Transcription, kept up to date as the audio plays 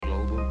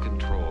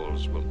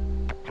laws will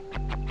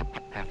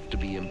have to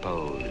be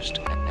imposed,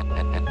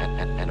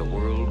 and a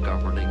world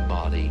governing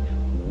body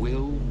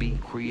will be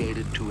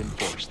created to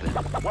enforce them.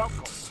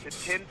 Welcome to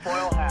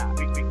Tinfoil Hat.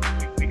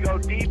 We go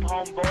deep,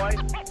 homeboy.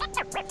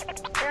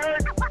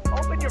 Eric,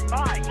 open your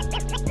mic.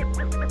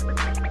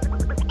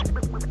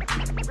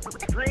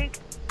 Drink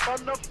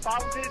from the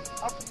fountain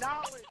of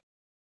knowledge.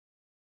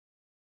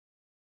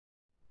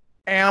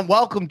 And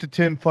welcome to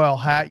Tinfoil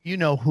Hat. You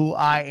know who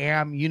I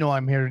am. You know what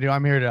I'm here to do.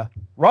 I'm here to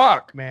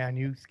rock, man.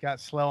 You got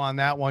slow on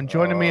that one.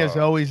 Joining me, as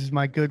always, is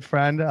my good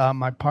friend,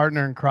 my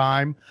partner in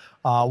crime,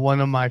 one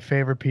of my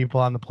favorite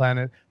people on the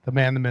planet, the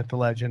man, the myth, the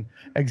legend,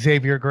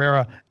 Xavier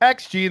Guerrero,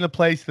 XG in the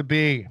place to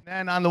be.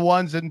 And on the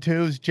ones and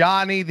twos,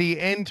 Johnny the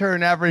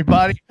intern,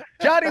 everybody.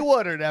 Johnny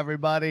Woodard,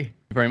 everybody. Thank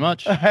you very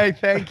much. Hey,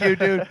 thank you,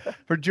 dude,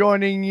 for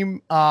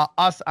joining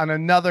us on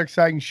another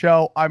exciting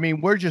show. I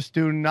mean, we're just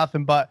doing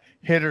nothing but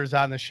hitters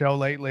on the show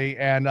lately,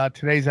 and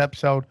today's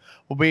episode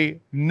will be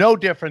no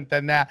different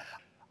than that.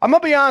 I'm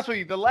gonna be honest with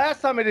you. The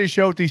last time I did a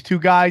show with these two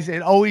guys,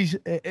 it always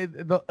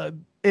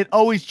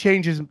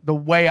changes the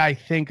way I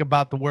think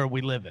about the world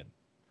we live in,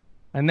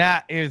 and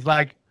that is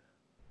like,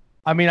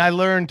 I mean, I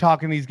learned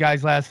talking to these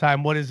guys last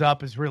time. What is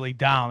up is really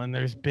down, and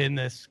there's been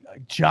this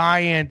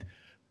giant,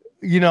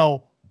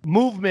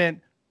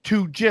 movement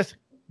to just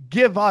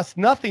give us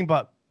nothing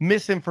but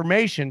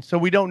misinformation, so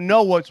we don't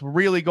know what's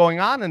really going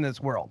on in this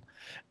world.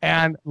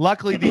 And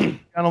luckily, these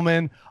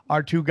gentlemen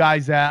are two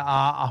guys that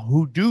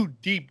who do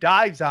deep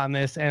dives on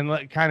this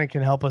and kind of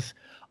can help us,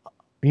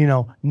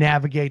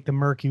 navigate the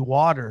murky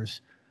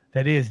waters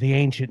that is the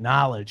ancient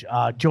knowledge.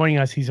 Joining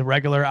us, he's a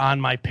regular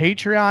on my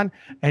Patreon,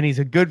 and he's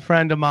a good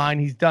friend of mine.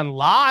 He's done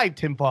live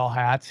tinfoil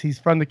hats. He's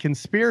from the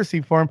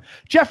Conspiracy Forum.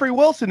 Jeffrey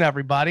Wilson,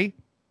 everybody.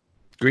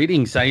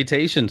 Greetings,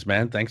 salutations,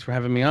 man. Thanks for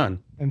having me on.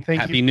 And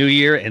Happy New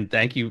Year, and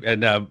thank you,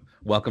 and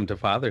welcome to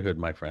fatherhood,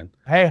 my friend.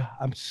 Hey,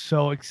 I'm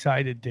so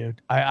excited,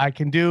 dude. I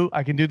can do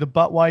the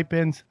butt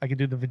wipings. I can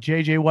do the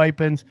vajayjay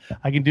wipings.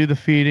 I can do the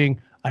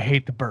feeding. I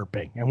hate the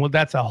burping. And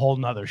that's a whole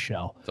nother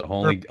show.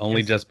 It's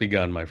only just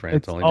begun, my friend.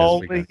 It's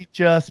only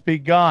just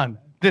begun.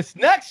 This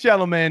next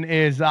gentleman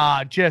is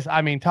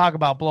talk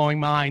about blowing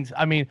minds.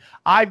 I mean,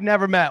 I've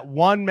never met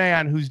one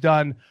man who's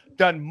done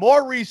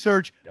more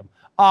research.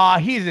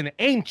 He's an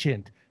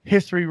ancient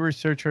history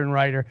researcher and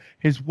writer.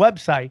 His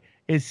website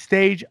is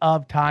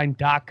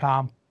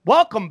stageoftime.com.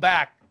 Welcome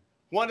back.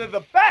 One of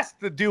the best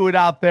to do it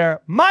out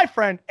there, my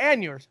friend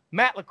and yours,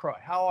 Matt LaCroix.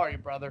 How are you,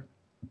 brother?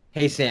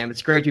 Hey, Sam.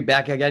 It's great to be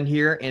back again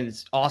here, and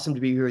it's awesome to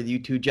be here with you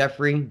too,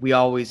 Jeffrey. We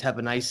always have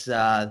a nice,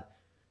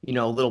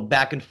 little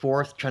back and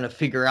forth trying to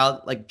figure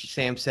out, like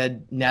Sam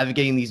said,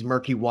 navigating these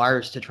murky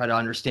wires to try to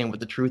understand what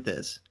the truth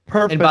is.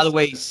 Perfect. And by the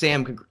way,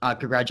 Sam,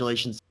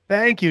 congratulations.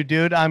 Thank you,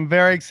 dude. I'm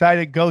very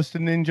excited. Ghost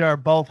and Ninja are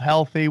both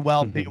healthy,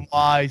 wealthy, and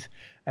wise,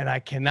 and I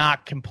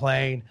cannot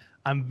complain.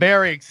 I'm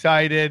very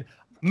excited.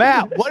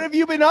 Matt, what have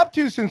you been up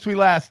to since we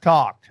last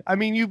talked? I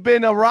mean, you've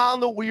been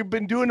you've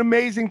been doing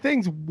amazing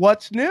things.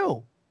 What's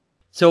new?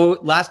 So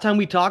last time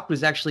we talked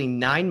was actually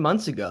 9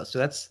 months ago. So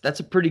that's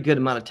a pretty good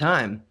amount of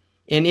time.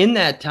 And in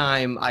that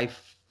time, I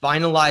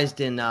finalized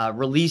and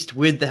released,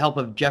 with the help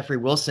of Jeffrey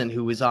Wilson,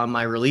 who was on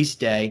my release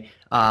day,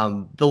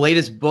 the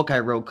latest book I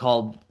wrote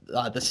called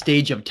The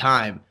Stage of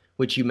Time,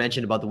 which you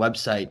mentioned about the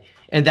website.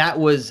 And that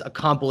was a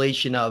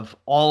compilation of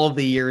all of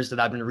the years that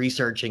I've been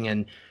researching.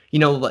 And,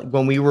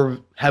 when we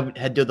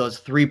had did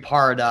those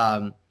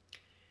 3-part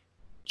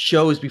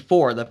shows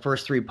before, the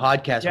first 3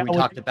 podcasts, where we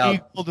talked about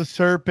Eagle, the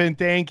serpent,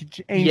 the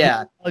ancient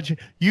knowledge.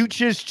 You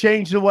just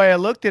changed the way I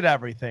looked at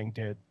everything,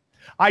 dude.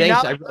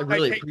 Thanks. I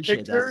really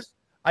appreciate that.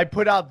 I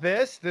put out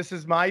this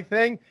is my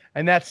thing,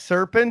 and that's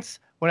serpents.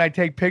 When I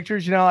take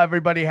pictures,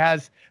 everybody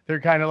they're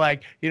kind of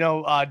like,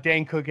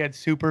 Dane Cook had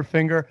super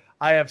finger.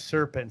 I have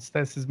serpents.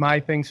 This is my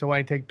thing. So when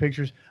I take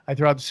pictures, I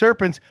throw out the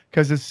serpents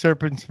because it's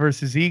serpents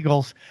versus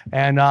eagles.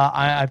 And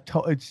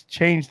it's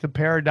changed the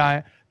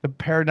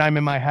paradigm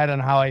in my head on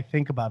how I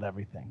think about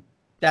everything.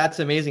 That's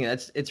amazing.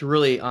 It's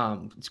really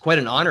it's quite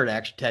an honor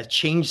to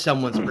change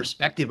someone's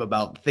perspective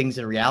about things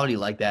in reality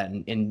like that,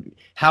 and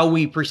how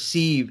we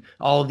perceive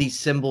all of these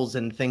symbols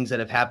and things that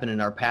have happened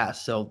in our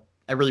past. So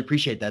I really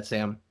appreciate that,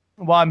 Sam.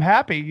 Well, I'm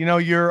happy.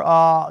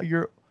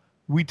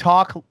 We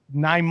talked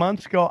 9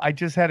 months ago. I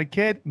just had a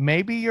kid.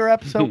 Maybe your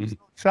episode was so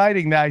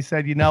exciting that I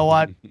said, you know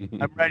what?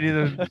 I'm ready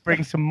to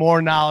bring some more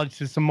knowledge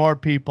to some more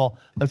people.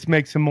 Let's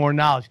make some more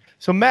knowledge.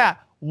 So, Matt,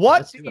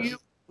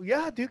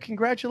 dude,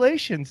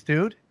 congratulations,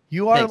 dude.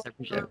 You are,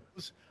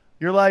 Thanks,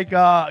 you're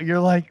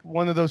like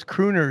one of those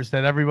crooners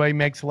that everybody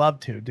makes love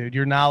to, dude.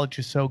 Your knowledge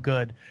is so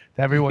good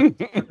that everyone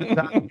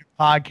on your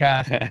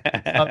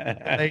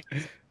podcast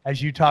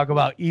as you talk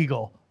about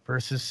eagle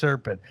versus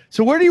serpent.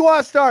 So where do you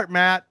want to start,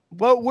 Matt?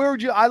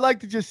 I like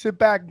to just sit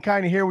back and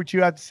kind of hear what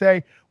you have to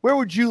say. Where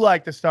would you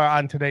like to start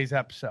on today's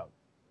episode?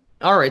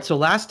 All right. So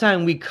last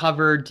time we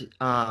covered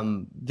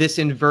this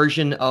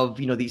inversion of,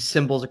 these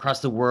symbols across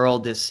the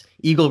world, this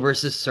eagle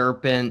versus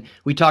serpent.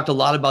 We talked a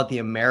lot about the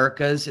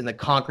Americas and the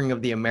conquering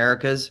of the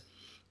Americas.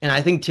 And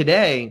I think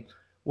today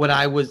what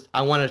I want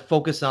to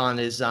focus on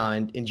is,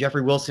 and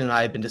Jeffrey Wilson and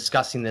I have been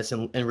discussing this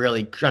and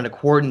really trying to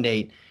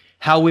coordinate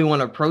how we want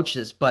to approach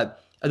this,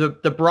 but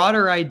the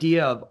broader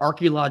idea of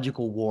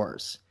archaeological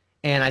wars,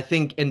 and I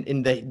think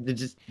in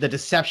the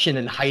deception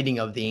and hiding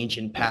of the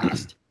ancient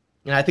past.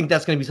 And I think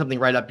that's going to be something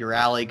right up your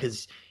alley,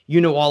 because you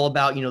know all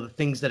about, the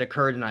things that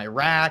occurred in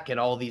Iraq and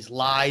all these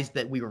lies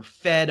that we were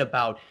fed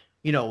about,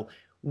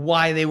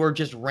 why they were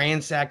just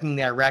ransacking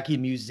the Iraqi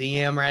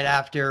museum right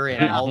after,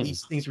 and all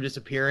these things were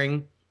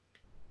disappearing.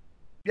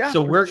 Yeah.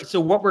 So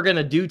what we're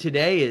gonna do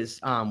today is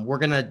we're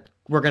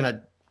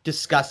gonna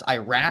discuss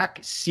Iraq,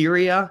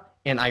 Syria,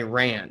 and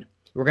Iran.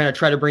 We're gonna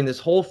try to bring this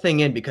whole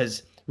thing in,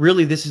 because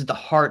really this is the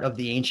heart of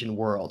the ancient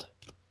world.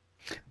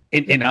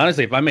 And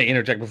honestly, if I may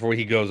interject before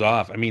he goes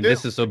off, I mean,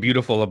 this is so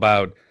beautiful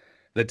about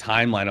the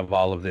timeline of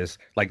all of this.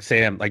 Like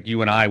Sam, like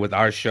you and I with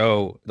our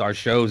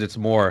shows, it's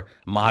more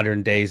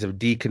modern days of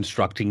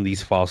deconstructing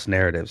these false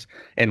narratives.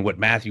 And what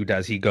Matthew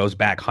does, he goes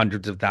back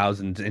hundreds of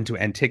thousands into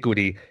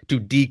antiquity to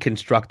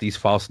deconstruct these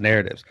false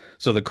narratives.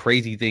 So the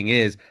crazy thing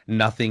is,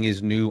 nothing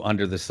is new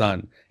under the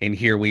sun. And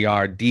here we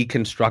are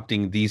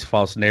deconstructing these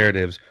false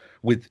narratives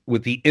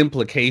with the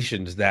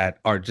implications that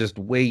are just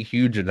way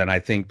huger than I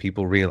think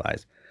people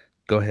realize.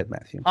 Go ahead,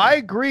 Matthew. I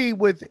agree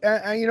with,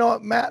 you know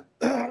what, Matt,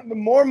 the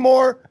more and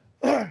more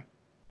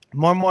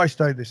I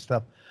study this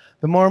stuff,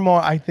 the more and more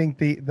I think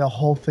the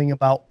whole thing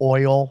about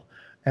oil,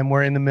 and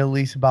we're in the Middle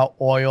East about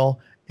oil,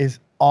 is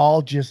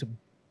all just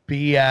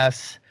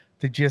BS,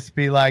 to just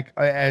be like,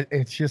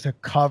 it's just a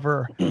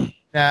cover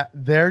that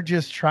they're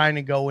just trying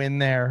to go in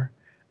there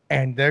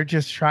and they're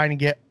just trying to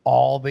get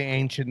all the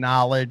ancient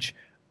knowledge,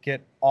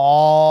 get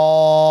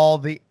all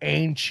the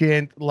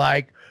ancient,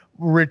 like,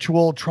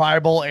 ritual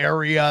tribal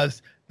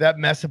areas that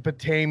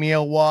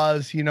Mesopotamia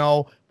was,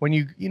 when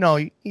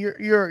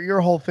your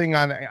whole thing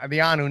on the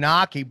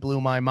Anunnaki blew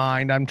my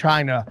mind. I'm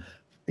trying to,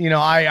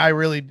 I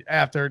really,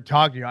 after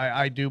talking to you,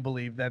 I do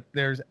believe that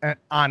there's an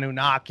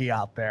Anunnaki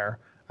out there.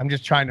 I'm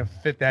just trying to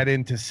fit that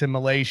into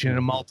simulation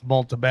and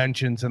multiple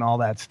dimensions and all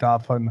that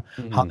stuff, and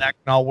how that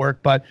can all work.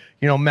 But,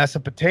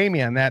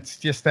 Mesopotamia, and that's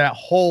just, that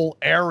whole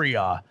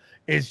area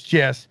is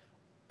just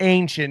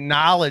ancient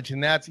knowledge.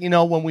 And that's,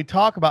 when we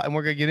talk about, and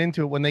we're going to get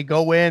into it, when they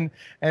go in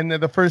and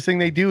the first thing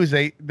they do is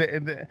they're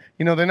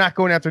not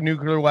going after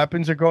nuclear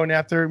weapons, they're going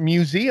after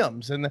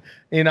museums in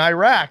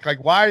Iraq.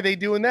 Like, why are they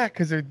doing that?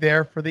 Because they're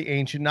there for the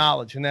ancient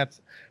knowledge. And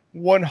that's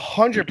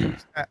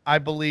 100%, I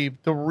believe,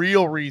 the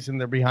real reason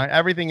they're behind.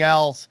 Everything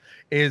else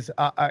is,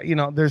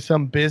 there's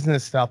some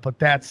business stuff, but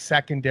that's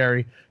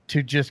secondary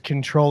to just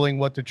controlling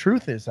what the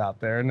truth is out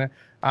there. And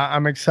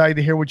I'm excited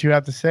to hear what you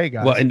have to say,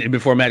 guys. Well, and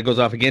before Matt goes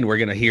off again, we're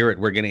going to hear it.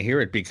 We're going to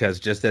hear it because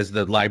just as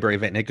the Library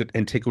of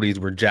Antiquities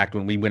were jacked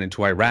when we went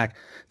into Iraq,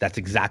 that's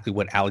exactly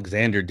what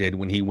Alexander did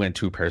when he went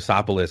to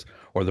Persepolis,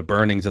 or the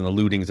burnings and the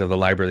lootings of the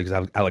Library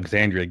of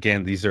Alexandria.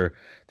 Again, these are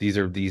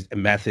these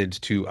methods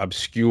to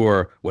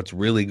obscure what's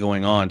really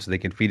going on so they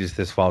can feed us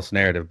this false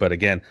narrative. But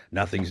again,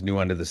 nothing's new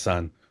under the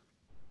sun.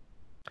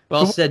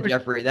 Well said,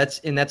 Jeffrey.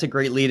 That's a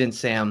great lead in,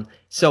 Sam.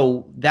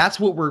 So that's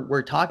what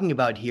we're talking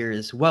about here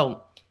is,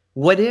 well,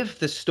 what if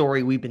the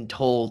story we've been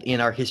told in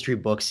our history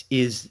books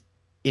is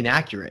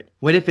inaccurate?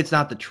 What if it's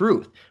not the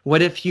truth?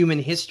 What if human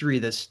history,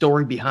 the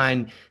story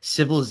behind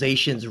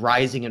civilizations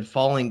rising and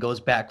falling, goes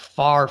back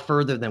far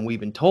further than we've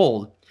been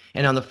told?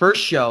 And on the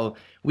first show,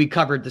 we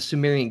covered the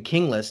Sumerian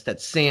king list that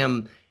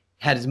Sam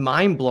had his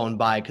mind blown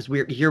by, because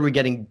we're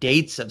getting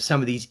dates of some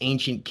of these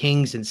ancient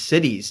kings and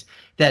cities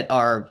that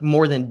are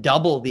more than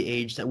double the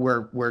age that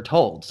we're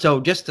told. So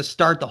just to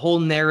start the whole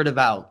narrative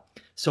out,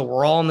 so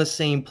we're all on the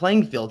same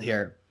playing field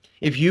here.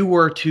 If you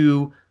were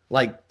to,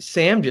 like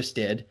Sam just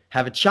did,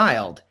 have a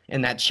child,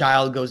 and that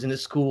child goes into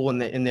school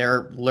and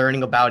they're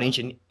learning about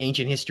ancient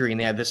history, and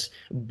they have this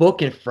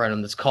book in front of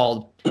them that's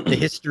called The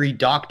History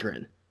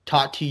Doctrine,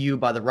 taught to you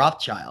by the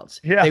Rothschilds.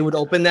 Yeah. They would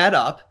open that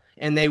up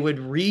and they would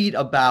read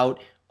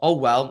about, oh,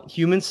 well,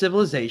 human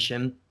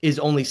civilization is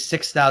only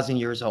 6,000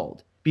 years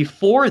old.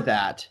 Before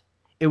that,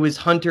 it was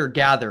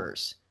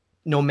hunter-gatherers,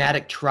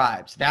 nomadic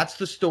tribes. That's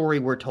the story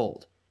we're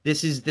told.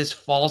 This is this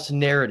false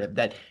narrative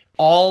that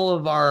all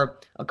of our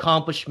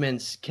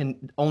accomplishments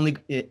can only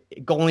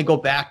go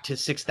back to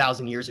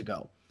 6,000 years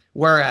ago.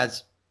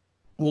 Whereas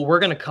what we're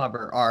going to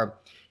cover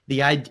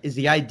is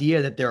the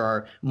idea that there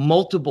are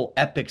multiple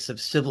epochs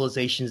of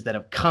civilizations that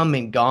have come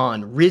and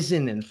gone,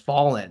 risen and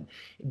fallen,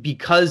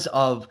 because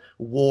of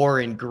war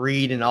and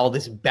greed and all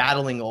this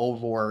battling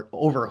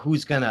over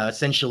who's going to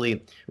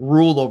essentially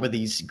rule over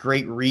these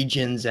great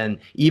regions, and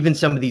even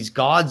some of these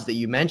gods that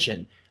you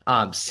mentioned.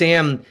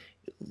 Sam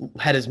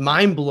had his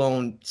mind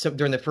blown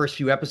during the first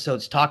few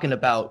episodes talking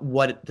about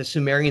what the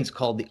Sumerians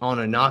called the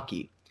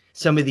Anunnaki,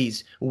 some of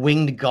these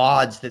winged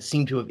gods that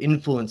seem to have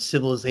influenced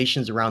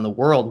civilizations around the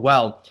world.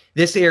 Well,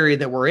 this area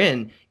that we're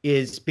in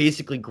is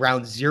basically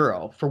ground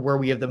zero for where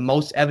we have the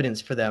most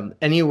evidence for them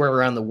anywhere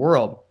around the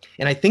world.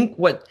 And I think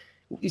what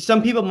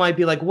some people might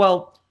be like,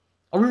 well,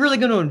 are we really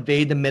going to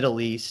invade the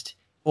Middle East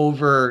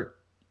over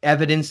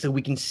evidence that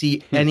we can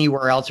see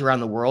anywhere else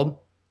around the world?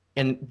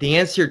 And the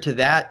answer to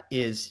that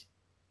is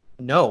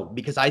No,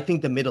 because I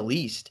think the Middle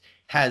East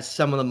has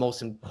some of the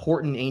most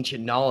important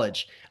ancient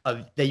knowledge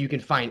of that you can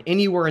find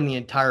anywhere in the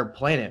entire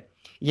planet.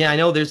 Yeah, I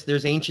know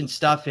there's ancient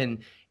stuff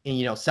in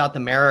South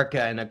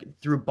America and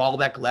through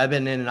Baalbek,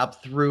 Lebanon, and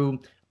up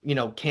through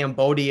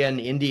Cambodia and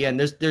India, and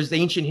there's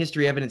ancient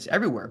history evidence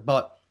everywhere.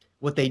 But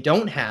what they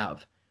don't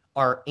have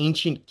are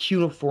ancient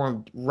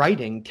cuneiform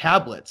writing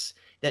tablets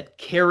that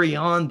carry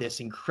on this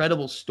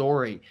incredible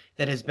story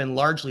that has been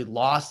largely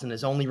lost and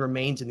has only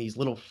remains in these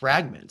little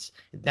fragments.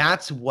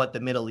 That's what the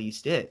Middle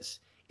East is.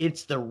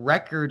 It's the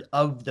record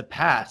of the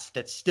past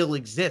that still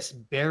exists,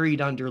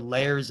 buried under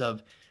layers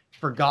of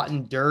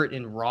forgotten dirt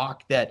and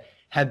rock that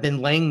have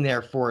been laying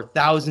there for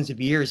thousands of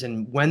years.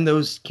 And when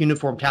those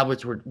cuneiform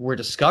tablets were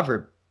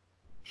discovered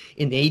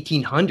in the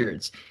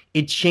 1800s,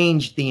 it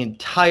changed the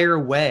entire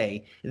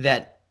way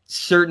that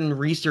certain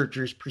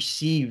researchers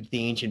perceived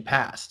the ancient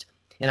past.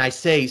 And I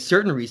say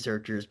certain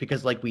researchers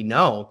because, like we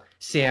know,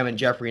 Sam and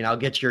Jeffrey, and I'll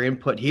get your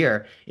input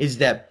here, is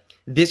that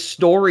this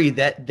story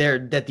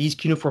that these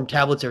cuneiform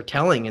tablets are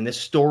telling, and this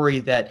story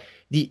that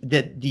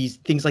these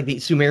things like the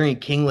Sumerian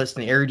king list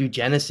and Eridu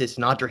Genesis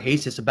and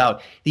Atrahasis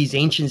about these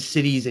ancient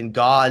cities and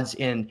gods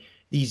and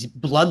these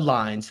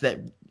bloodlines that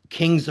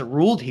kings that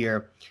ruled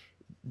here,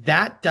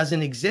 that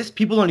doesn't exist.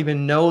 People don't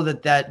even know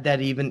that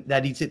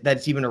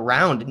it's even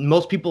around. And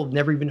most people have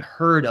never even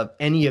heard of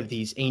any of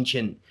these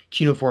ancient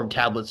cuneiform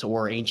tablets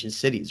or ancient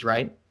cities,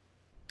 right?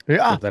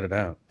 Yeah, without a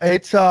doubt.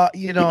 It's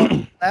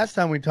last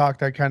time we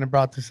talked, I kind of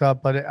brought this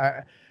up, but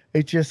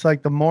it's just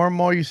like the more and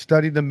more you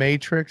study the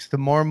Matrix, the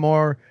more and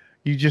more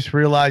you just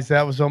realize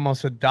that was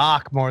almost a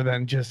doc more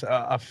than just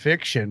a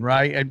fiction,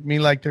 right? I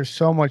mean, like there's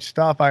so much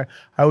stuff. I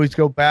always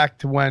go back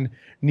to when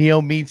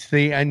Neo meets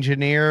the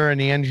engineer, and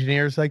the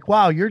engineer's like,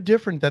 "Wow, you're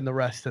different than the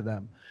rest of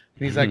them."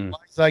 And he's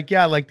like,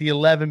 "Yeah, like the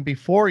 11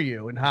 before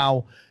you," and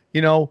how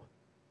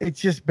it's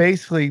just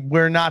basically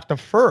we're not the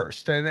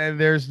first, and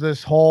there's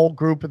this whole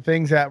group of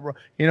things that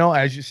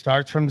as you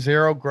starts from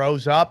zero,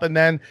 grows up, and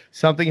then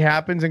something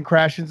happens and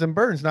crashes and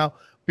burns. Now,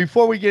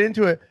 before we get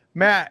into it,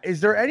 Matt,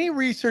 is there any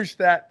research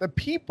that the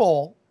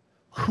people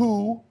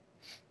who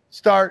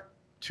start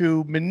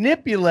to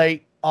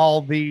manipulate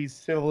all these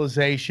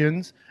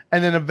civilizations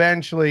and then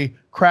eventually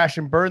crash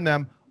and burn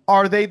them,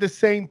 are they the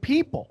same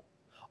people,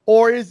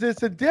 or is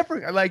this a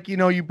different? Like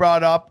you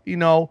brought up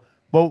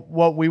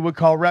what we would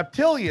call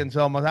reptilians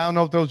almost. I don't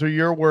know if those are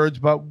your words,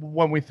 but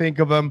when we think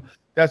of them,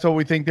 that's what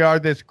we think they are.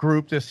 This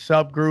group, this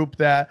subgroup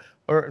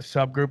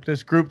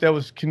this group that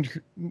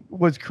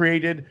was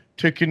created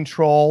to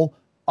control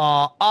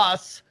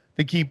us,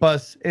 to keep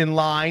us in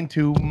line,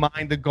 to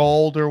mine the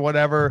gold or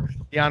whatever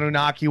the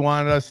Anunnaki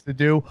wanted us to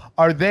do.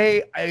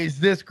 Is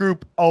this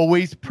group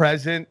always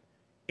present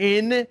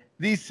in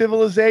these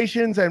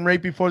civilizations, and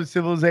right before the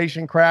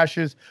civilization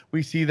crashes,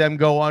 we see them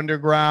go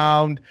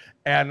underground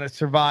and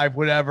survive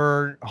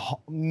whatever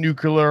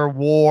nuclear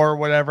war,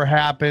 whatever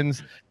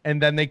happens,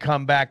 and then they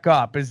come back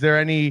up? Is there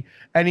any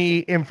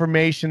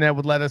information that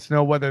would let us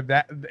know whether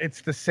that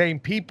it's the same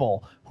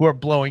people who are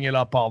blowing it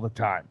up all the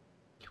time?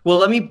 Well,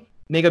 let me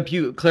make a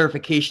few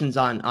clarifications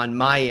on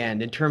my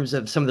end in terms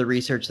of some of the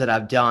research that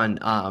I've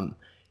done.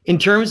 In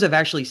terms of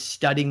actually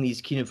studying these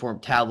cuneiform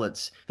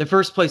tablets, the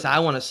first place I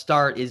want to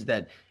start is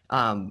that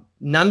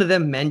none of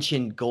them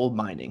mentioned gold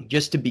mining.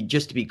 Just to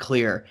be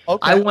clear,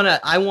 okay.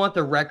 I want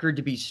the record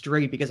to be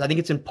straight, because I think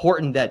it's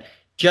important that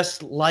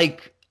just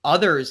like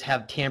others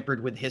have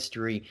tampered with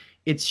history,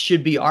 it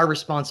should be our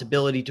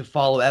responsibility to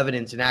follow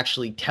evidence and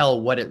actually tell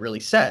what it really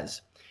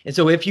says. And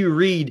so if you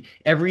read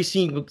every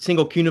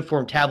single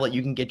cuneiform tablet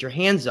you can get your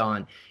hands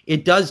on,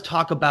 it does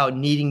talk about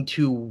needing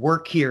to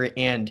work here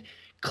and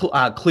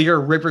clear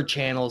river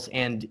channels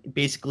and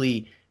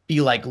basically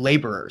be like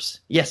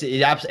laborers. Yes,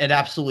 it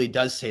absolutely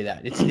does say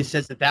that. It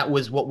says that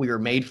was what we were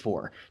made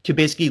for, to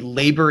basically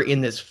labor in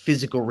this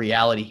physical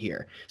reality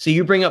here. So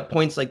you bring up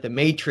points like the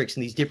Matrix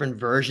and these different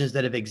versions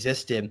that have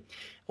existed.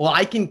 Well,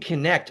 I can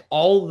connect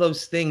all of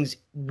those things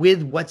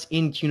with what's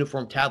in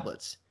cuneiform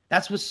tablets.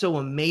 That's what's so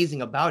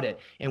amazing about it.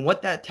 And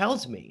what that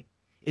tells me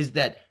is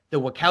that the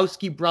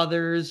Wachowski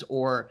brothers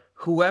or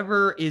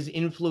whoever is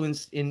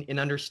influenced in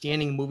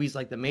understanding movies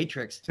like The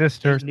Matrix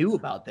knew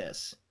about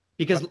this.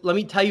 Because let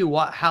me tell you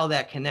how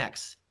that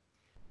connects.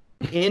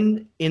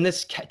 In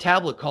this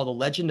tablet called The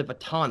Legend of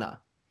Etana,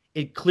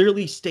 it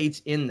clearly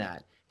states in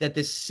that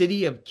the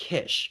city of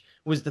Kish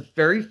was the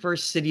very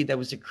first city that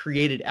was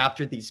created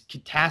after these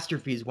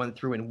catastrophes went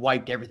through and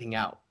wiped everything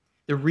out.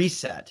 The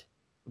reset,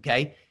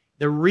 okay?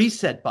 The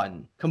reset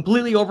button,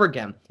 completely over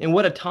again. And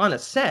what Etana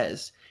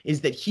says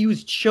is that he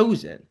was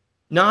chosen,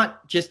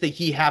 not just that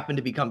he happened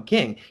to become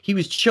king. He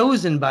was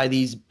chosen by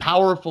these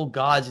powerful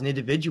gods and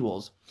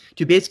individuals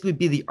to basically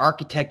be the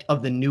architect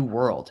of the new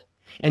world.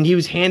 And he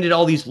was handed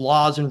all these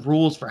laws and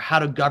rules for how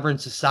to govern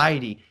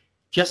society,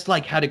 just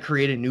like how to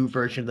create a new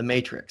version of the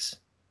Matrix.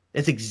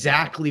 That's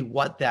exactly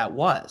what that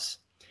was.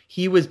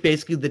 He was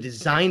basically the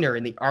designer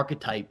and the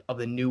archetype of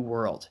the new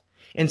world.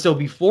 And so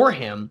before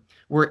him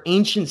were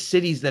ancient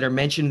cities that are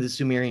mentioned in the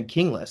Sumerian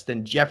king list.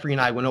 And Jeffrey and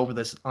I went over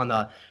this on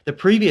the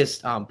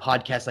previous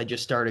podcast I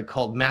just started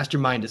called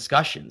Mastermind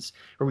Discussions,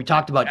 where we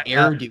talked about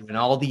Eridu and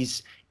all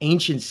these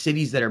ancient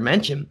cities that are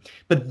mentioned.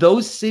 But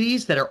those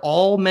cities that are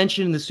all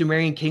mentioned in the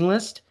Sumerian king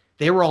list,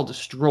 they were all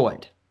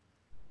destroyed,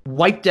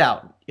 wiped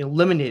out,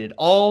 eliminated.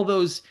 All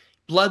those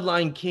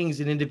bloodline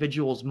kings and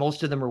individuals,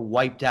 most of them were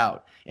wiped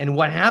out. And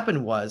what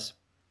happened was,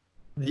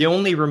 the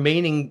only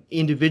remaining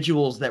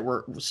individuals that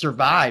were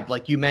survived,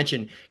 like you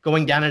mentioned,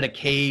 going down into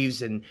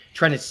caves and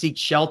trying to seek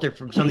shelter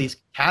from some of these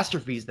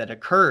catastrophes that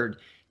occurred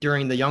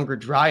during the Younger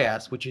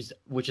Dryas, which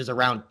is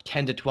around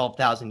 10 to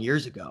 12,000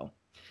 years ago.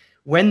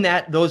 When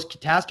those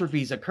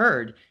catastrophes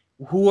occurred,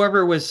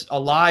 whoever was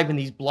alive in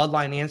these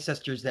bloodline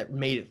ancestors that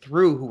made it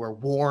through, who were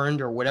warned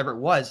or whatever it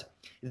was,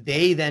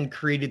 they then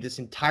created this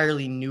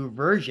entirely new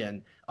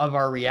version of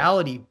our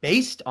reality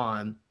based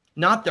on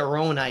not their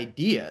own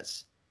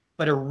ideas,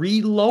 but a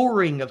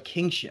relowering of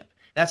kingship.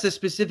 That's the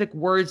specific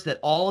words that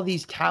all of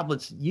these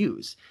tablets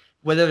use,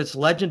 whether it's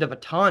Legend of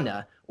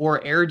Atana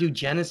or Eridu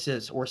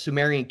Genesis or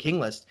Sumerian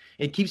King List.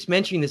 It keeps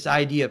mentioning this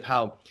idea of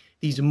how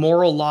these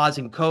moral laws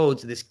and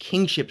codes, this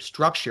kingship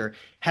structure,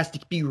 has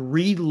to be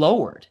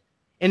relowered.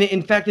 And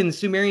in fact, in the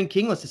Sumerian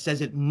King List, it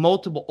says it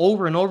multiple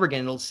over and over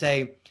again. It'll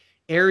say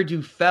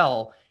Eridu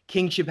fell,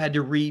 kingship had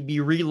to be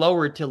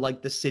relowered to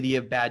like the city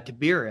of Bad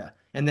Tabiria.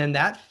 And then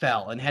that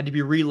fell and had to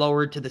be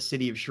relowered to the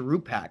city of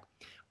Sharupak.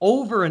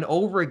 Over and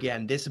over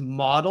again, this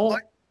model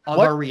of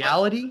our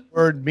reality. What does the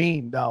word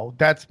mean, though?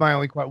 That's my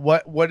only question.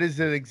 What does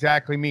it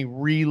exactly mean?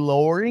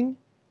 Relowering?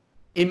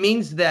 It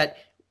means that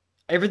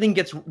everything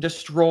gets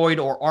destroyed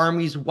or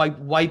armies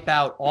wipe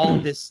out all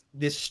of this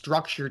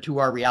structure to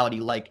our reality,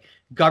 like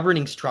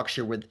governing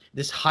structure with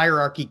this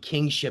hierarchy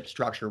kingship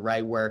structure,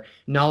 right? Where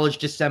knowledge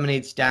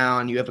disseminates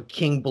down. You have a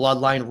king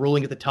bloodline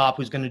ruling at the top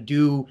who's going to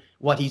do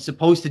what he's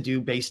supposed to do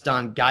based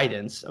on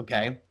guidance.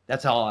 Okay.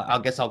 That's how I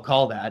guess I'll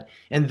call that.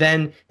 And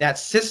then that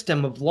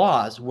system of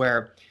laws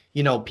where,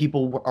 you know,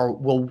 people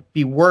will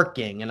be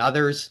working and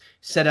others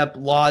set up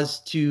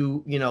laws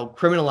to, you know,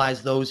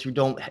 criminalize those who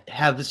don't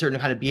have a certain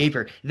kind of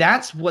behavior.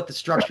 That's what the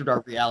structure of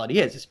our reality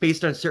is. It's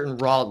based on certain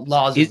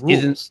laws and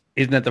rules.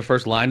 Isn't that the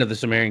first line of the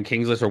Sumerian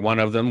Kings List, or one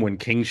of them, when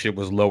kingship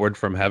was lowered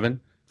from heaven?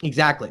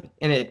 Exactly.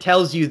 And it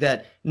tells you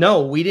that,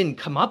 no, we didn't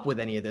come up with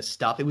any of this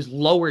stuff. It was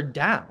lowered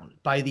down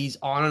by these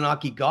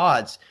Anunnaki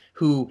gods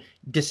who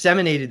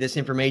disseminated this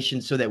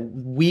information so that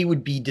we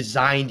would be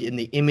designed in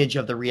the image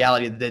of the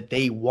reality that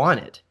they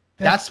wanted.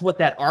 That's what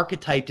that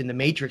archetype in the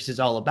Matrix is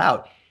all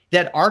about.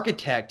 That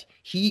architect,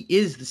 he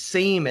is the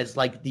same as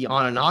like the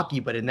Anunnaki,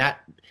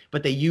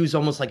 but they use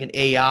almost like an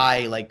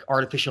AI, like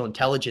artificial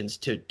intelligence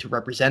to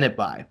represent it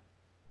by.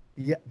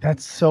 Yeah,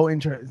 that's so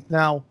interesting.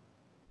 Now,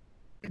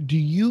 do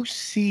you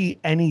see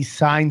any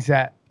signs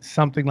that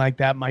something like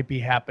that might be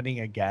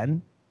happening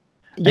again?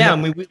 Yeah, I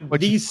mean,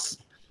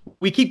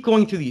 we keep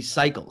going through these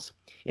cycles.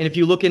 And if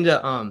you look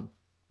into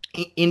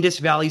Indus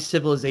Valley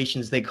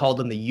civilizations, they called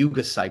them the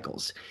Yuga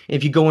cycles. And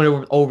if you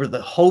go over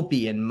the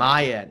Hopi and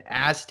Maya and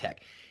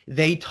Aztec,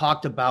 they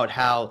talked about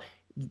how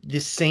the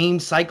same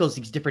cycles,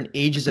 these different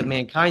ages of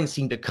mankind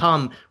seem to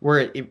come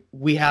where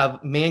we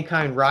have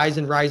mankind rise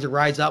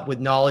up with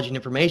knowledge and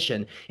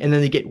information, and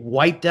then they get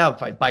wiped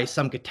out by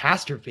some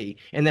catastrophe,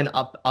 and then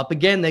up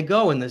again they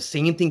go, and the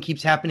same thing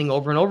keeps happening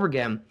over and over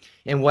again.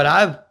 And what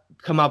I've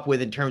come up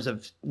with in terms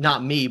of,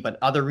 not me, but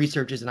other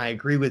researchers, and I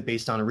agree with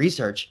based on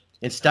research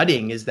and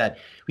studying, is that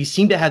we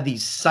seem to have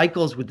these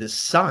cycles with the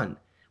sun,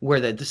 where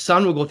the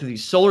sun will go through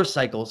these solar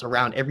cycles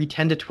around every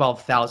 10 to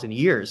 12,000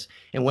 years.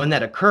 And when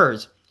that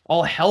occurs,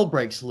 all hell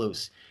breaks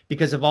loose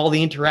because of all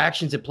the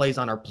interactions it plays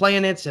on our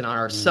planets and on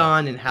our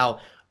sun, and how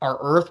our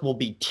Earth will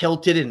be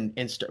tilted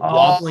and start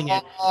wobbling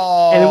it.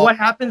 And what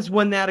happens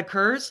when that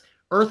occurs?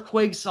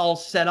 Earthquakes all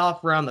set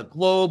off around the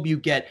globe. You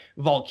get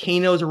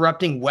volcanoes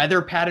erupting.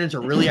 Weather patterns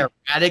are really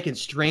erratic and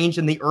strange,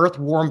 and the Earth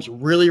warms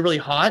really, really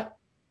hot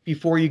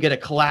before you get a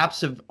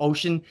collapse of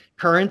ocean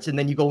currents, and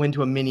then you go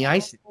into a mini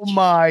ice age. Oh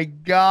my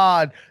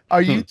God.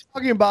 Are you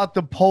talking about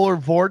the polar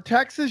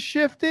vortexes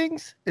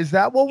shiftings? Is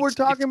that what we're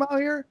talking about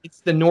here?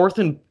 It's the north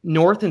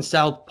and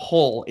south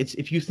pole. It's,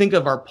 if you think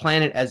of our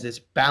planet as this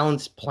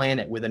balanced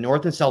planet with a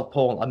north and south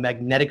pole, a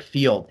magnetic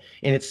field,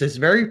 and it's this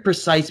very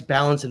precise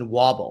balance and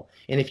wobble.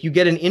 And if you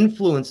get an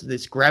influence,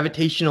 this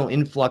gravitational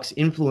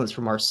influence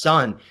from our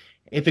sun,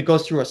 if it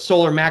goes through a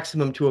solar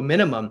maximum to a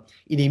minimum,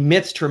 it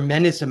emits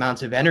tremendous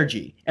amounts of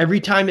energy. Every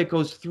time it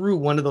goes through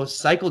one of those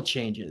cycle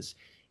changes,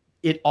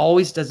 it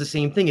always does the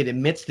same thing. It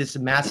emits this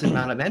massive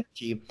amount of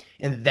energy,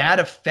 and that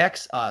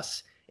affects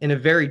us in a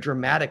very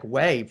dramatic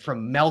way,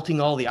 from melting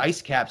all the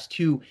ice caps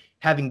to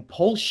having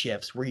pole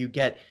shifts where you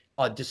get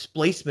a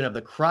displacement of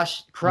the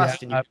crust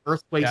and you have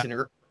earthquakes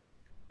and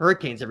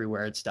hurricanes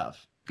everywhere and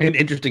stuff. An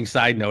interesting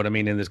side note, I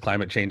mean, in this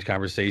climate change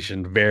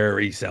conversation,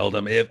 very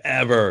seldom, if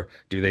ever,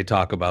 do they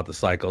talk about the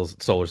cycles,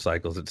 solar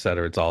cycles, et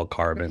cetera. It's all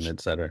carbon,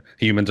 et cetera.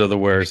 Humans are the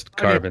worst,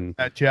 carbon.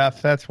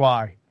 Jeff, that's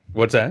why.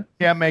 What's that?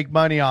 Can't make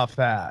money off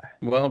that.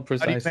 Well, How do you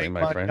precisely, make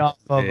my money friend. off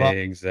of,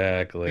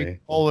 Exactly.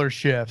 polar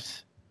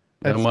shifts?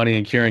 No money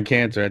in curing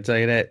cancer, I tell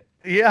you that.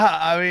 Yeah,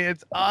 I mean,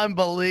 it's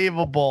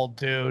unbelievable,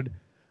 dude.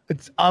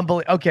 It's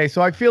unbelievable. Okay,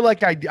 so I feel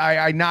like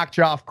I knocked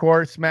you off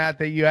course, Matt,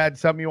 that you had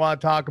something you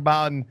want to talk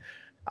about, and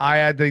I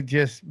had to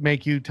just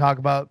make you talk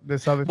about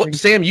this other Well, thing.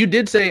 Sam, you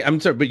did say, I'm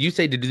sorry, but you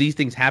say, do these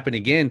things happen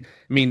again?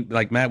 I mean,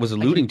 like Matt was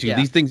alluding to, yeah.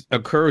 these things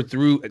occur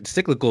through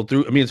cyclical,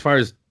 through, I mean, as far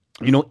as,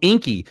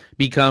 Enki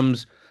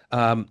becomes,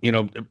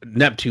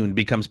 Neptune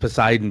becomes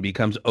Poseidon,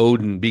 becomes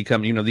Odin,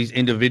 become, these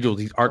individuals,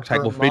 these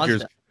archetypal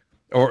figures,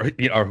 or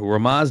who are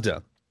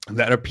Mazda,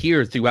 that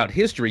appear throughout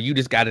history. You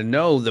just got to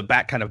know the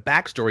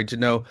backstory to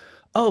know,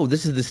 oh,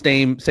 this is the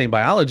same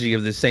biology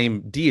of the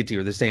same deity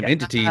or the same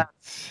entity.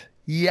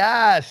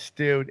 Yes,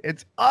 dude.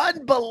 It's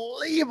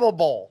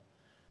unbelievable.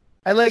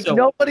 And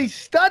nobody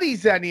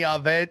studies any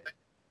of it.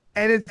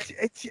 And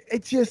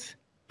it's just.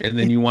 And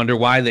then you wonder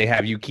why they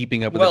have you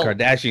keeping up with the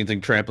Kardashians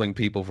and trampling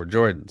people for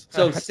Jordans.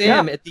 So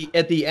Sam, at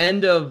the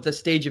end of the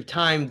Stage of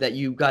Time that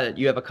you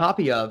have a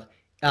copy of,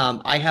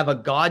 I have a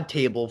god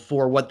table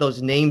for what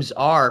those names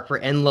are for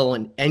Enlil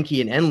and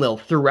Enki and Enlil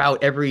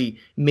throughout every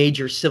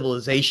major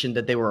civilization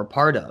that they were a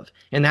part of,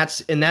 and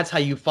that's how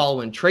you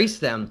follow and trace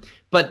them.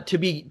 But to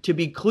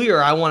be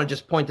clear, I want to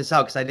just point this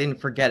out because I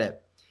didn't forget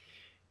it.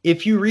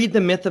 If you read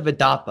the myth of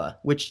Adapa,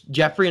 which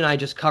Jeffrey and I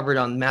just covered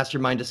on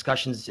Mastermind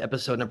Discussions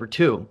episode number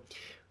 2,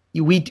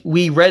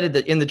 we read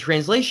it in the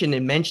translation.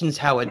 It mentions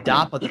how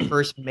Adapa, the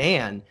first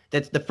man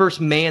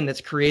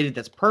that's created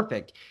that's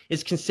perfect,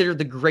 is considered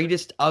the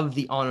greatest of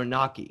the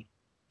Anunnaki.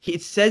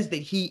 It says that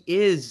he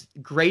is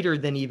greater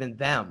than even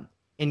them,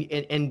 and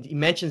he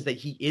mentions that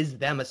he is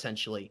them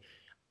essentially.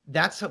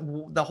 That's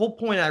the whole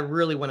point I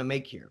really want to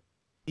make here.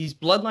 These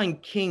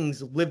bloodline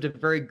kings lived a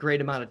very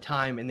great amount of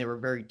time, and they were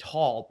very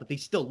tall, but they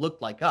still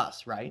looked like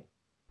us, right?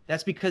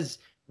 That's because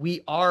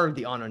we are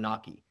the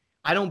Anunnaki.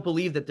 I don't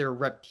believe that they're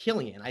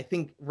reptilian. I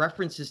think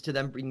references to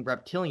them being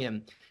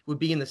reptilian would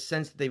be in the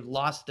sense that they've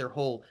lost their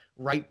whole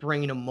right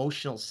brain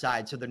emotional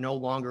side. So they're no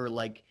longer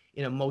like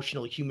an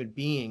emotional human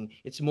being.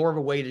 It's more of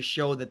a way to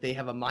show that they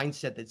have a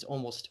mindset that's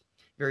almost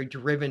very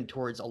driven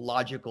towards a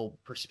logical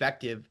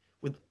perspective,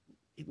 with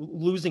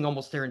losing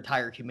almost their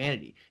entire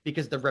humanity,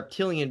 because the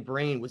reptilian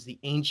brain was the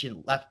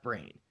ancient left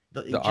brain.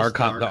 The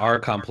R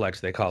complex,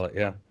 they call it.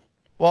 Yeah.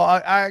 Well,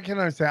 I can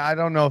understand. I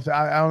don't know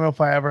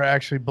if I ever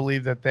actually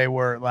believed that they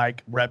were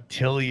like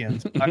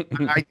reptilians.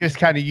 I just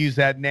kind of use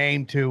that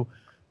name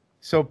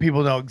so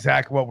people know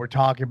exactly what we're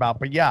talking about.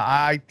 But yeah,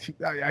 I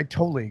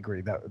totally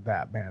agree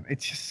that man.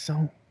 It's just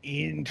so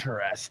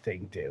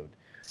interesting, dude.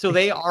 So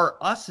they are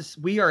us.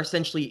 We are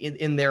essentially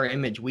in their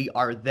image. We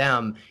are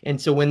them. And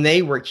so when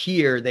they were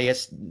here, they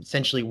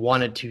essentially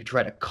wanted to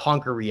try to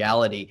conquer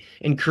reality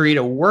and create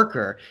a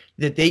worker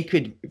that they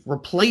could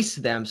replace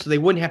them so they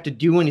wouldn't have to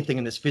do anything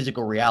in this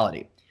physical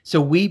reality.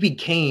 So we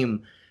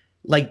became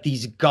like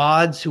these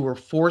gods who were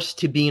forced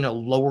to be in a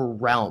lower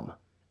realm.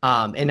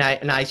 And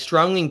I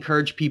strongly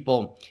encourage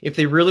people, if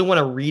they really want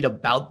to read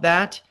about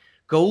that,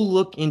 go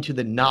look into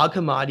the Nag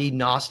Hammadi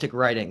Gnostic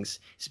writings,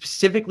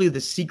 specifically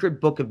the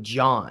Secret Book of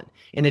John.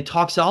 And it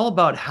talks all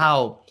about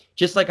how,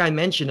 just like I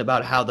mentioned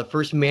about how the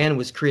first man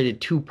was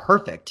created too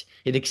perfect,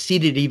 it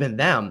exceeded even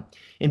them.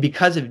 And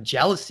because of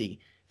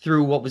jealousy,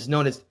 through what was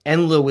known as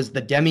Enlil was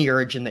the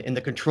demiurge and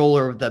the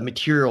controller of the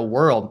material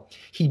world,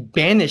 he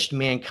banished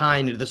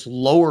mankind into this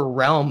lower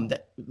realm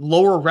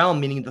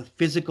meaning the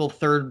physical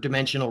third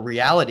dimensional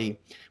reality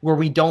where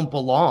we don't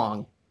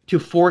belong, to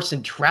force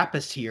and trap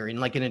us here in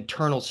like an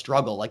eternal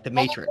struggle, like the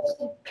Matrix.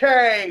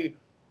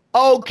 Okay.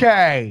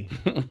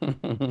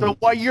 So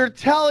what you're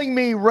telling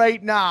me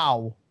right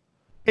now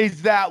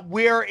is that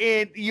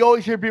you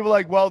always hear people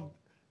like, well,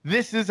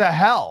 this is a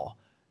hell.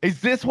 Is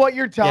this what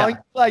you're telling?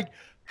 Yeah. Like,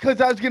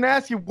 because I was going to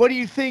ask you, what do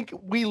you think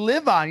we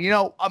live on?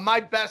 My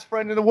best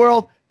friend in the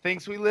world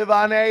thinks we live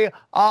on a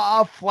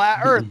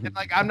flat earth. And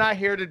like, I'm not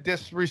here to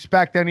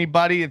disrespect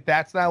anybody. If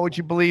that's not what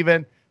you believe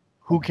in,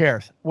 who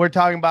cares? We're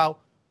talking about,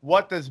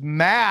 what does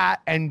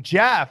Matt and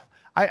Jeff?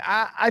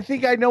 I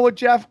think I know what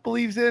Jeff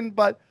believes in,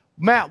 but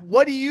Matt,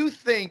 what do you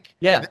think?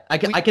 Yeah, I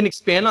can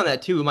expand on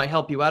that too. It might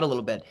help you out a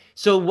little bit.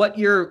 So what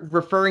you're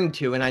referring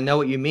to, and I know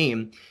what you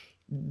mean,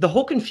 the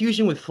whole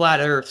confusion with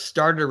flat Earth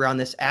started around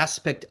this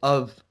aspect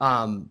of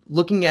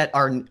looking at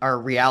our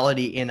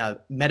reality in a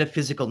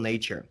metaphysical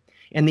nature.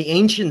 And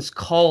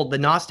the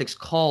Gnostics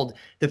called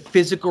the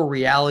physical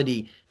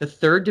reality the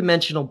third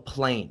dimensional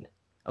plane.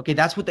 Okay,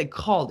 that's what they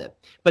called it.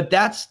 But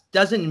that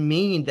doesn't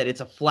mean that it's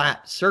a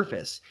flat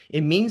surface.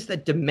 It means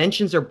that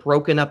dimensions are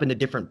broken up into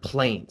different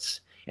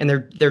planes, and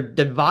they're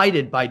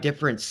divided by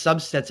different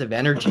subsets of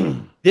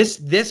energy.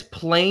 This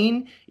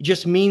plane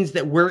just means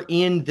that we're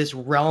in this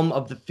realm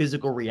of the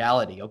physical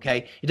reality,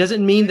 okay? It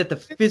doesn't mean that the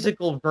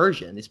physical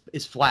version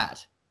is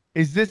flat.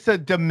 Is this a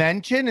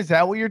dimension? Is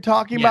that what you're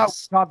talking about?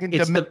 We're talking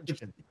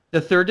dimension. The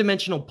third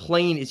dimensional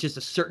plane is just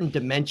a certain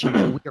dimension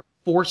that we are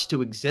forced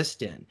to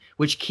exist in,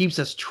 which keeps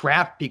us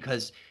trapped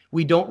because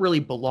we don't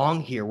really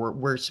belong here.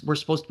 We're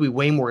supposed to be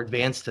way more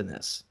advanced than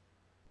this.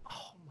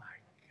 Oh my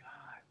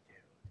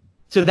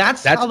So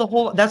that's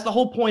the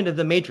whole point of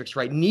the Matrix,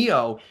 right?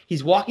 Neo,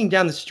 he's walking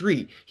down the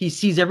street. He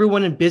sees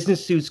everyone in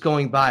business suits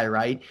going by,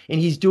 right? And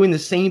he's doing the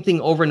same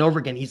thing over and over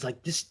again. He's like,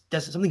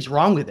 something's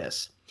wrong with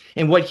this.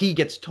 And what he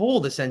gets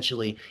told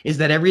essentially is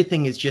that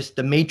everything is just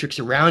the Matrix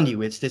around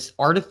you. It's this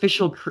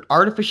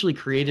artificially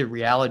created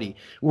reality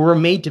where we're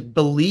made to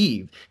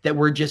believe that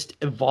we're just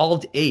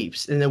evolved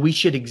apes and that we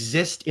should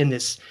exist in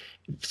this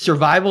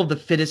survival of the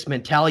fittest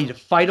mentality to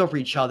fight over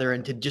each other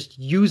and to just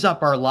use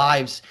up our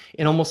lives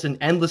in almost an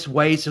endless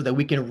way so that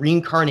we can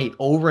reincarnate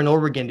over and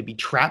over again to be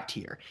trapped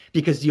here.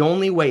 Because the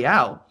only way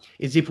out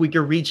is if we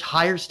can reach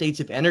higher states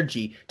of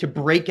energy to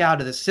break out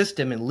of the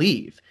system and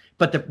leave.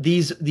 But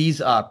these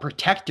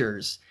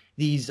protectors,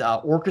 these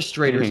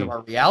orchestrators of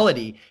our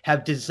reality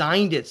have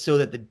designed it so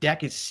that the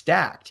deck is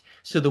stacked,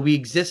 so that we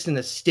exist in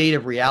a state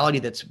of reality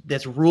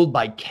that's ruled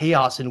by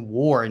chaos and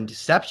war and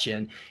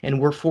deception, and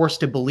we're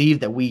forced to believe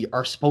that we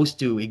are supposed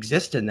to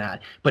exist in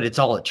that, but it's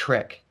all a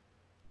trick.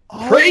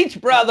 Preach,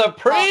 brother,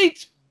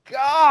 preach!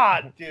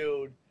 God,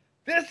 dude,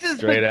 this is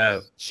straight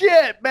up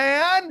shit,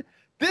 man.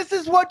 This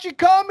is what you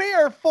come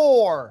here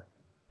for.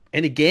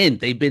 And again,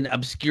 they've been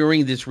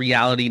obscuring this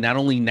reality, not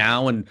only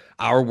now in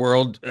our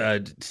world,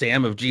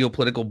 Sam, of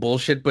geopolitical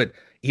bullshit, but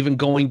even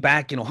going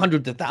back,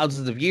 hundreds of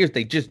thousands of years.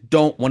 They just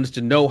don't want us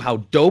to know how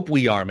dope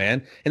we are,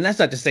 man. And that's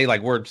not to say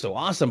like we're so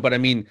awesome, but I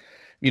mean,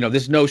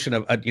 this notion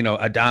of,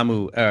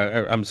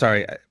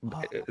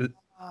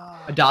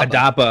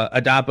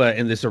 Adapa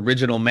and this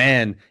original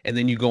man, and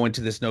then you go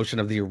into this notion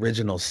of the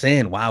original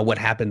sin. Wow, what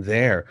happened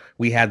there?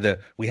 We had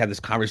this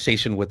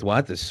conversation with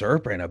the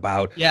serpent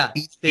about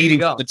eating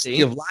the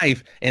tree of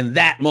life, and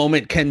that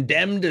moment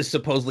condemned us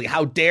supposedly.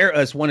 How dare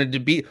us want to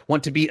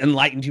be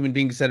enlightened human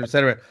beings, et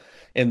cetera.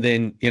 And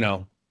then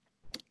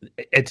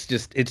it's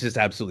just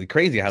absolutely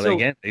crazy how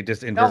they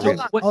just invert.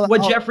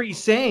 What Jeffrey's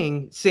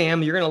saying,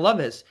 Sam, you're gonna love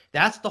this.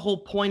 That's the whole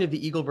point of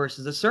the eagle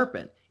versus the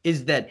serpent.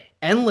 Is that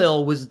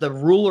Enlil was the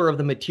ruler of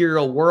the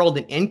material world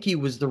and Enki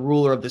was the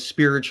ruler of the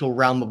spiritual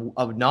realm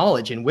of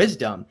knowledge and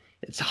wisdom.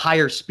 It's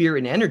higher spirit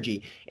and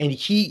energy. And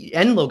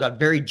Enlil got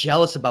very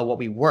jealous about what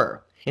we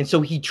were. And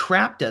so he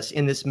trapped us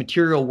in this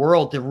material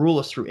world to rule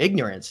us through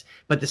ignorance.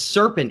 But the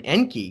serpent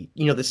Enki,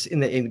 this in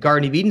the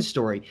Garden of Eden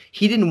story,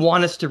 he didn't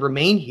want us to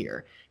remain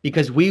here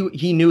because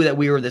he knew that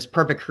we were this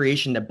perfect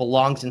creation that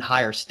belongs in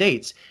higher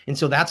states. And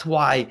so that's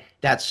why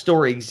that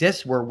story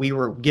exists, where we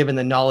were given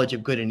the knowledge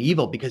of good and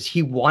evil, because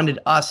he wanted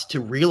us to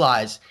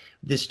realize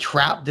this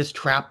trap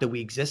that we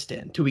exist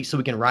in, so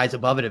we can rise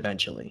above it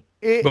eventually.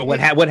 But what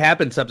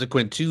happened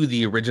subsequent to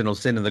the original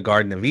sin in the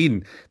Garden of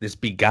Eden? This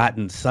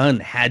begotten son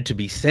had to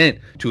be sent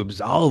to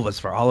absolve us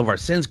for all of our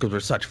sins because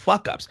we're such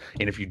fuck-ups.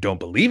 And if you don't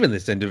believe in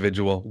this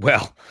individual,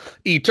 well,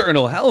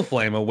 eternal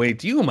hellflame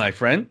awaits you, my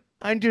friend.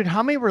 And dude,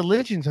 how many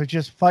religions are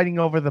just fighting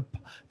over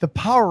the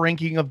power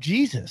ranking of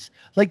Jesus?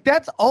 Like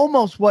that's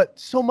almost what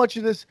so much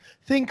of this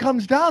thing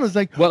comes down is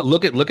like. Well,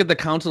 look at the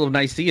Council of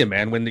Nicaea,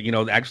 man. When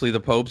actually the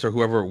popes or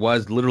whoever it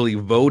was literally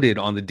voted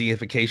on the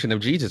deification of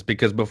Jesus,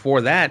 because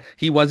before that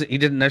he wasn't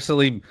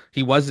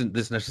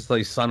this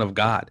necessarily son of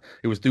God.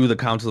 It was through the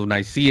Council of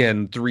Nicaea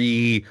in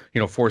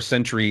 4th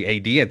century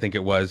AD, I think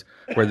it was,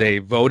 where they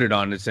voted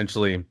on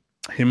essentially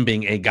him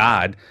being a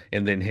god,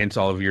 and then hence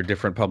all of your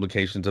different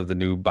publications of the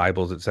new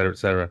Bibles, et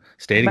cetera,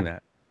 stating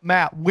that.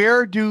 Matt,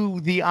 where do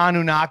the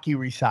Anunnaki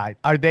reside?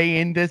 Are they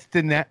in this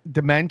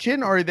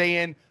dimension, or are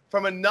they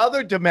from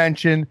another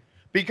dimension?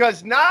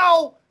 Because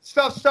now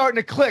stuff's starting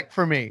to click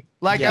for me.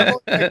 Like,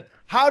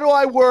 how do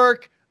I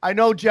work? I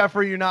know,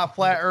 Jeffrey, you're not a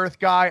flat Earth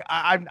guy.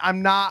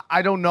 I'm not.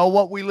 I don't know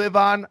what we live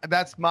on.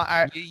 That's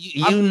my.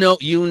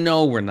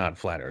 We're not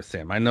flat Earth,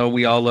 Sam. I know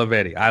we all love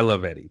Eddie. I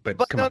love Eddie, but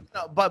come on.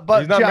 No, but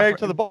he's not married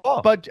to the ball.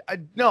 But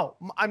no,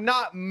 I'm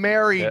not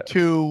married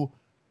to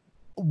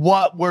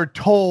what we're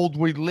told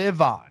we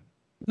live on.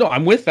 No,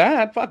 I'm with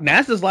that. Fuck,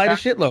 NASA's lied a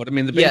shitload. I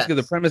mean, basically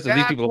the premise of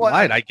these people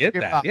lied. I get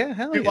that. Yeah,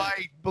 hell yeah. Do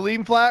I believe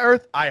in flat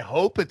Earth? I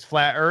hope it's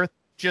flat Earth,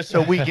 just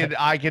so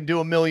I can do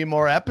a million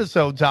more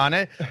episodes on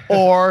it,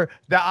 or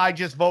that I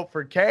just vote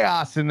for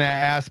chaos in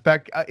that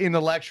aspect,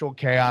 intellectual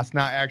chaos,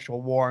 not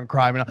actual war and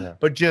crime,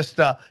 but just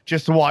to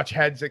watch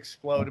heads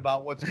explode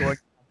about what's going on.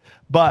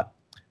 But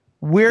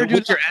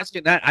you're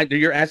asking that?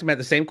 You're asking about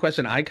the same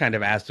question I kind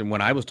of asked him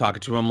when I was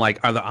talking to him. Like,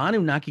 are the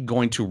Anunnaki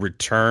going to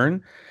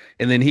return?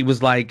 And then he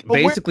was like, but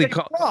basically,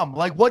 from?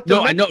 Like what?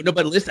 No, I know,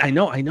 but listen, I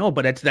know,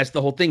 but that's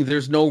the whole thing.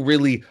 There's no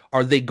really.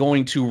 Are they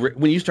going to?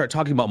 When you start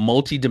talking about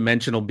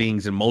multi-dimensional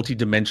beings and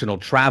multi-dimensional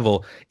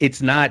travel,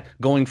 it's not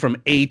going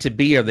from A to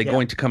B. Are they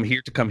going to come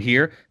here to come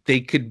here? They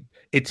could.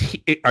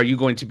 Are you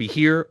going to be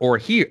here or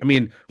here? I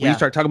mean, when you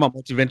start talking about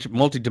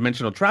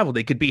multi-dimensional travel,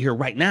 they could be here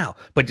right now,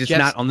 but just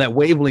not on that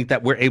wavelength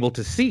that we're able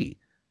to see.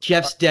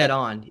 Jeff's dead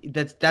on.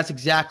 That's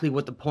exactly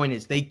what the point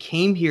is. They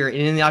came here, and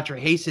in the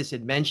Atrahasis,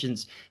 it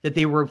mentions that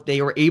they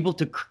were able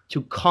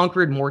to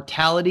conquer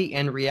mortality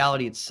and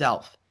reality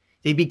itself.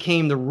 They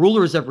became the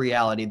rulers of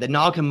reality. The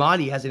Nag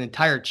Hammadi has an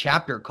entire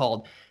chapter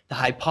called "The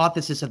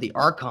Hypothesis of the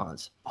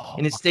Archons,"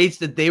 and it states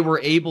that they were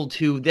able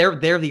to. They're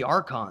the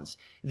Archons.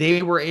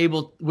 They were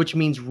able, which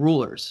means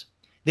rulers.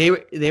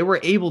 They were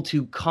able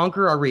to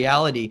conquer our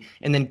reality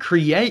and then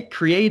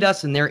create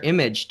us in their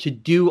image to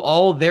do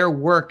all their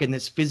work in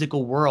this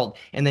physical world,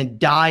 and then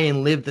die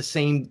and live the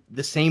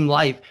same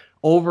life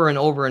over and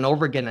over and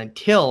over again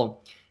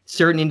until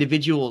certain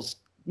individuals,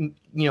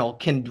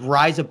 can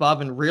rise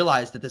above and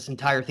realize that this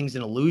entire thing's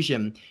an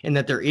illusion and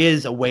that there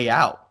is a way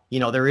out.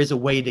 There is a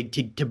way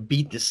to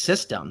beat the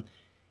system.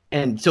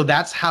 And so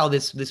that's how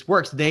this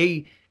works.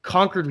 They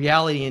conquered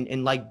reality,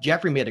 and like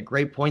Jeffrey made a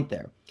great point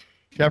there.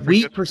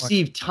 We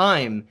perceive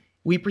time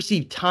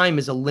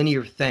as a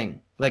linear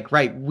thing. Like,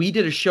 right, we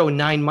did a show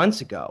 9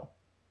 months ago,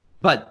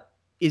 but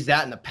is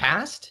that in the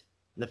past,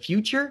 the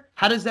future?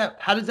 How does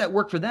that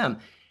work for them?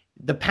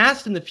 The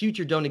past and the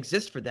future don't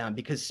exist for them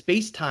because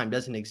space-time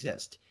doesn't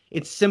exist.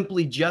 It's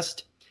simply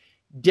just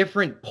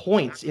different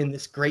points in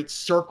this great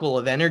circle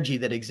of energy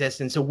that exists.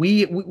 And so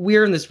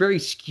we're in this very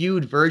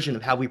skewed version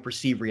of how we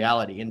perceive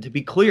reality. And to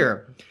be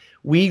clear,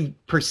 we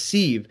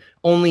perceive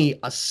only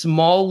a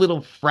small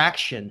little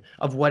fraction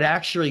of what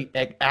actually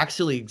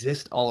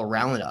exists all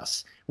around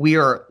us. We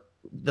are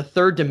the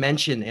third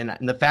dimension,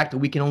 and the fact that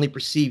we can only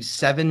perceive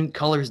 7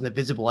 colors in the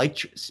visible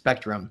light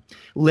spectrum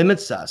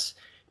limits us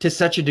to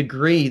such a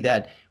degree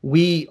that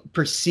we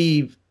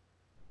perceive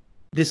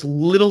this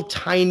little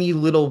tiny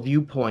little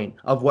viewpoint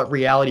of what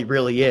reality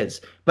really is.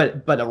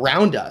 But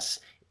around us,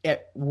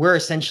 we're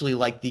essentially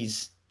like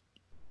these,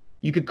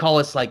 you could call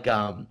us like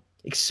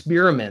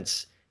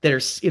experiments that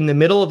are in the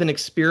middle of an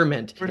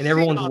experiment, and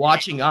everyone's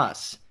watching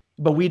us,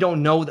 but we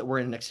don't know that we're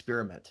in an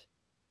experiment.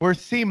 We're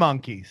sea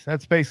monkeys.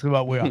 That's basically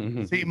what we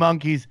are. Sea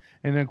monkeys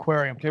in an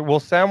aquarium. Okay, well,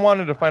 Sam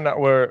wanted to find out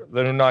where the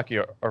Anunnaki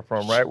are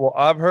from, right? Well,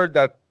 I've heard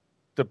that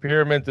the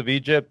pyramids of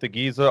Egypt, the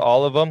Giza,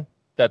 all of them,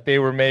 that they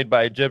were made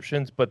by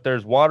Egyptians, but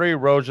there's water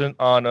erosion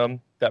on them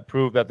that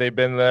prove that they've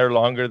been there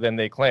longer than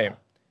they claim.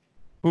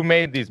 Who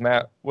made these,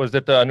 Matt? Was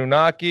it the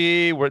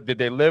Anunnaki? Did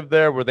they live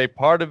there? Were they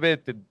part of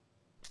it?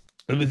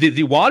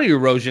 The water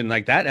erosion,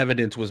 like that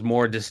evidence was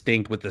more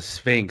distinct with the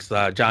Sphinx.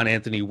 John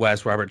Anthony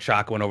West, Robert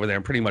Schoch went over there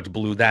and pretty much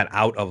blew that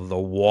out of the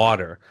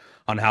water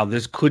on how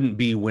this couldn't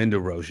be wind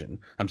erosion.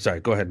 I'm sorry,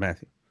 go ahead,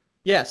 Matthew.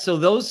 Yeah, so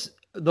those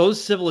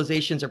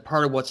civilizations are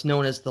part of what's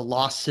known as the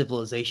lost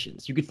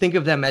civilizations. You could think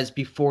of them as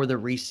before the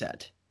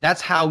reset.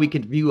 That's how we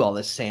could view all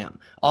this, Sam.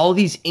 All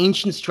these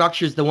ancient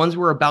structures, the ones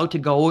we're about to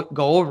go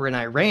over in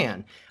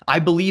Iran, I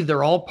believe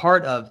they're all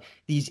part of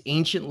these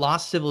ancient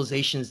lost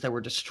civilizations that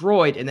were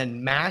destroyed and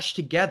then mashed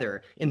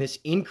together in this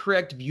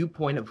incorrect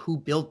viewpoint of who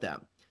built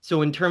them.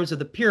 So in terms of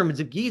the pyramids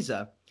of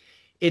Giza,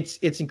 it's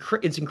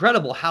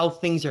incredible how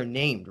things are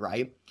named,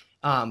 right?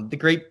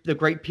 The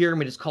Great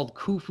Pyramid is called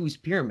Khufu's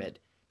Pyramid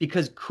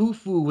because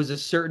Khufu was a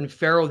certain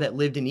pharaoh that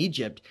lived in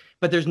Egypt,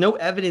 but there's no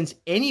evidence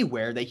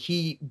anywhere that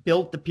he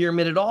built the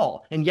pyramid at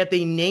all, and yet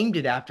they named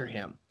it after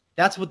him.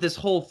 That's what this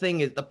whole thing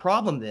is, the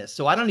problem is.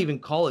 So I don't even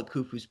call it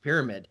Khufu's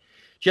Pyramid.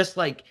 Just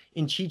like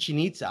in Chichen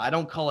Itza, I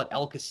don't call it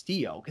El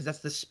Castillo because that's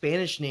the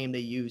Spanish name they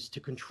use to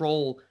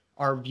control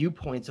our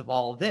viewpoints of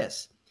all of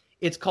this.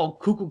 It's called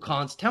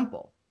Kukulkan's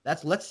Temple.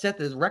 Let's set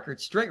the record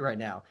straight right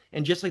now.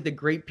 And just like the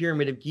Great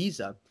Pyramid of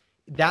Giza,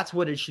 that's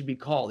what it should be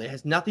called. It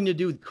has nothing to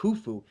do with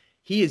Khufu.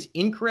 He is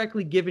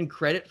incorrectly given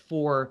credit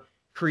for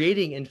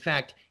creating. In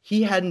fact,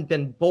 he hadn't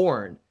been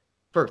born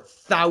for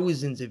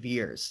thousands of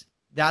years.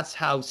 That's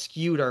how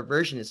skewed our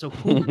version is. So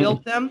who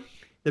built them?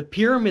 The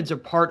pyramids are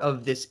part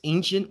of this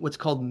ancient, what's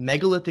called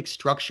megalithic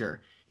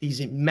structure.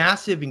 These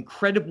massive,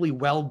 incredibly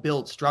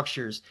well-built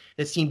structures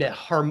that seem to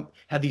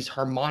have these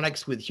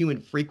harmonics with human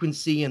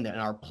frequency and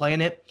our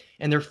planet.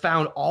 And they're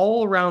found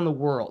all around the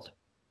world,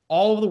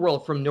 all over the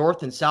world, from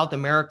North and South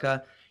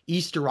America,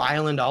 Easter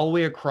Island, all the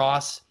way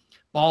across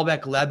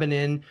Baalbek,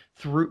 Lebanon,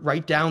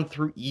 right down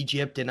through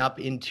Egypt and up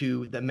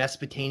into the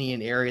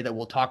Mesopotamian area that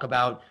we'll talk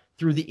about,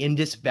 through the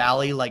Indus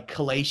Valley, like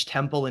Kailash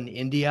Temple in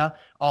India,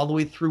 all the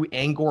way through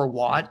Angkor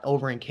Wat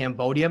over in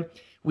Cambodia.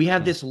 We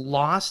have this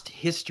lost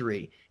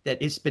history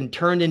that has been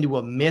turned into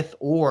a myth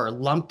or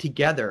lumped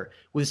together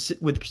with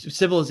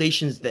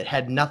civilizations that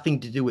had nothing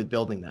to do with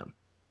building them.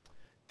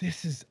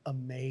 This is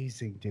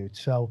amazing, dude.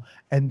 So,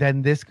 and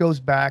then this goes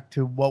back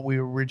to what we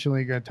were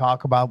originally going to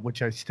talk about,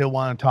 which I still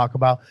want to talk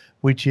about,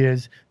 which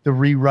is the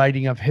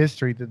rewriting of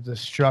history, the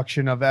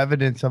destruction of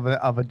evidence of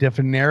a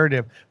different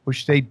narrative,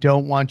 which they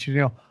don't want you to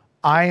know.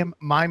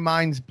 My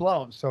mind's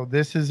blown. So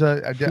this is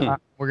we're going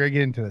to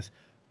get into this.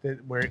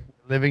 We're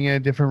living in a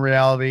different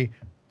reality.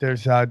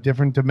 There's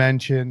different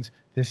dimensions.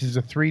 This is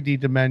a 3D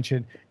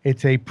dimension.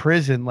 It's a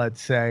prison,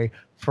 let's say,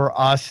 for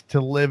us to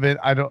live in.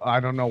 I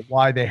don't know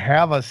why they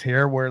have us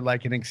here. We're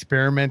like an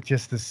experiment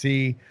just to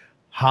see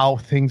how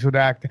things would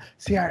act.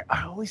 See, I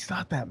always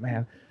thought that,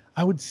 man.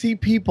 I would see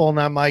people and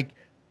I'm like,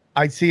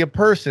 I'd see a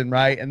person,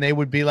 right? And they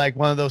would be like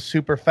one of those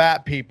super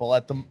fat people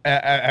at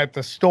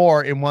the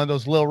store in one of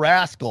those Little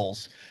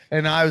Rascals.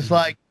 And I was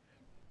like,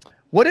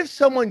 what if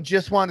someone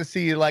just wanted to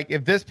see, like,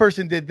 if this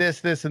person did this,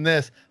 this, and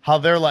this, how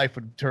their life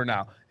would turn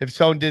out? If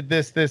someone did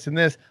this, this, and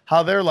this,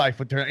 how their life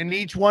would turn out? And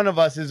each one of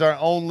us is our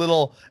own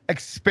little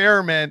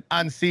experiment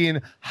on seeing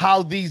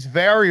how these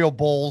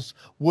variables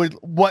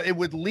what it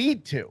would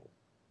lead to.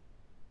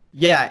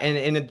 Yeah,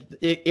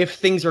 if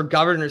things are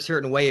governed a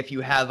certain way, if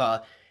you have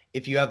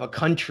a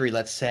country,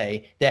 let's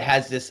say, that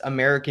has this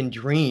American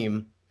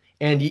dream,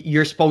 and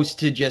you're supposed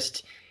to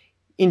just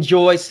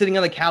enjoy sitting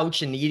on the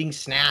couch and eating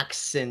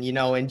snacks and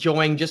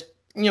enjoying just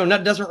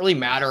it doesn't really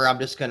matter. I'm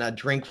just gonna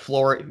drink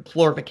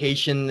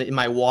fluorification in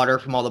my water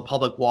from all the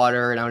public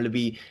water, and I'm gonna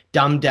be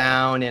dumbed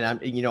down. And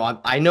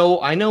I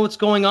know what's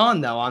going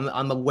on though.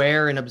 I'm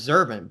aware and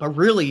observant, but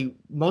really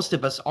most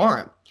of us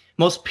aren't.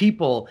 Most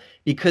people,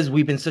 because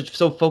we've been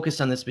so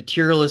focused on this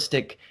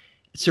materialistic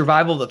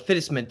survival of the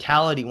fittest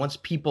mentality, once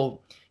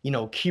people,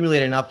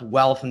 accumulate enough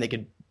wealth and they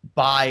could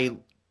buy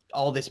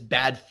all this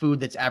bad food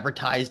that's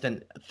advertised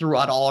and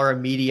throughout all our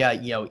media,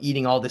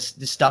 eating all this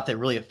stuff that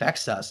really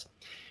affects us,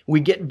 we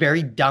get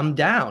very dumbed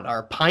down.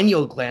 Our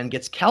pineal gland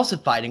gets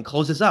calcified and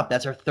closes up.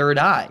 That's our third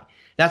eye.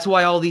 That's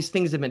why all these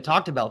things have been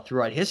talked about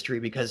throughout history,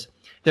 because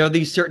there are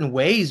these certain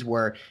ways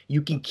where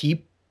you can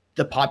keep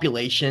the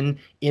population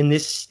in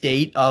this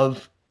state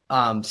of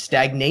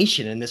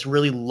stagnation, in this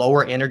really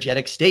lower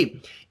energetic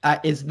state.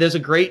 There's a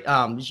great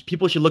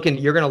people should look in.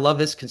 You're going to love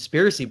this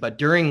conspiracy, but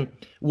during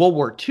World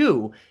War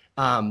II,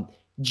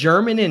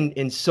 German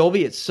and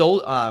Soviet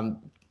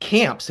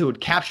camps who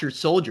had captured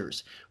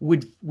soldiers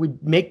would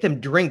make them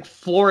drink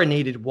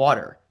fluorinated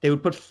water. They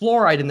would put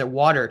fluoride in their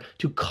water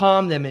to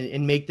calm them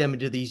and make them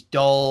into these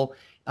dull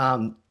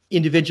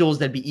individuals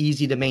that'd be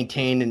easy to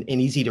maintain and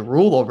easy to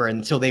rule over.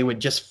 And so they would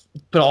just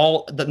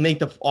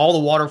make all the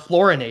water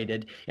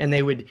fluorinated, and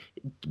they would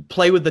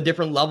play with the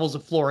different levels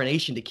of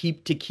fluorination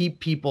to keep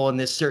people in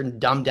this certain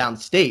dumbed down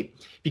state.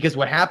 Because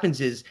what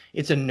happens is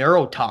it's a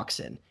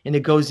neurotoxin, and it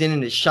goes in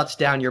and it shuts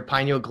down your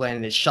pineal gland,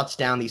 and it shuts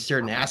down these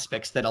certain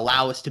aspects that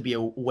allow us to be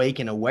awake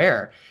and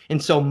aware.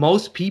 And so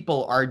most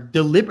people are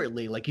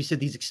deliberately, like you said,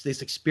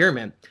 this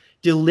experiment,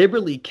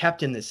 deliberately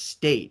kept in this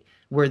state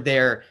where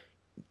they're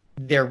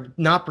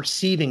not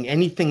perceiving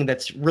anything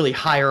that's really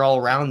higher all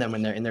around them,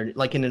 and they're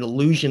like in an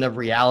illusion of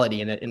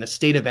reality, in a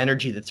state of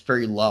energy that's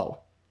very low.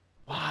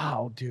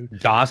 Wow, dude.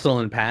 Docile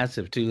and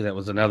passive too. That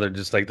was another,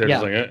 just like they're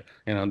just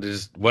like,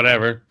 just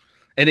whatever.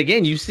 And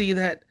again, you see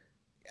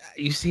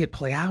it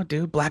play out,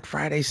 dude. Black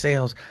Friday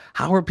sales.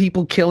 How are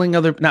people killing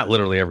not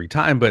literally every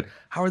time, but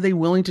how are they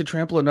willing to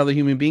trample another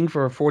human being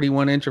for a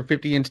 41-inch or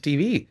 50-inch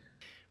TV?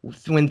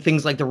 When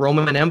things like the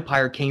Roman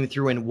Empire came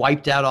through and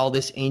wiped out all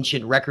this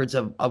ancient records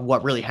of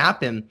what really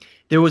happened,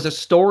 there was a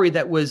story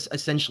that was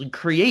essentially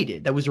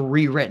created, that was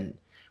rewritten.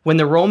 When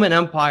the Roman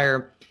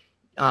Empire,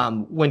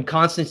 when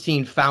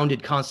Constantine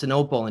founded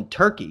Constantinople in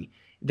Turkey,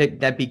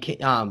 that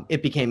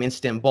became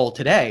Istanbul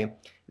today,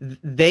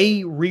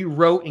 they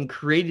rewrote and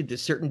created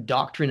this certain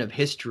doctrine of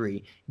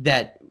history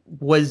that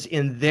was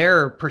in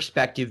their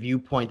perspective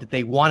viewpoint that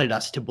they wanted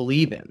us to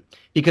believe in.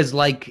 Because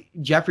like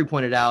Jeffrey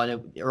pointed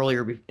out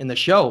earlier in the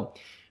show,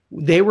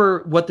 they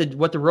were what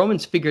the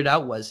Romans figured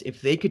out was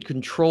if they could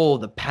control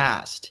the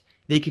past,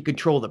 they could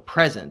control the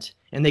present,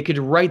 and they could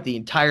write the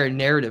entire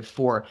narrative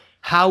for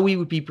how we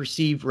would be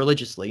perceived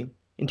religiously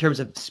in terms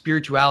of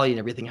spirituality and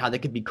everything, how they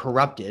could be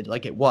corrupted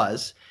like it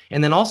was,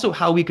 and then also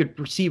how we could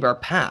perceive our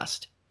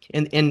past.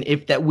 And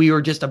if that we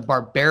were just a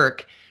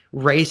barbaric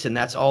race and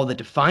that's all that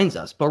defines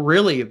us. But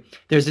really,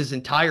 there's this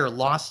entire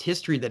lost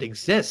history that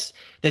exists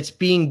that's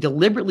being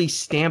deliberately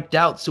stamped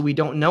out so we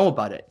don't know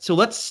about it. So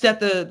let's set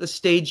the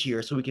stage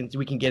here so we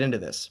can get into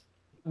this.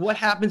 What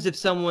happens if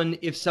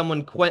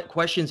someone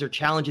questions or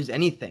challenges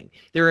anything?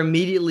 They're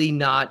immediately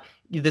not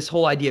this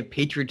whole idea of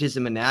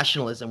patriotism and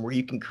nationalism, where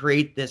you can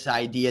create this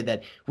idea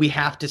that we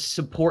have to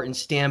support and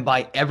stand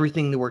by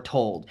everything that we're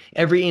told,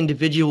 every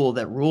individual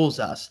that rules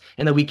us,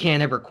 and that we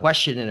can't ever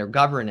question it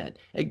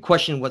or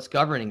question what's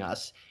governing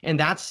us. And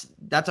that's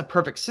a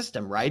perfect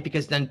system, right?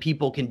 Because then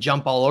people can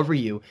jump all over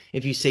you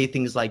if you say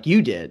things like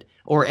you did,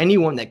 or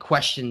anyone that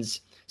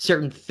questions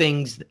certain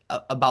things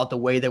about the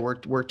way that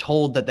we're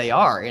told that they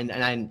are.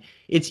 And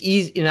it's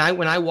easy. And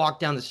when I walk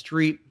down the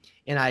street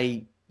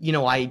and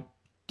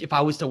if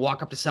I was to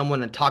walk up to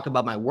someone and talk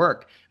about my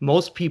work,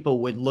 most people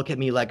would look at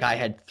me like I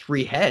had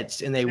three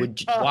heads and they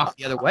would walk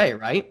the other way,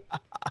 right?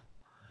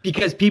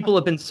 Because people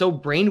have been so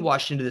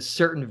brainwashed into this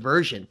certain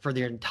version for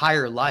their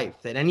entire life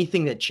that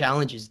anything that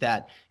challenges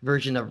that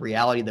version of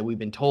reality that we've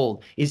been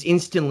told is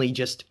instantly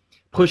just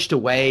pushed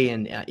away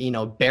and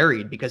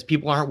buried, because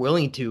people aren't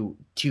willing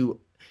to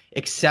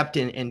accept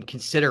and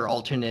consider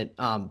alternate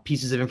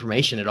pieces of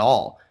information at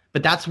all.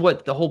 But that's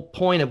what the whole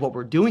point of what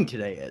we're doing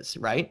today is,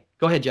 right?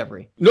 Go ahead,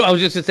 Jeffrey. No, I was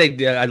just to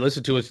say, I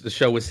listened to the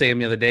show with Sam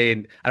the other day,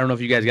 and I don't know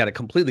if you guys got it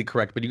completely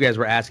correct, but you guys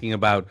were asking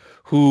about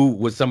who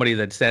was somebody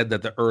that said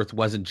that the Earth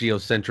wasn't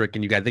geocentric,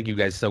 and I think you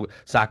guys said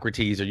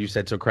Socrates, or you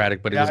said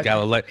Socratic, but it was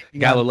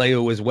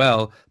Galileo as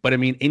well. But I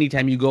mean,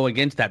 anytime you go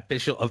against that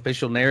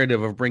official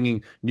narrative of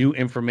bringing new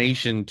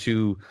information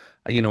to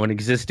an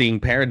existing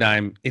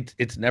paradigm,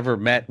 it's never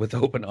met with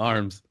open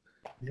arms.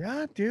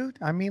 Yeah, dude.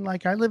 I mean,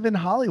 like, I live in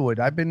Hollywood.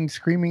 I've been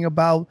screaming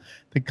about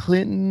the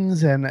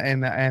Clintons and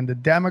the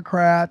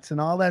Democrats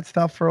and all that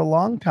stuff for a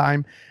long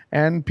time,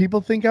 and people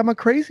think I'm a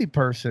crazy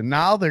person.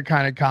 Now they're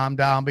kind of calmed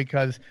down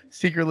because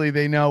secretly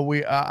they know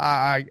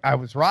I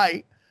was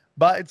right,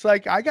 But it's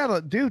like,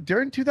 dude,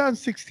 during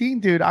 2016,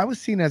 dude, I was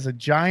seen as a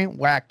giant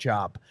whack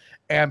job,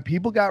 and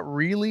people got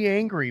really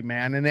angry,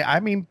 man. And I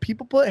mean,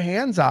 people put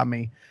hands on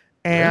me,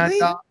 and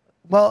Really?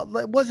 well,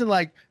 it wasn't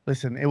like,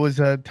 listen, it was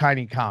a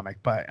tiny comic,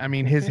 but I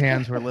mean, his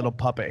hands were little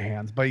puppet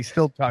hands, but he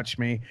still touched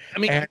me. I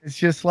mean, and it's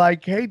just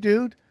like, hey,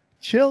 dude,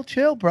 chill,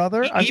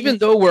 brother. Even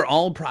though we're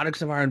all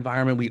products of our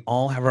environment, we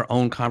all have our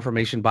own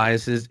confirmation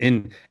biases,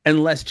 and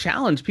unless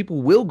challenged,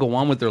 people will go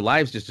on with their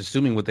lives just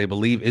assuming what they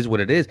believe is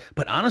what it is.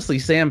 But honestly,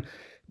 Sam,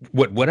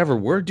 whatever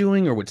we're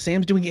doing or what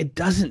Sam's doing, it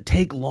doesn't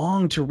take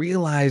long to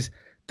realize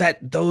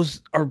that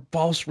those are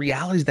false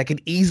realities that can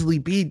easily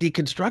be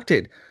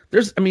deconstructed.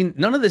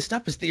 None of this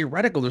stuff is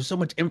theoretical. There's so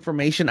much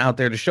information out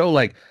there to show,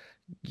 like,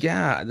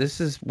 yeah,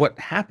 this is what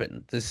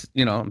happened.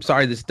 I'm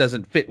sorry this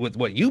doesn't fit with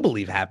what you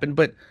believe happened,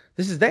 but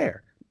this is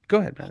there. Go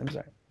ahead, man. I'm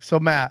sorry. So,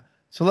 Matt,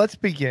 let's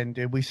begin,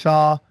 dude. We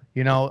saw,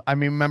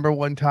 remember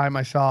one time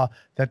I saw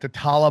that the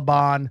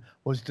Taliban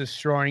was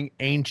destroying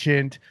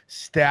ancient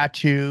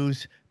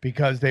statues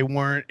because they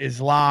weren't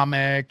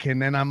Islamic.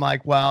 And then I'm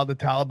like, well, the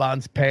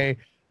Taliban's pay,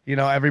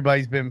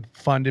 everybody's been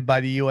funded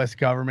by the U.S.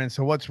 government.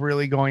 So what's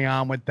really going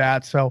on with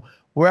that? So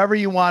wherever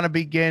you want to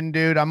begin,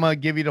 dude, I'm going to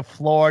give you the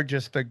floor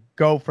just to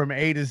go from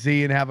A to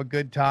Z and have a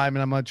good time.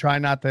 And I'm going to try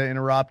not to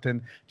interrupt.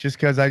 And just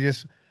because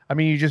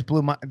you just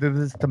blew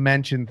this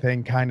dimension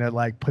thing kind of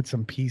like put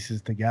some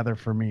pieces together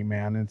for me,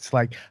 man. It's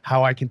like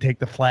how I can take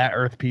the flat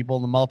earth people,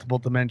 the multiple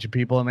dimension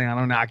people, and the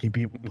Anunnaki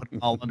people, put them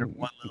all under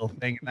one little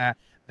thing. And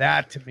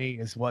that to me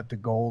is what the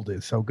gold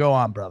is. So go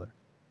on, brother.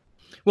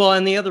 Well,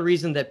 and the other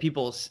reason that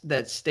people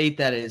that state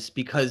that is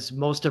because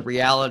most of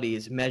reality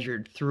is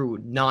measured through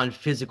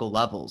non-physical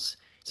levels.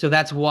 So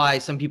that's why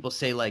some people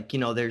say, like,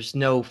 there's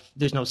no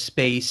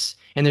space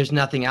and there's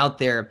nothing out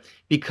there,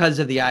 because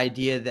of the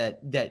idea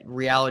that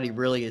reality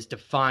really is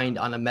defined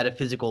on a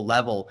metaphysical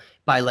level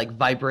by like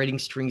vibrating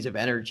strings of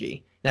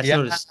energy. That's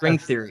known as string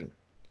theory.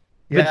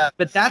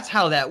 But that's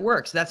how that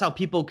works. That's how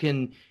people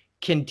can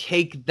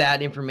take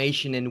that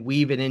information and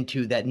weave it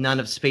into that none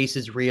of space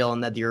is real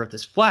and that the earth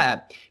is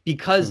flat,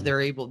 because they're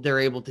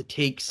able to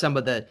take some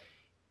of the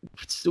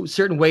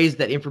certain ways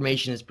that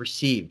information is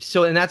perceived.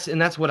 So and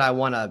that's what I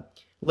want to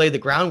lay the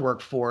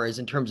groundwork for, is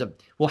in terms of,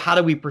 well, how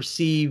do we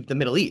perceive the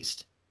Middle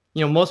East?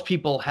 Most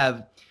people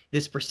have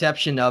this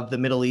perception of the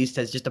Middle East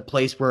as just a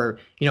place where,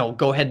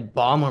 go ahead and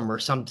bomb them or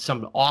some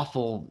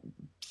awful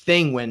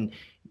thing, when,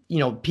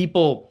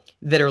 people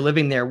that are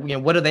living there,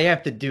 what do they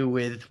have to do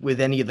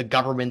with any of the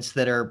governments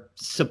that are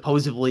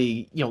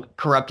supposedly,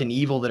 corrupt and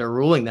evil that are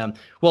ruling them?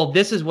 Well,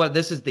 this is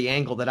the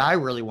angle that I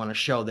really want to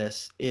show.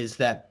 This is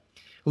that,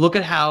 look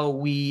at how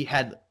we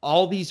had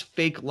all these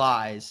fake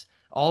lies,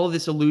 all of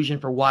this illusion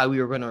for why we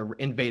were going to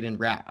invade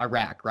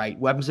Iraq, right?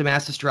 Weapons of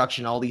mass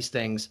destruction, all these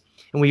things.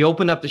 And we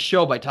opened up the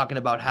show by talking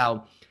about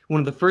how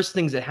one of the first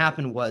things that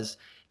happened was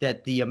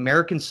that the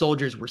American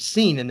soldiers were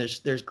seen, and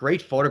there's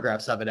great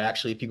photographs of it,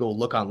 actually, if you go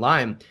look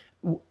online,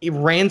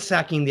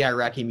 ransacking the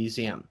Iraqi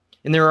museum.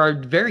 And there are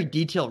very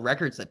detailed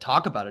records that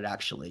talk about it,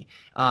 actually.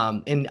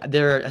 And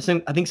I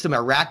think some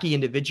Iraqi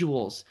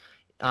individuals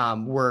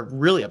were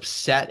really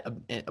upset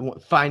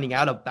finding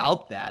out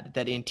about that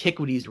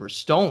antiquities were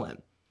stolen.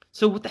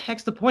 So what the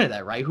heck's the point of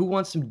that, right? Who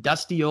wants some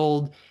dusty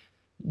old,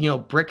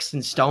 bricks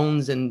and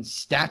stones and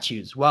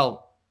statues?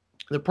 Well,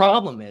 the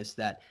problem is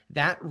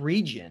that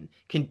region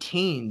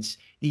contains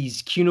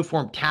these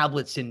cuneiform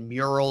tablets and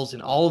murals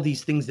and all of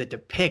these things that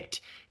depict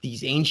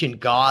these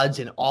ancient gods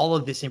and all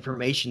of this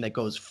information that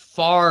goes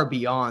far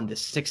beyond the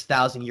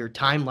 6,000-year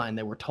timeline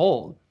that we're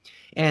told.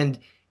 And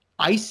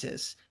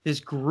ISIS,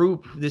 this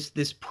group,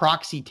 this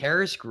proxy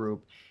terrorist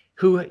group,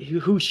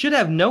 who should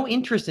have no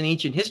interest in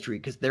ancient history,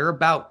 because they're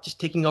about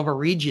just taking over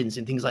regions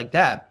and things like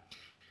that.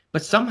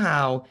 But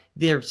somehow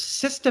they're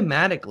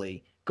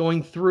systematically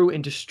going through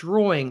and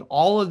destroying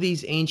all of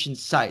these ancient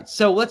sites.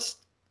 So let's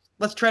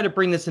try to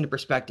bring this into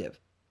perspective.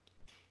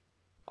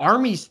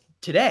 Armies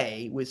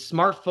today with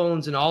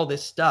smartphones and all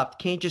this stuff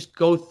can't just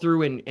go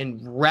through and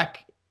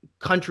wreck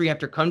country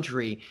after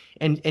country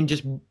and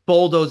just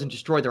bulldoze and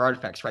destroy their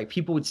artifacts, right?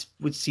 People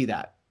would see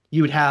that.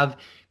 You would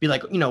be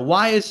like,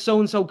 why is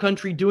so-and-so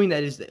country doing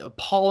that? Is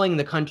appalling.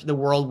 The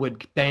world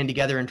would band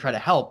together and try to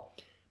help.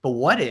 But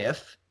what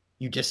if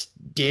you just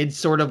did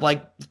sort of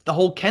like the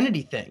whole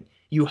Kennedy thing?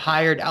 You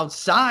hired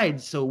outside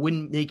so it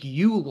wouldn't make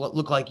you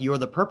look like you're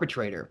the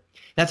perpetrator.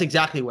 That's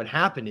exactly what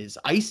happened. Is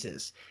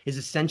ISIS is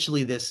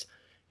essentially this,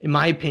 in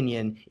my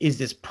opinion, is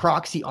this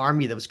proxy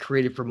army that was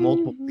created for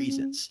multiple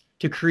reasons.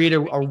 To create a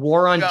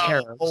war on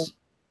terror.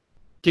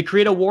 To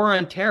create a war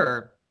on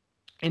terror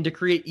and to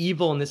create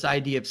evil and this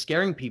idea of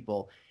scaring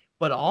people,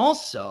 but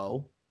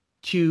also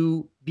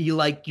to be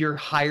like your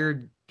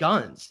hired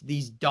guns,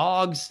 these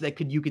dogs that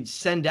you could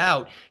send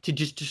out to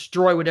just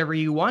destroy whatever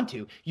you want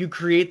to. You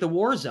create the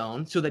war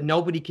zone so that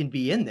nobody can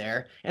be in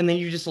there, and then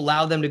you just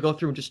allow them to go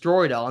through and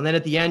destroy it all. And then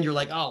at the end, you're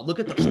like, oh, look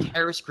at those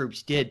terrorist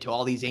groups did to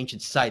all these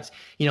ancient sites.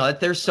 You know, that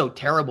they're so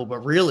terrible,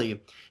 but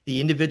really the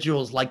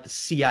individuals like the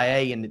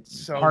CIA and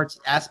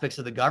aspects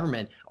of the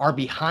government are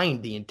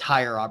behind the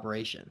entire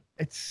operation.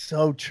 It's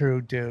so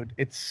true, dude.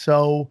 It's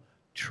so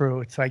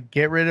true. It's like,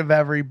 get rid of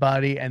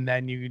everybody, and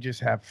then you just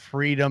have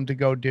freedom to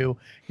go do.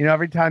 You know,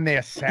 every time they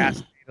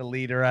assassinate a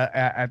leader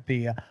at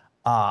the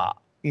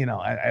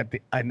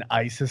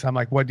ISIS, I'm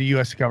like, what, the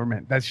U.S.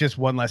 government? That's just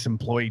one less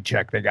employee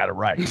check they got to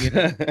write. You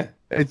know?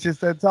 It's just,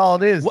 that's all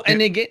it is. Well,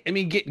 and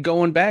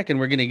going back, and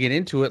we're going to get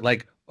into it.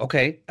 Like,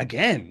 okay,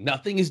 again,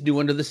 nothing is new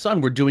under the sun.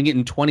 We're doing it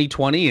in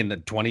 2020 and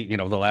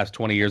the last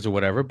 20 years or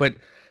whatever. But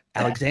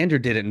Alexander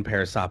did it in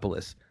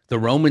Persepolis. The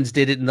Romans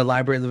did it in the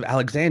Library of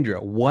Alexandria.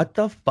 What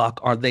the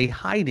fuck are they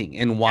hiding?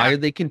 And why are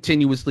they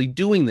continuously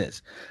doing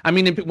this? I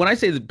mean, when I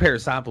say the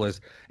Persepolis,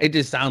 it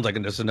just sounds like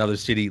just another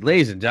city.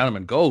 Ladies and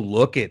gentlemen, go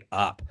look it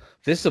up.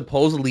 This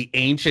supposedly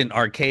ancient,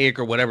 archaic,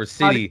 or whatever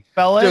city.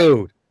 Spell it?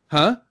 Dude.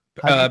 Huh?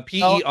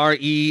 Peresopolis.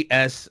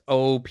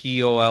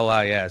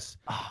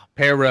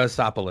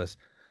 Persepolis.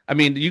 I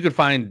mean, you could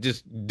find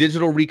just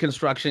digital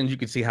reconstructions. You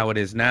could see how it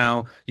is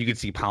now. You could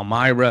see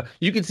Palmyra.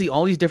 You could see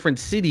all these different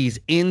cities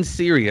in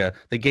Syria,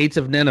 the gates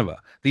of Nineveh,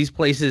 these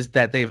places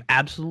that they've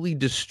absolutely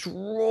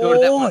destroyed. Go to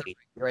that one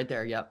right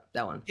there. Yep,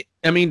 that one.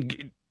 I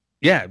mean,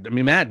 yeah. I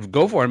mean, Matt,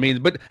 go for it. I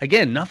mean, but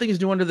again, nothing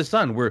is new under the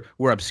sun. We're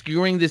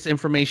obscuring this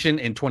information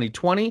in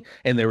 2020,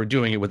 and they were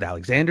doing it with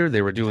Alexander.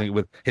 They were doing it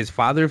with his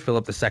father,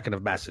 Philip II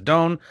of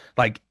Macedon.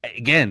 Like,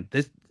 again,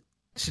 this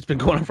has been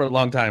going on for a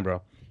long time,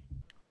 bro.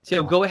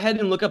 So go ahead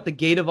and look up the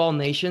Gate of All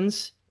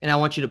Nations, and I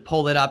want you to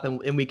pull it up,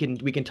 and we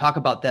can talk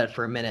about that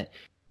for a minute.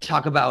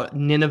 Talk about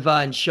Nineveh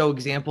and show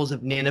examples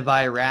of Nineveh,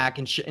 Iraq,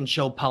 and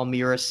show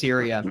Palmyra,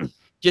 Syria,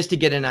 just to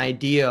get an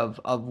idea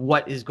of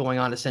what is going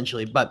on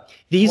essentially. But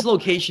these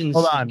locations,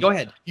 hold on. Go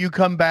ahead. You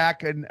come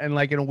back and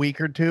like in a week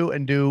or two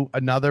and do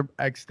another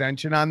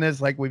extension on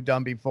this like we've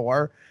done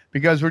before,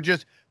 because we're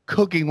just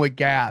cooking with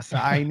gas.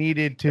 I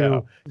needed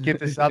to get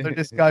this other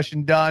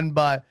discussion done,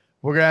 but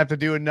we're going to have to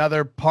do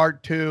another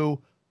part two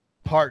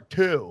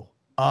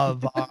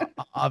of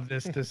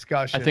this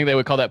discussion. I think they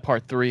would call that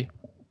part 3.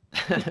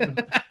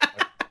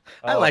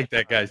 I like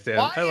that guy,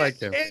 Sam. I like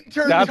him.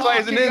 That's why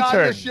he's an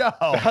intern.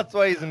 That's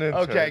why he's an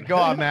intern. Okay, go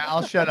on, man.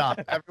 I'll shut up.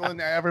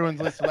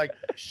 Everyone's listening. Like,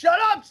 shut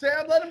up,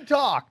 Sam. Let him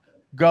talk.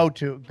 Go.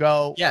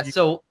 Yeah.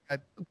 So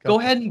go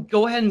ahead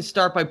and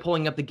start by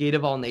pulling up the Gate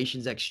of All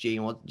Nations XG,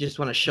 and we'll just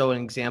want to show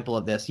an example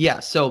of this.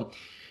 Yeah. So,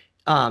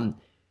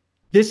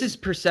 this is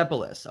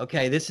Persepolis.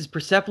 Okay, this is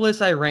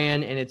Persepolis,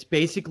 Iran, and it's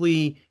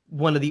basically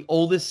one of the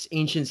oldest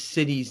ancient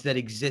cities that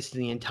exist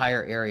in the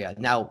entire area.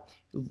 Now,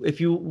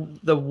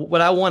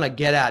 what I want to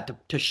get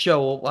at to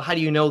show, well, how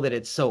do you know that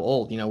it's so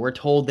old? You know, we're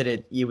told that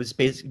it was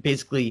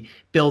basically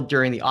built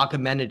during the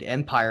Achaemenid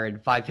Empire in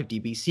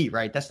 550 BC,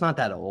 right? That's not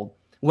that old.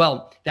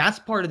 Well, that's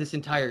part of this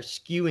entire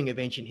skewing of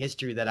ancient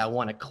history that I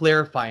want to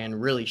clarify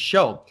and really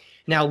show.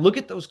 Now, look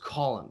at those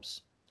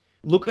columns.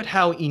 Look at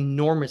how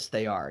enormous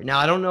they are. Now,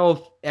 I don't know if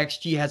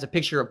XG has a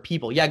picture of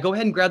people. Yeah, go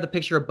ahead and grab the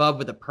picture above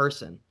with a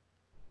person.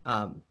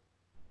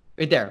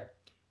 Right there.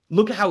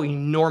 Look at how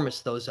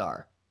enormous those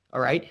are.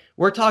 All right.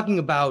 We're talking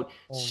about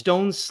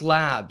stone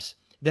slabs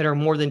that are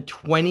more than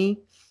 20,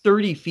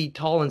 30 feet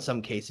tall in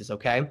some cases.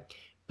 Okay.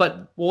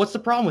 But what's the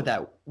problem with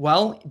that?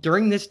 Well,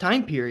 during this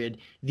time period,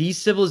 these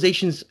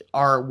civilizations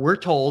we're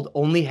told,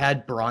 only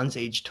had Bronze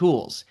Age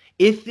tools.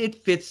 If it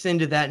fits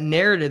into that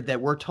narrative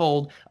that we're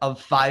told of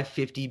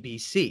 550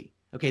 BC.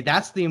 Okay,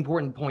 that's the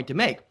important point to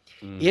make.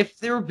 If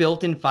they were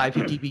built in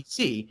 550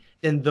 BC,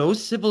 then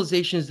those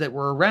civilizations that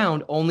were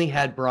around only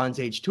had Bronze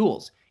Age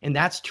tools. And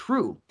that's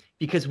true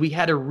because we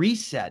had a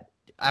reset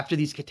after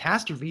these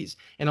catastrophes,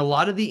 and a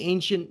lot of the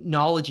ancient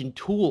knowledge and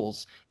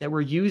tools that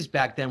were used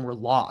back then were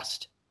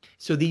lost.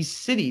 So these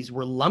cities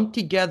were lumped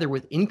together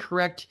with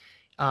incorrect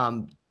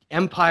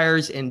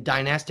empires and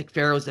dynastic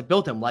pharaohs that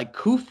built them, like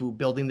Khufu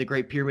building the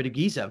Great Pyramid of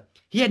Giza.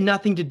 He had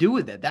nothing to do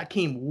with it. That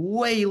came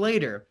way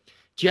later,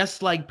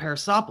 just like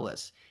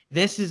Persepolis.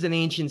 This is an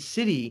ancient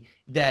city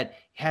that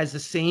has the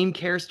same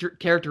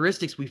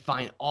characteristics we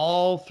find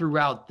all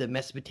throughout the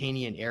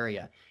Mesopotamian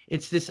area.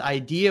 It's this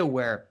idea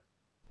where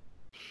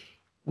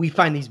we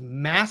find these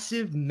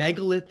massive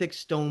megalithic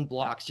stone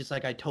blocks, just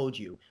like I told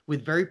you,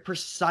 with very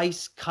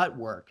precise cut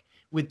work,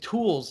 with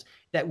tools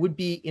that would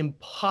be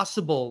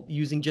impossible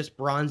using just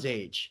Bronze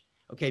Age,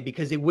 okay?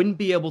 Because they wouldn't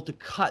be able to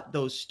cut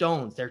those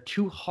stones. They're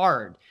too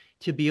hard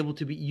to be able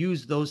to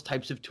use those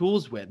types of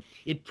tools with.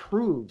 It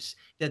proves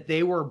that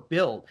they were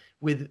built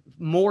with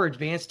more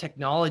advanced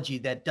technology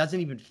that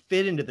doesn't even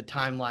fit into the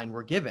timeline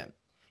we're given.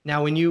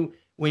 Now, when you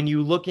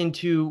look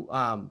into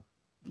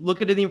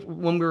look at it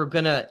when we were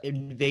going to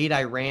invade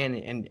Iran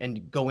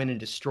and go in and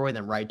destroy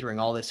them, right, during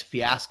all this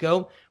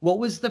fiasco, what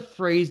was the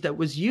phrase that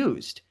was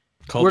used?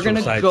 Cultural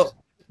sites.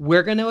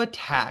 We're going to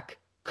attack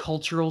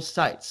cultural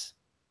sites.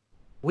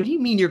 What do you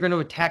mean you're going to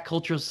attack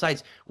cultural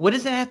sites? What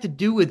does that have to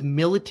do with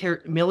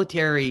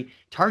military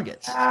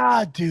targets?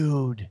 Ah,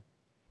 dude.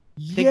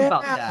 Think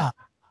about that.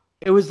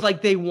 It was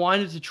like they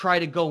wanted to try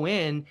to go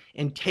in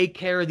and take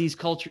care of these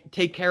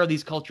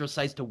cultural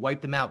sites to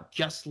wipe them out,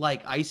 just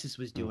like ISIS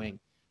was doing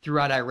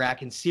throughout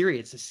Iraq and Syria.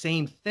 It's the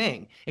same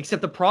thing,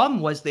 except the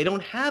problem was they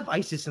don't have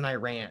ISIS in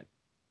Iran.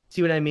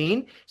 See what I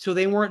mean? So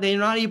they're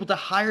not able to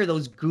hire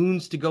those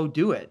goons to go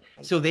do it.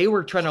 So they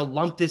were trying to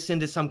lump this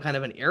into some kind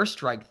of an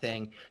airstrike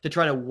thing to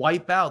try to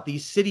wipe out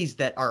these cities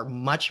that are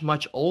much,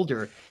 much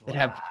older, that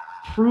have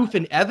proof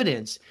and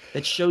evidence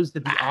that shows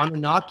that the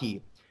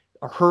Anunnaki,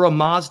 Ahura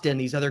Mazda, and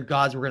these other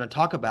gods we're going to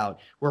talk about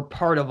were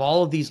part of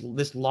all of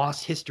this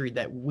lost history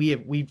that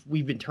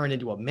we've been turned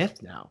into a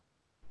myth now.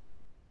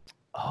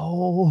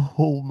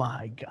 Oh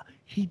my God.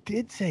 He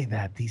did say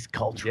that, these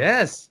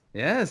cultures.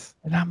 Yes.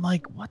 And I'm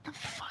like, what the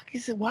fuck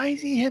is it? Why is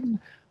he hidden?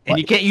 And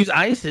you can't use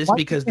ISIS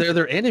because they're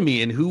their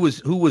enemy. And who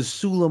was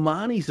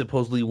Soleimani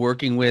supposedly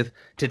working with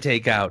to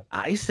take out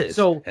ISIS?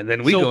 And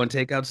then we go and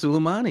take out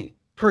Soleimani.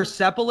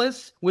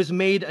 Persepolis was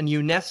made a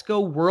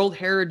UNESCO World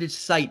Heritage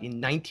Site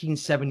in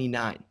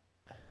 1979.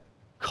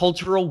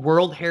 Cultural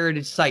World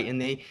Heritage Site.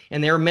 And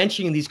they were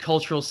mentioning these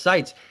cultural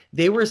sites.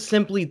 They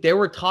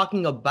were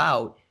talking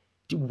about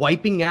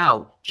wiping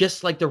out,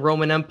 just like the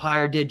Roman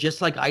Empire did,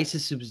 just like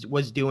ISIS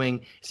was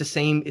doing. It's the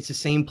same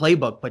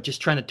playbook, but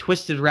just trying to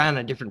twist it around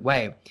in a different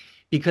way.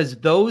 Because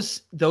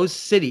those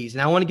cities,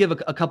 and I want to give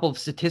a couple of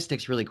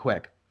statistics really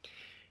quick.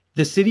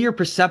 The city of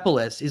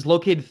Persepolis is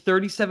located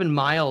 37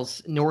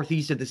 miles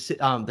northeast of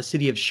the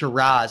city of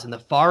Shiraz in the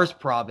Fars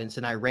province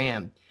in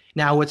Iran.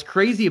 Now, what's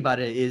crazy about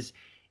it is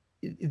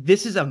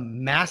this is a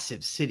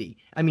massive city.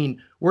 I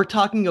mean, we're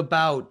talking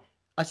about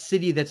a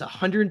city that's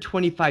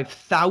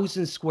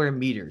 125,000 square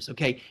meters,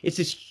 okay? It's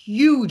this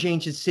huge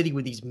ancient city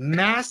with these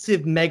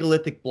massive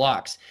megalithic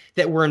blocks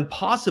that were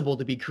impossible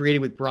to be created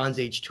with Bronze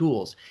Age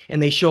tools.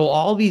 And they show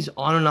all these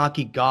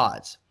Anunnaki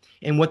gods.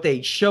 And what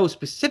they show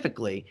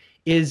specifically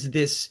is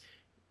this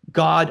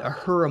god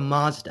Ahura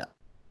Mazda.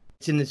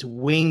 It's in this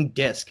winged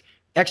disc.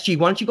 XG,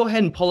 why don't you go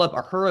ahead and pull up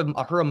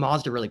Ahura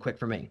Mazda really quick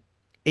for me?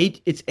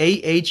 It's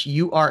Ahura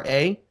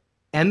Mazda.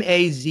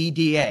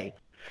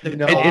 And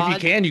if you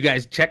can, you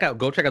guys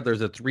go check out.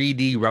 There's a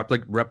 3D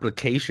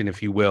replication,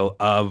 if you will,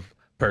 of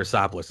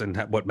Persepolis, and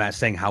what Matt's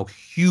saying, how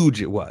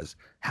huge it was,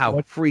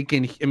 I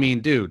mean,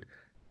 dude.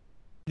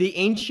 The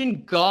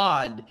ancient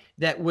god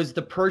that was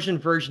the Persian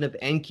version of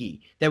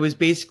Enki, that was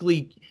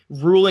basically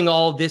ruling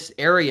all this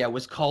area,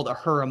 was called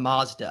Ahura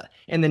Mazda,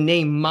 and the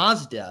name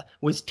Mazda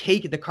was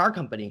the car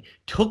company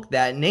took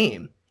that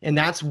name. And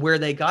that's where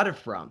they got it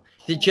from.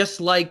 Just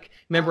like,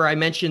 remember I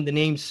mentioned the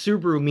name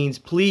Subaru means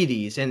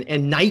Pleiades,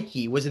 and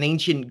Nike was an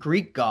ancient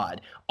Greek god.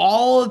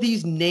 All of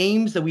these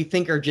names that we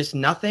think are just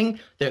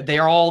nothing, they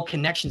are all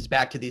connections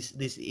back to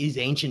these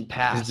ancient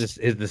past.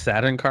 Is the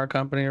Saturn car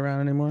company around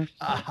anymore?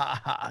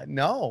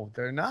 No,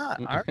 they're not.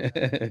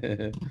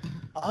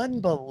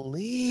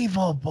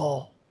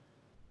 Unbelievable.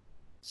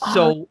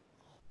 So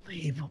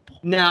unbelievable.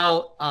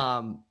 Now,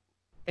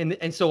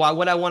 And so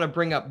what I want to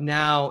bring up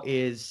now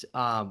is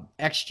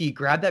XG,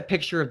 grab that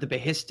picture of the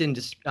Behistun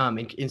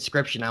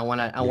inscription. I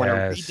want to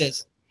read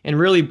this and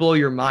really blow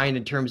your mind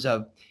in terms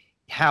of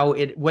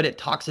what it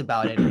talks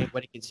about and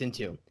what it gets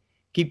into.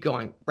 Keep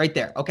going right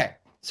there. Okay,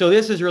 so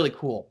this is really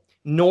cool.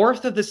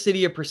 North of the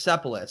city of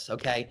Persepolis,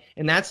 okay,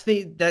 and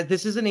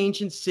this is an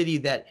ancient city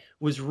that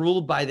was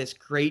ruled by this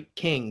great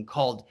king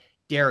called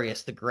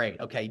Darius the Great.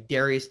 Okay,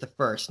 Darius the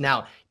First.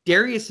 Now,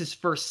 Darius's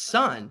first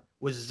son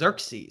was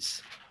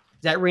Xerxes.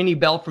 Is that ring any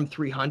bell from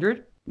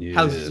 300? Yes.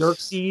 How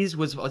Xerxes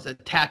was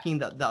attacking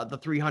the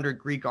 300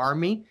 Greek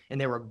army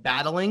and they were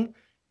battling.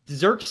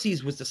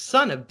 Xerxes was the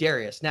son of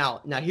Darius.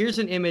 Now here's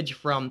an image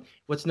from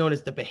what's known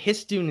as the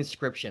Behistun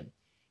inscription.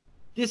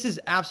 This is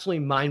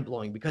absolutely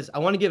mind-blowing because I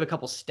want to give a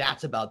couple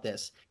stats about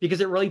this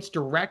because it relates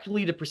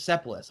directly to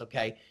Persepolis,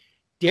 okay?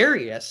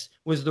 Darius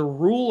was the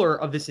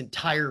ruler of this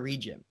entire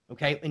region,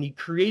 okay? And he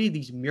created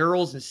these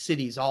murals and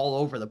cities all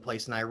over the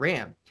place in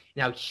Iran.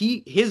 Now,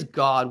 his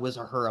god was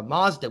Ahura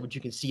Mazda, which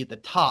you can see at the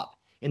top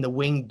in the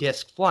winged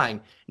disc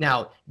flying.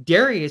 Now,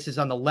 Darius is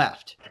on the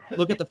left.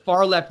 Look at the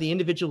far left, the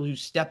individual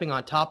who's stepping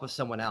on top of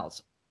someone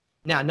else.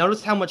 Now,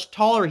 notice how much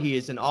taller he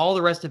is than all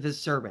the rest of his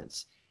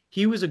servants.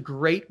 He was a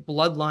great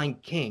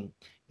bloodline king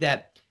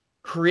that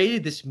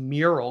created this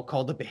mural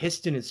called the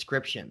Behistun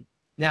inscription.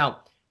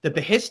 Now, the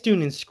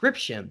Behistun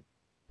inscription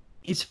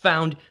is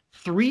found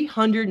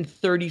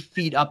 330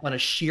 feet up on a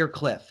sheer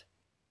cliff.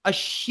 A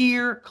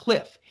sheer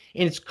cliff.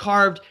 And it's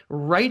carved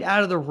right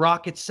out of the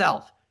rock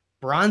itself.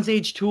 Bronze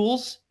Age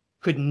tools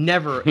could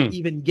never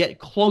even get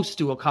close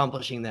to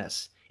accomplishing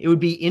this. It would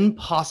be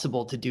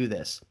impossible to do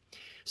this.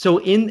 So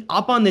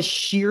up on this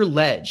sheer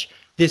ledge,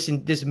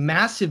 this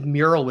massive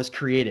mural was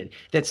created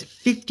that's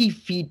 50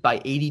 feet by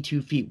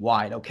 82 feet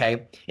wide,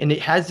 okay? And it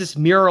has this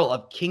mural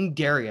of King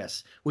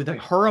Darius with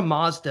Ahura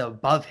Mazda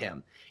above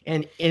him.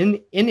 And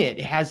in it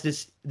has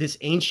this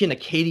ancient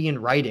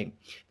Akkadian writing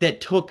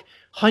that took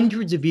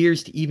hundreds of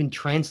years to even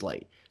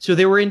translate. So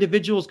there were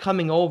individuals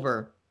coming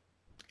over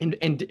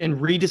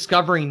and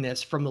rediscovering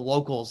this from the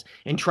locals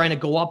and trying to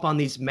go up on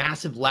these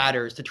massive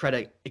ladders to try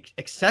to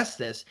access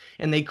this,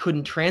 and they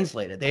couldn't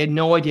translate it. They had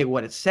no idea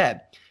what it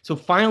said. So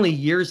finally,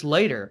 years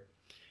later,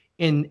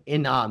 in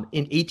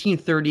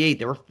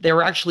 1838, they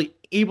were actually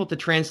able to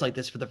translate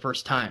this for the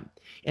first time.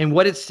 And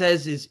what it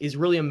says is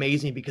really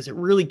amazing because it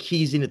really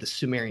keys into the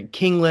Sumerian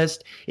king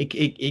list.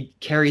 It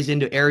carries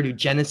into Eridu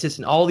Genesis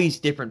and all these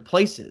different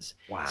places.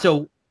 Wow.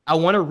 So I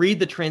want to read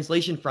the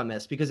translation from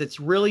this because it's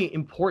really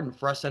important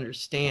for us to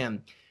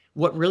understand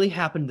what really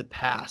happened in the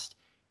past.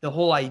 The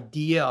whole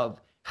idea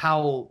of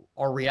how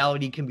our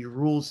reality can be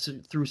ruled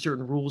through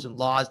certain rules and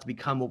laws to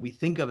become what we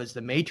think of as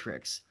the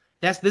Matrix.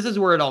 This is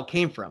where it all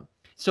came from.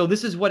 So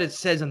this is what it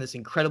says on this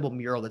incredible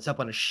mural that's up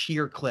on a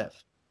sheer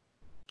cliff.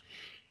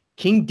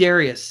 King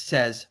Darius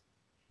says,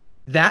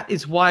 "That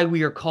is why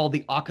we are called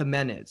the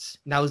Achaemenids."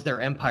 That was their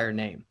empire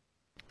name.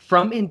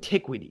 "From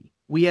antiquity,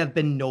 we have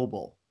been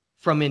noble.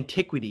 From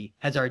antiquity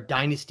has our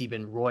dynasty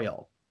been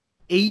royal.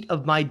 8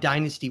 of my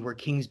dynasty were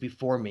kings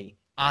before me.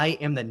 I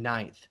am the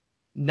 9th.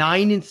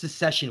 9 in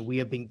succession we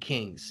have been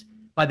kings.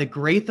 By the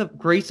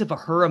grace of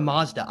Ahura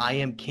Mazda, I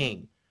am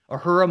king.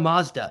 Ahura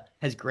Mazda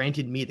has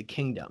granted me the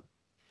kingdom."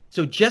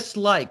 So just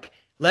like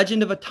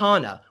Legend of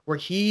Atana, where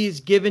he is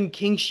given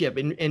kingship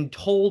and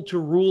told to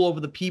rule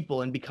over the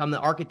people and become the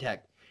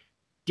architect,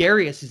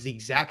 Darius is the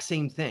exact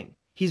same thing.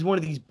 He's one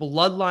of these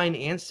bloodline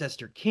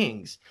ancestor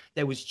kings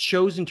that was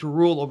chosen to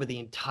rule over the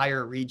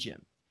entire region.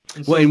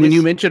 And so when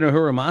you mention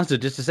Ahura Mazda,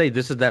 just to say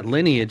this is that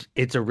lineage,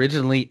 it's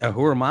originally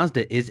Ahura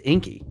Mazda is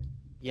Enki.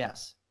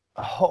 Yes.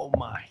 Oh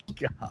my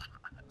God.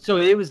 So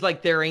it was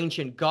like their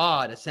ancient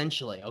god,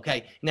 essentially.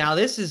 Okay. Now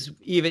this is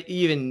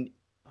even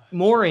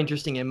more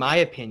interesting in my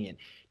opinion.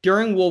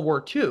 During World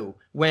War II,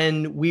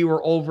 when we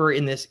were over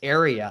in this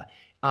area,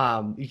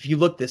 if you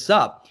look this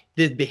up,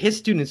 the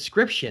Behistun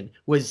inscription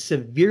was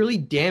severely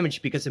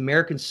damaged because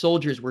American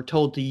soldiers were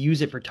told to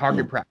use it for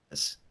target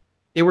practice.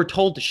 They were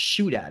told to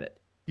shoot at it.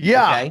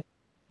 Yeah. Okay?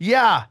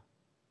 Yeah.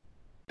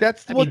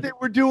 That's what they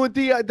were doing.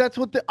 That's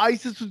what the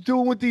ISIS was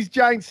doing with these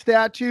giant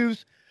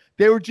statues.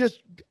 They were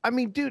just,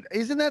 dude,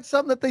 isn't that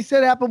something that they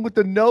said happened with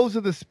the nose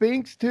of the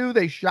Sphinx too?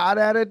 They shot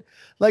at it.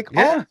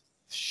 Yeah.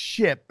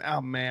 Shit. Oh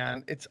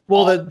man. It's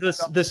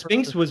the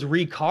Sphinx was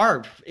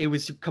recarved. It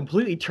was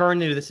completely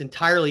turned into this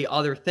entirely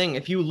other thing.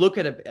 If you look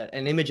at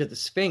an image of the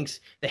Sphinx,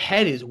 the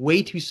head is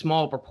way too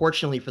small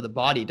proportionally for the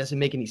body. It doesn't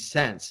make any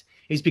sense.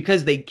 It's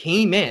because they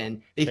came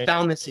in, they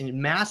found this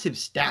massive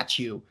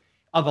statue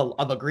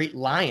of a great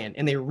lion,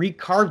 and they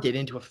recarved it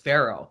into a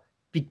pharaoh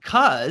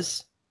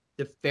because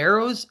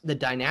the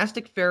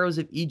dynastic pharaohs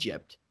of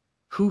Egypt,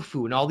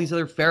 Khufu and all these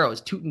other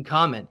pharaohs,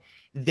 Tutankhamun,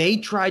 they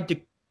tried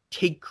to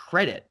take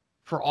credit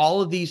for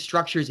all of these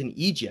structures in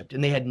Egypt,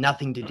 and they had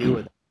nothing to do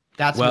with it.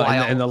 That's why.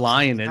 And the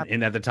lion,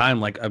 and at the time,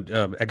 like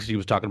XG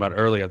was talking about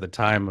earlier, at the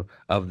time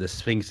of the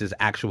Sphinx's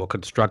actual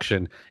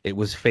construction, it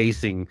was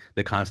facing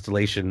the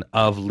constellation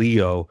of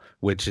Leo,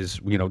 which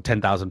is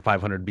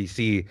 10,500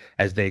 BC,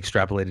 as they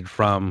extrapolated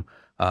from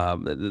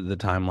the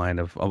timeline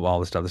of all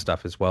this other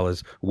stuff, as well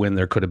as when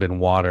there could have been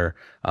water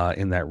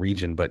in that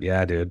region. But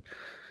yeah, dude,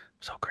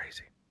 so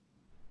crazy.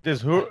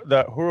 Does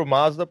the Ahura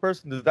Mazda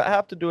person, does that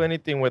have to do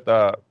anything with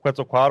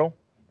Quetzalcoatl?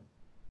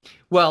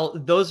 Well,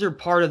 those are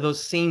part of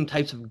those same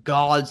types of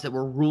gods that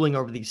were ruling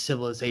over these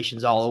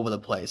civilizations all over the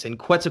place. And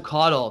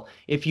Quetzalcoatl,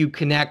 if you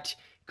connect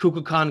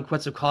Kukulkan and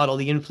Quetzalcoatl,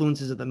 the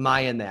influences of the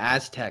Maya and the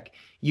Aztec,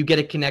 you get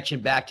a connection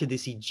back to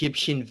this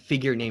Egyptian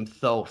figure named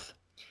Thoth,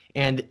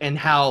 and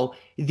how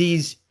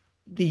these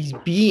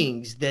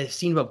beings that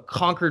seem to have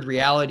conquered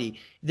reality,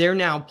 they're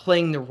now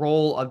playing the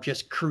role of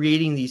just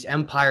creating these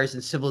empires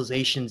and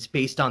civilizations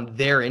based on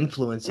their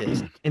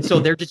influences. And so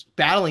they're just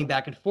battling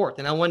back and forth.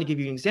 And I want to give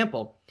you an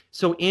example.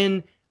 So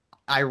in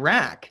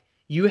Iraq,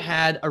 you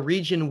had a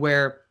region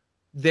where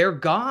their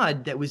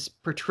god that was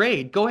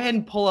portrayed, go ahead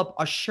and pull up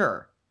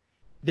Ashur.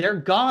 Their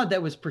god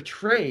that was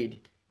portrayed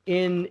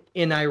in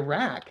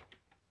Iraq,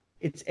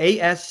 it's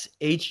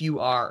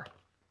Ashur.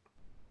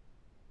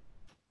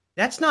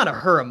 That's not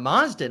Ahura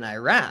Mazda in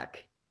Iraq.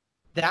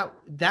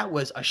 That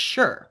was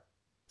Ashur.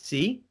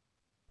 See?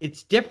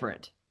 It's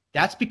different.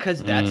 That's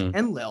because that's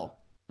Enlil.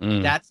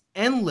 That's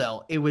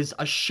Enlil. It was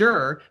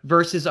Ashur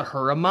versus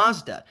Ahura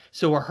Mazda.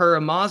 So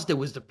Ahura Mazda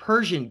was the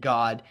Persian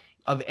god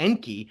of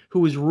Enki, who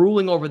was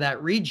ruling over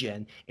that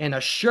region, and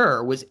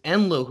Ashur was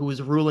Enlil, who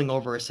was ruling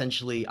over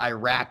essentially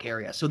Iraq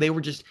area. So they were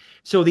just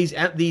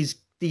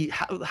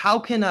how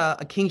can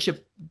a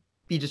kingship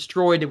be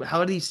destroyed?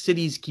 How do these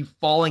cities keep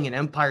falling and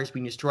empires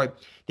being destroyed?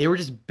 They were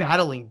just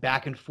battling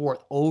back and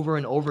forth over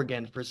and over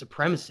again for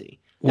supremacy.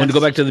 I want to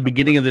go back to the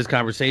beginning of this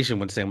conversation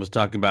when Sam was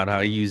talking about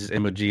how he uses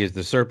emoji as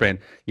the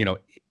serpent.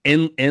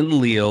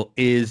 Enlil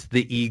is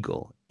the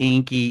eagle.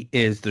 Enki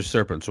is the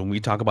serpent. So when we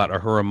talk about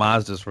Ahura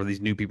Mazdas, for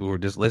these new people who are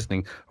just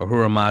listening,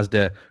 Ahura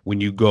Mazda, when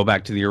you go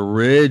back to the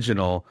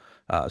original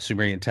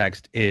Sumerian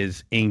text,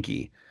 is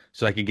Enki.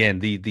 So again,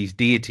 these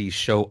deities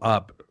show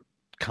up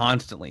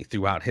constantly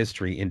throughout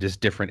history in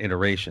just different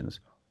iterations.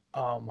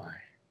 Oh my!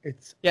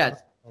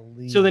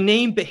 So the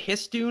name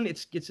Behistun,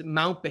 it's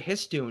Mount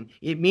Behistun.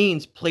 It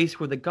means place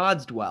where the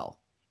gods dwell.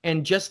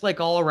 And just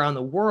like all around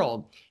the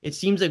world, it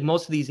seems like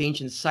most of these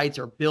ancient sites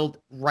are built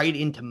right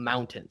into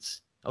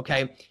mountains.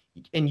 Okay.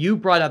 And you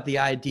brought up the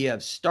idea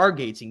of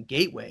stargates and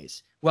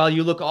gateways. Well,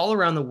 you look all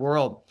around the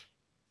world,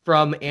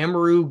 from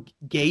Amaru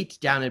Gate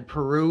down in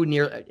Peru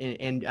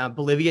in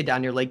Bolivia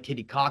down near Lake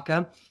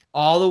Titicaca,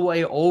 all the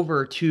way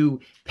over to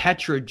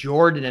Petra,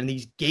 Jordan, and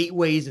these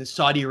gateways in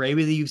Saudi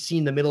Arabia that you've seen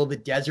in the middle of the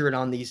desert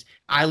on these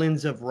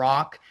islands of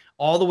rock,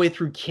 all the way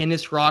through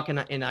Kinis Rock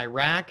in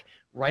Iraq,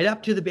 right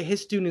up to the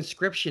Behistun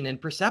inscription in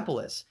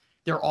Persepolis.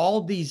 They're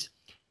all these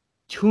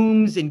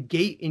tombs and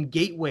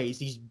gateways,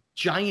 these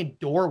giant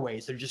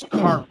doorways that are just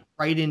carved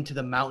right into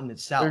the mountain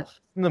itself. They're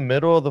in the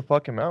middle of the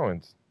fucking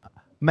mountains.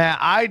 Matt,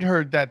 I'd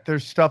heard that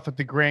there's stuff at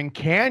the Grand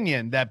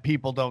Canyon that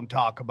people don't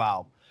talk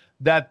about.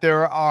 That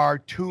there are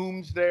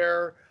tombs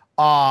there,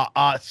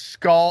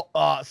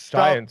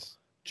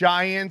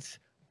 giants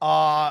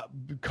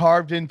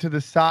carved into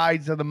the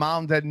sides of the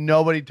mountain that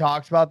nobody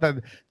talks about.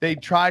 That they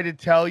try to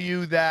tell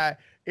you that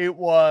it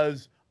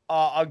was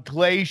a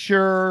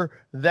glacier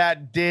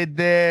that did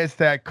this,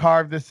 that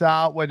carved this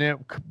out, when it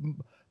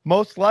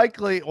most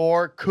likely,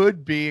 or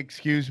could be,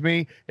 excuse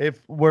me,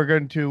 if we're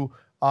going to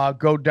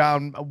go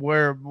down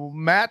where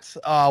Matt's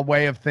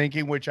way of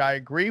thinking, which I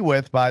agree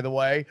with, by the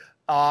way,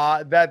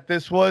 that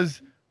this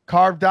was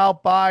carved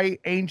out by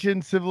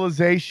ancient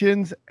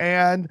civilizations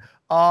and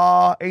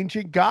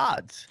ancient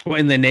gods. Well,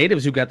 and the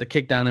natives who got the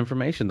kick down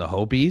information, the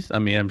Hopis. I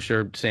mean, I'm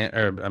sure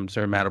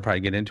Matt will probably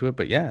get into it,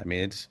 but yeah, I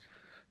mean, it's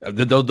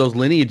those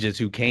lineages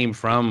who came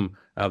from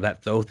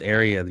that Thoth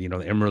area, you know,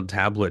 the Emerald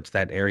Tablets,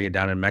 that area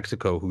down in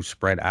Mexico, who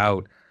spread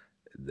out.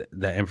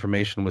 The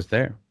information was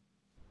there.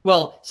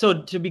 Well,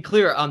 so to be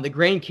clear, the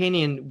Grand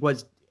Canyon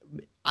was,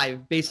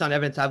 based on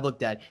evidence I've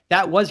looked at,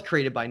 that was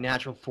created by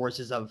natural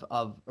forces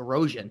of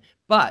erosion.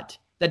 But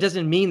that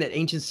doesn't mean that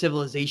ancient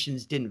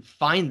civilizations didn't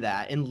find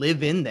that and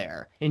live in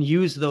there and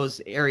use those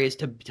areas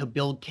to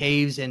build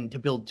caves and to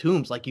build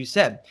tombs, like you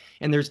said.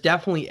 And there's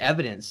definitely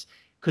evidence,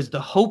 because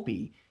the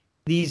Hopi,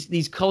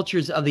 these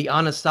cultures of the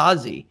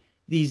Anasazi,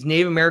 these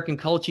Native American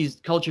cultures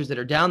that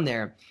are down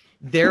there,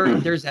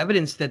 there's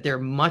evidence that they're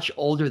much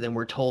older than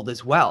we're told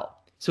as well.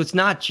 So it's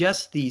not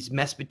just these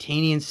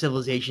Mesopotamian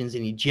civilizations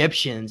and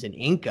Egyptians and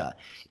Inca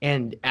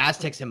and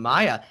Aztecs and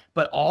Maya,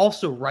 but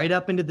also right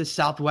up into the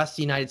Southwest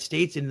United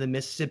States, into the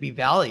Mississippi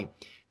Valley.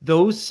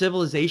 Those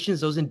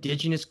civilizations, those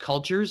indigenous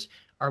cultures,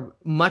 are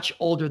much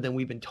older than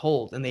we've been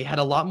told. And they had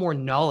a lot more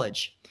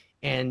knowledge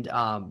and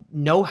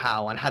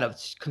know-how on how to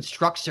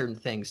construct certain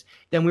things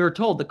than we were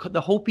told.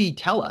 The Hopi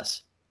tell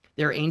us.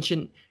 Their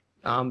ancient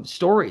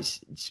stories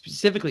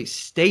specifically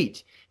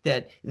state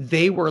that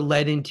they were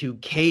led into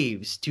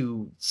caves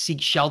to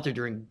seek shelter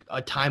during a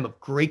time of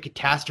great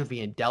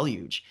catastrophe and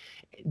deluge,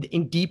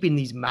 deep in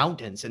these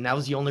mountains. And that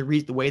was the only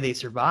reason, the way they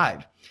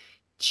survived,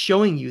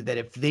 showing you that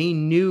if they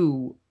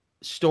knew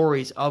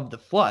stories of the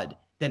flood,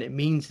 then it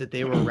means that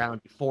they were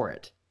around before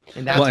it.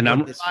 And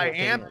that's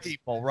ant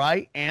people,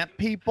 right? Ant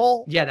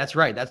people? Yeah, that's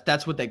right.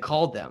 That's what they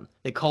called them.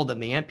 They called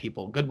them the ant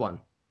people. Good one.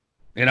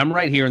 And I'm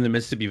right here in the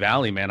Mississippi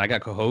Valley, man. I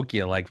got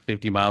Cahokia like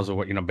 50 miles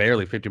away, you know,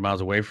 barely 50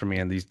 miles away from me,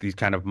 and these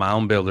kind of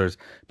mound builders.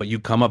 But you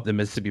come up the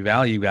Mississippi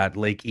Valley, you got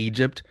Lake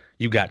Egypt,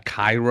 you got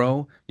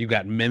Cairo, you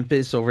got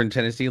Memphis over in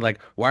Tennessee.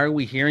 Like, why are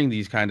we hearing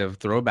these kind of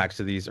throwbacks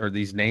to these, or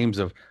these names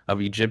of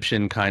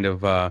Egyptian kind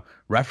of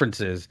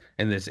references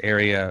in this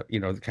area, you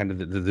know, kind of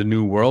the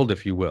new world,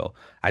 if you will?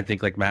 I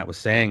think, like Matt was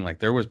saying, like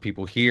there was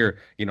people here,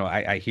 you know,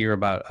 I hear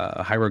about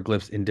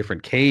hieroglyphs in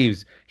different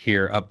caves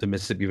here up the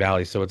Mississippi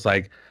Valley. So it's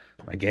like,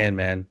 again,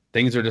 man,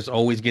 things are just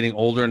always getting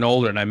older and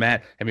older.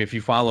 And if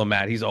you follow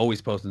Matt, he's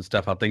always posting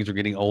stuff how things are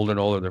getting older and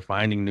older. They're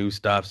finding new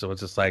stuff. So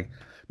it's just like,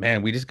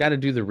 man, we just got to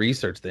do the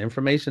research. The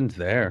information's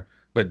there.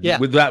 But yeah,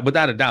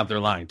 without a doubt, they're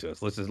lying to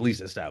us. Let's at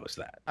least establish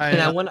that.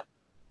 And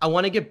I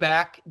want to get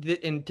back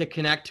and to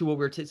connect to what we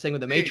were saying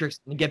with the Matrix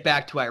and get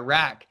back to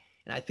Iraq.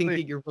 And I think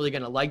that you're really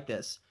going to like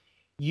this.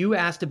 You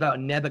asked about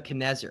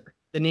Nebuchadnezzar,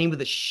 the name of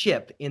the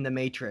ship in the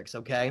Matrix,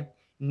 okay?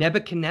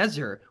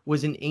 Nebuchadnezzar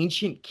was an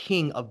ancient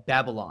king of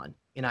Babylon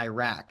in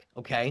Iraq,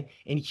 okay?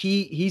 And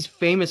he's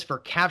famous for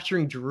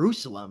capturing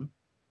Jerusalem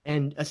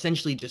and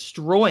essentially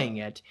destroying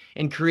it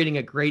and creating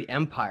a great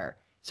empire.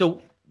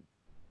 So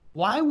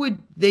why would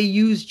they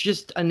use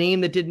just a name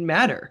that didn't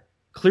matter?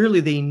 Clearly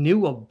they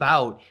knew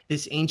about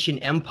this ancient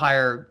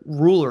empire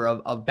ruler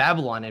of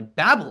Babylon, and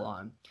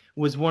Babylon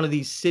was one of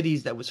these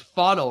cities that was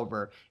fought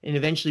over and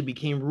eventually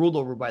became ruled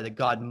over by the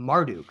god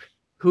Marduk,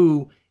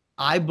 who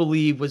I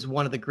believe was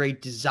one of the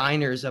great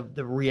designers of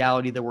the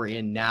reality that we're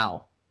in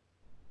now,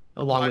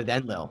 along with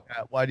Enlil.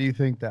 Why do you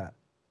think that?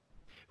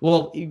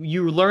 Well,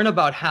 you learn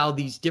about how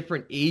these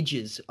different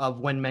ages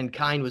of when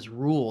mankind was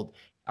ruled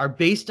are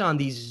based on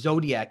these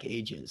zodiac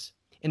ages.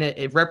 And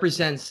it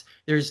represents,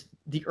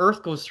 the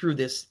earth goes through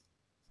this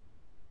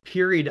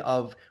period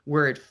of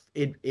where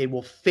it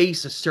will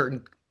face a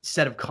certain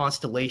set of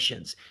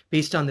constellations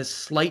based on this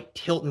slight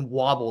tilt and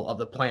wobble of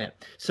the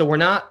planet. So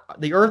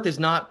the earth is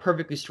not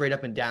perfectly straight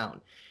up and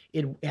down.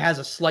 it has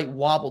a slight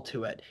wobble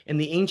to it. And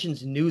the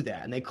ancients knew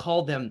that, and they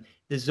called them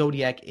the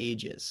zodiac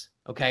ages.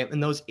 Okay.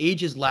 And those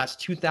ages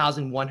last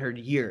 2,100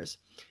 years.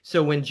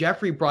 So when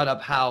Jeffrey brought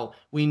up how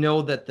we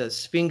know that the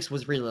Sphinx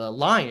was really a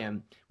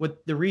lion,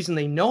 what the reason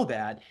they know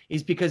that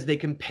is because they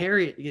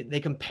compared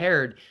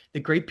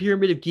the Great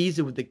Pyramid of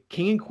Giza with the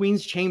King and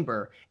Queen's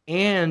chamber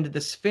and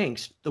the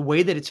Sphinx, the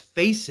way that it's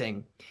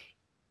facing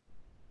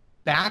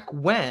back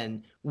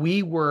when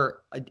we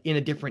were in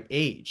a different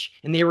age,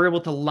 and they were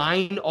able to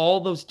line all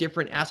those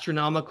different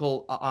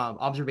astronomical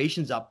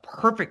observations up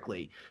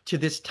perfectly to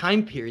this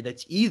time period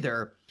that's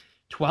either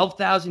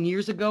 12,000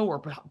 years ago or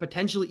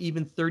potentially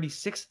even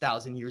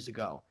 36,000 years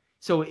ago.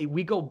 So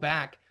we go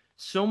back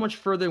so much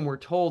further than we're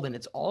told, and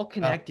it's all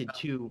connected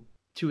to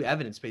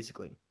evidence,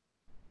 basically.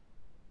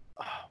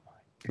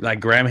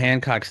 Like Graham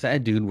Hancock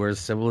said, dude, we're a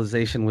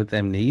civilization with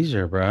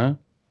amnesia, bro.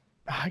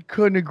 I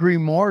couldn't agree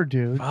more,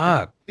 dude.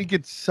 Fuck. I think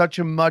it's such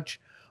a much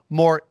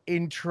more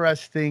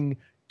interesting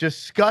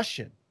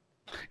discussion.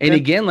 And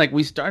again, like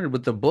we started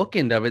with the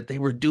bookend of it, they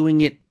were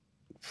doing it,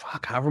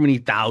 however many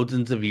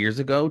thousands of years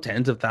ago,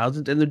 tens of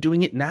thousands, and they're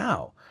doing it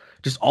now.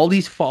 Just all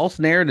these false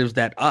narratives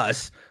that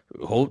us,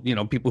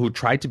 people who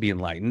try to be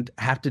enlightened,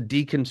 have to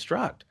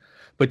deconstruct.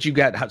 But you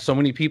got so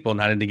many people,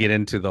 not to get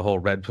into the whole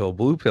red pill,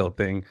 blue pill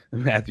thing,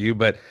 Matthew,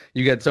 but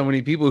you got so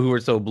many people who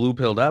are so blue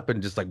pilled up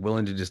and just like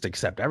willing to just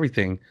accept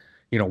everything.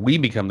 We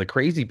become the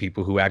crazy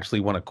people who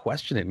actually want to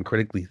question it and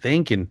critically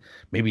think and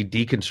maybe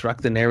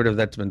deconstruct the narrative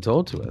that's been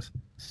told to us.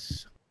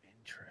 So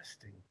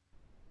interesting.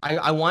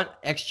 I want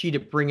XG to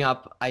bring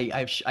up.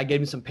 I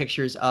gave him some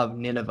pictures of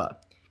Nineveh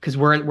because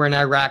we're in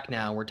Iraq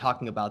now. We're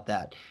talking about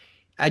that.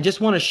 I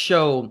just want to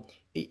show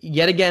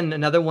yet again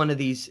another one of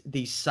these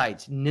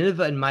sites.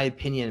 Nineveh, in my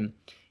opinion,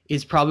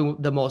 is probably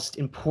the most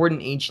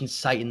important ancient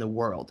site in the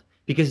world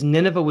because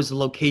Nineveh was the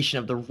location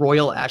of the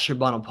Royal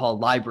Ashurbanipal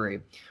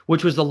Library,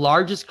 which was the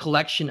largest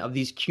collection of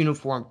these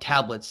cuneiform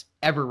tablets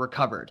ever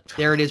recovered.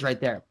 There it is right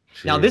there.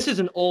 Jeez. Now, this is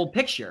an old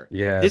picture.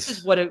 Yes. This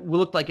is what it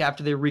looked like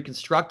after they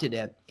reconstructed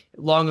it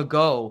long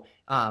ago,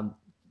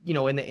 in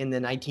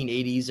the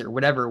 1980s or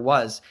whatever it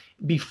was,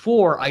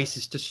 before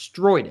ISIS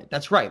destroyed it.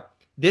 That's right.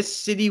 This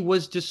city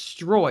was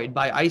destroyed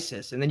by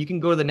ISIS. And then you can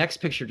go to the next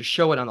picture to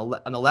show it on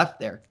the left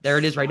there. There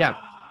it is right now.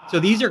 So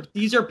these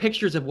are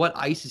pictures of what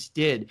ISIS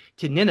did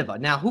to Nineveh.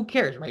 Now, who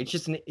cares, right?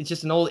 It's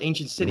just an old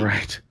ancient city.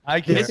 Right.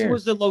 This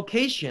was the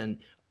location,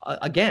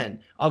 again,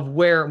 of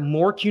where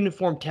more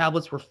cuneiform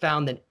tablets were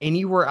found than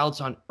anywhere else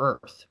on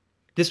Earth.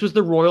 This was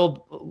the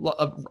Royal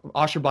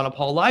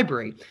Ashurbanipal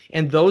Library.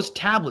 And those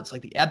tablets,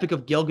 like the Epic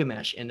of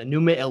Gilgamesh and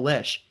Enuma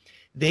Elish,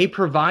 they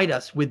provide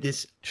us with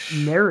this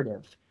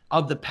narrative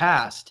of the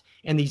past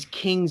and these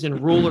kings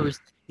and rulers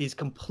is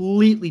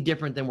completely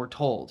different than we're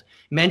told.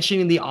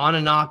 Mentioning the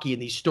Anunnaki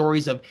and these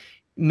stories of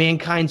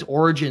mankind's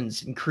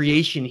origins and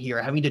creation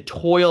here, having to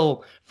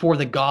toil for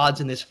the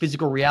gods in this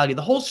physical reality.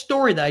 The whole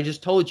story that I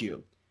just told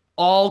you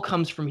all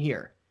comes from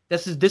here.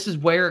 This is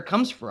where it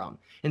comes from.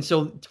 And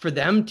so for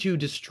them to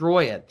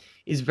destroy it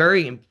is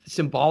very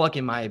symbolic,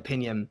 in my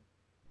opinion.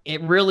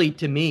 It really,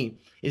 to me,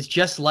 is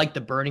just like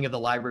the burning of the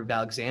Library of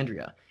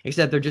Alexandria,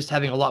 except they're just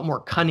having a lot more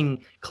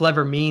cunning,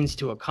 clever means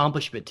to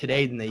accomplish it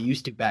today than they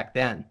used to back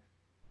then.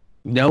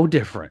 No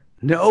different.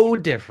 No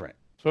different.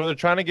 So they're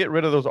trying to get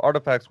rid of those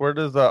artifacts. Where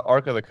does the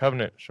Ark of the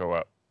Covenant show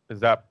up? Is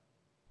that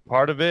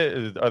part of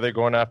it? Are they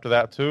going after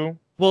that too?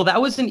 Well,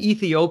 that was an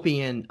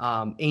Ethiopian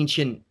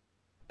ancient,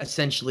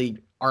 essentially,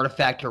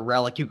 artifact or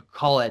relic, you could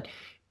call it.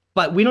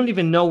 But we don't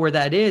even know where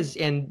that is.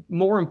 And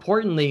more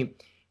importantly,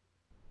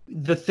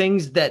 the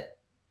things that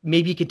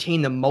maybe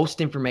contain the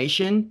most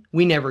information,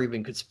 we never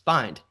even could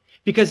find.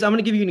 Because I'm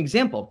going to give you an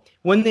example.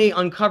 When they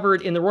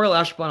uncovered in the Royal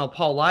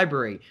Ashurbanipal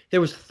Library,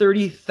 there was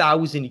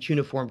 30,000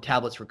 cuneiform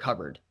tablets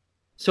recovered.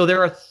 So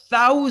there are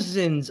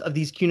thousands of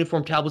these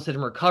cuneiform tablets that have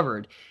been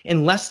recovered,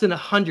 and less than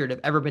 100 have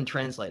ever been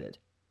translated.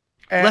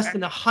 Less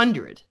than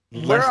 100.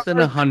 Less than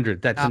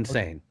 100. That's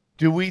insane.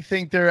 Do we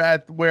think they're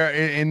at where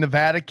in the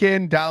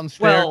Vatican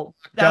downstairs? Well,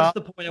 that's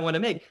the point I want to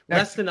make.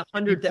 Less than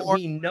 100 that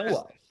we know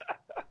of.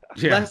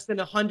 Yeah. Less than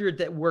 100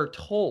 that we're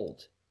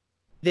told.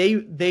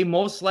 They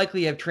most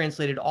likely have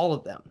translated all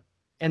of them.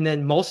 And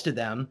then most of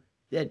them,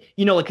 that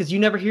because you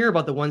never hear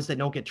about the ones that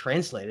don't get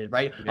translated,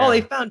 right? Yeah. Oh,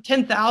 they found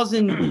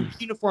 10,000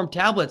 cuneiform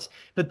tablets,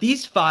 but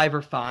these 5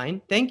 are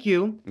fine. Thank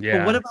you. Yeah.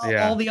 But what about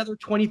all the other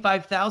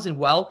 25,000?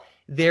 Well,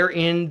 they're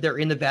in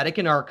the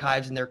Vatican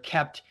archives, and they're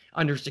kept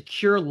under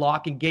secure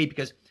lock and gate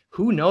because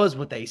who knows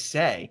what they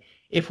say.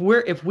 If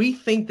we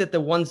think that the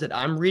ones that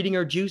I'm reading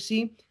are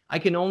juicy, I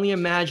can only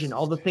imagine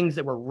all the things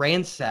that were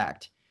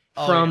ransacked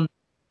from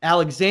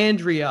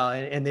Alexandria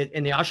and the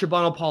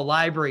Ashurbanipal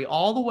Library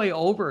all the way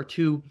over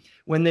to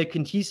when the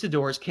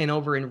conquistadors came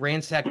over and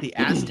ransacked the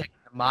Aztec,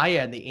 the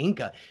Maya, and the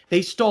Inca.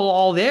 They stole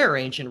all their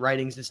ancient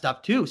writings and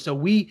stuff too. So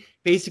we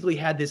basically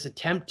had this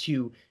attempt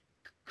to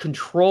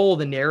control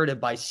the narrative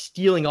by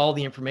stealing all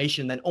the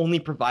information, then only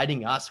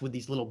providing us with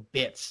these little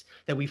bits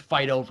that we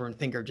fight over and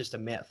think are just a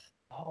myth.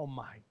 Oh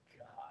my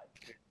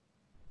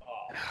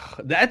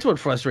God. That's what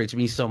frustrates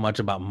me so much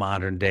about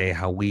modern day,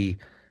 how we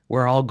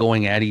we're all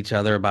going at each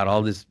other about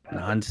all this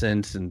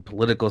nonsense and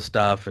political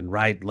stuff and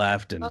right,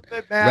 left, and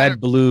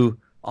red, blue,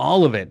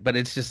 all of it. But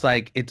it's just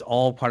like, it's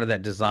all part of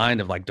that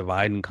design of like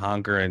divide and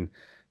conquer and,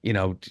 you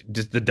know,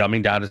 just the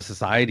dumbing down of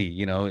society,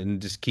 you know,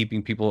 and just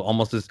keeping people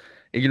almost as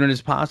ignorant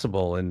as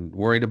possible and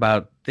worried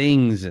about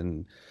things.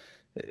 And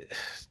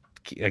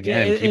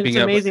again, keeping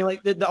it's amazing.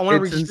 Like I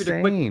want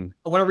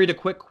to read a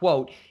quick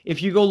quote.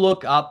 If you go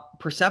look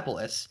up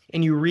Persepolis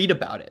and you read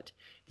about it,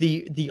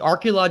 the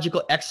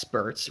archaeological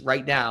experts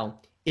right now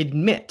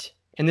admit,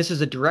 and this is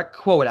a direct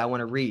quote I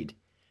want to read,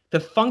 the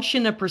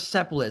function of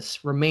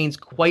Persepolis remains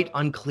quite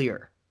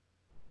unclear.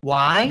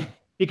 Why?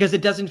 Because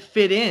it doesn't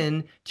fit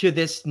in to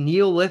this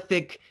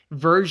Neolithic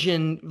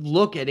version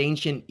look at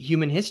ancient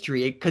human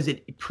history, because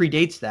it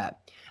predates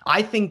that.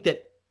 I think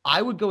that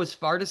I would go as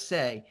far to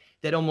say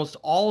that almost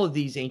all of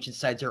these ancient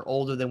sites are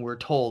older than we're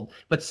told,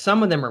 but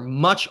some of them are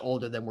much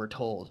older than we're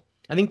told.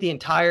 I think the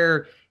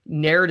entire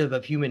narrative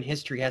of human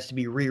history has to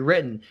be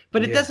rewritten,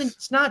 but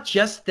it's not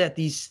just that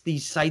these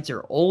sites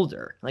are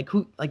older.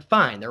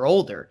 Fine, they're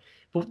older,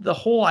 but the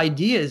whole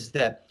idea is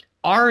that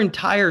our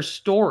entire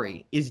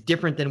story is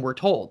different than we're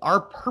told.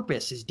 Our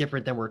purpose is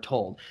different than we're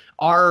told.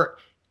 Our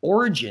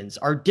origins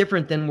are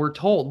different than we're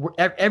told.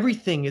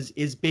 Everything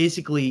is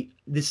basically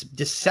this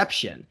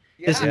deception,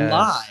 this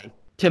lie,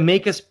 to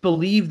make us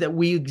believe that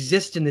we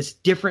exist in this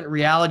different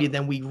reality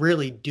than we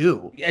really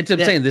do. I'm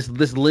saying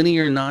this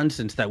linear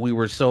nonsense that we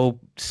were so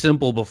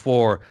simple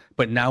before,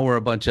 but now we're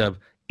a bunch of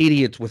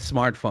idiots with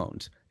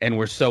smartphones and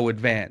we're so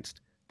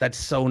advanced. That's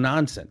so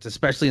nonsense,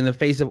 especially in the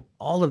face of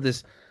all of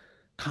this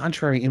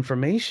contrary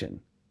information,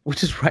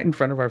 which is right in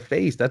front of our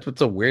face. That's what's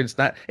so weird.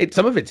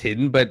 Some of it's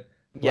hidden, but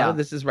a lot of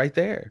this is right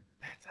there.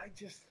 I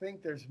just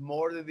think there's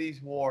more to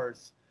these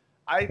wars.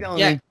 I don't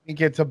think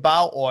it's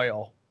about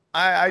oil.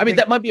 I mean,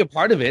 that might be a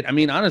part of it. I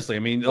mean, honestly,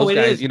 those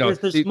guys, you know,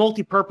 there's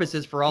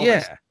multi-purposes for all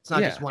this. It's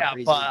not just one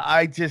reason. But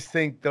I just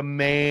think the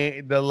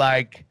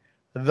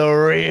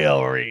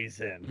real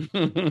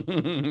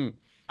reason.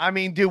 I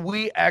mean, do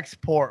we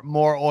export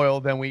more oil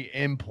than we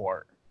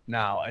import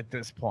now at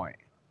this point?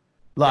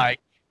 Like,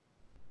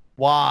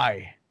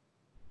 why?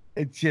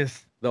 It's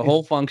just the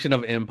whole function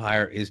of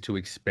empire is to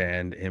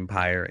expand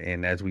empire,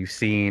 and as we've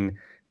seen,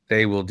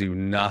 they will do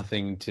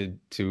nothing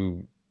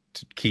to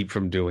keep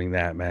from doing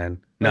that,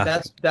 man.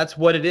 That's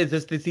what it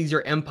is. These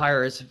are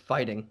empires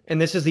fighting,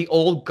 and this is the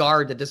old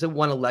guard that doesn't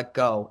want to let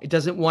go. It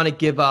doesn't want to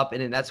give up,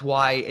 and that's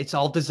why it's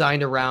all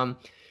designed around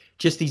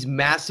just these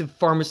massive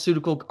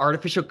pharmaceutical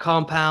artificial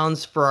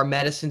compounds for our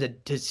medicine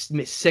to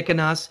sicken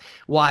us.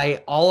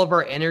 Why all of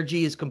our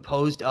energy is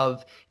composed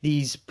of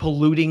these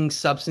polluting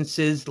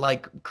substances,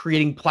 like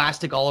creating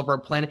plastic all over our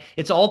planet.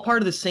 It's all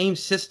part of the same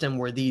system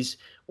where these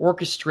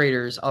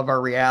orchestrators of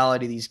our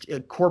reality, these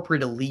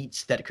corporate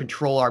elites that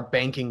control our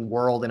banking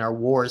world and our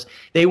wars,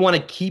 they want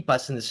to keep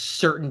us in this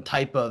certain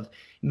type of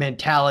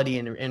mentality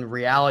and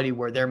reality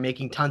where they're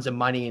making tons of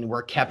money, and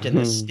we're kept in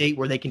this state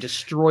where they can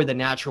destroy the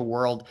natural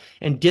world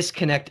and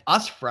disconnect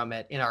us from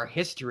it in our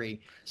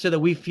history, so that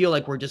we feel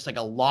like we're just like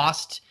a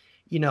lost,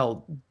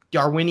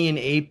 Darwinian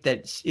ape that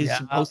is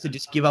supposed to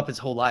just give up his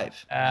whole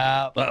life.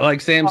 Like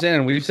Sam said,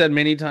 and we've said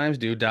many times,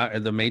 dude,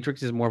 the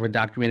Matrix is more of a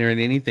documentary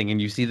than anything.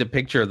 And you see the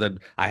picture that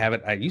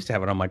I used to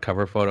have it on my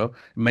cover photo,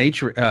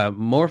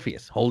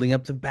 Morpheus holding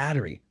up the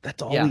battery.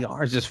 That's all we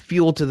are, is just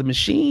fuel to the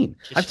machine.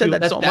 I've said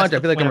that so much. I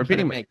feel like I'm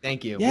repeating.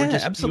 Thank you. Yeah, we're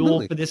just absolutely.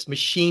 fuel for this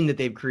machine that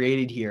they've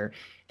created here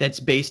that's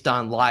based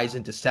on lies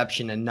and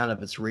deception, and none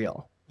of it's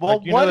real.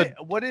 Well,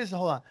 what is,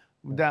 hold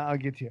on, I'll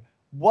get to you.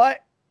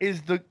 What is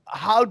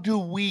how do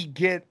we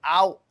get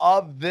out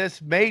of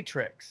this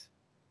matrix?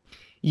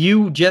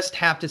 You just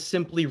have to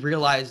simply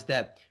realize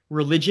that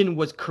religion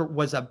was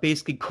a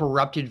basically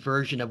corrupted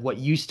version of what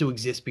used to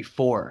exist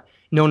before,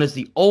 known as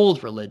the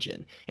old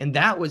religion. And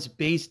that was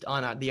based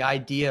on the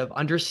idea of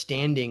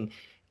understanding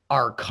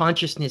our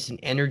consciousness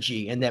and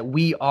energy, and that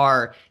we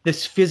are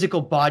this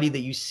physical body that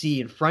you see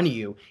in front of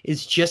you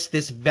is just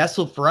this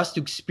vessel for us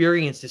to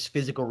experience this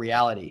physical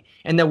reality,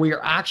 and that we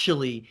are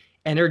actually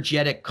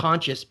energetic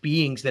conscious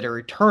beings that are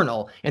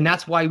eternal. And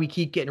that's why we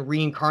keep getting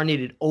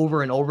reincarnated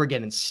over and over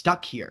again and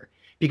stuck here,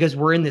 because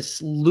we're in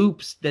this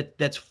loops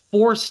that's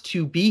forced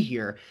to be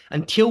here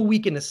until we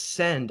can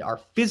ascend our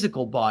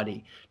physical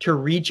body to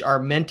reach our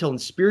mental and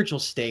spiritual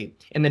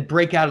state and then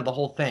break out of the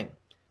whole thing.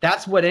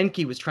 That's what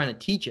Enki was trying to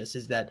teach us,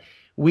 is that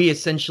we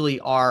essentially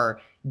are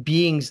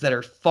beings that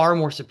are far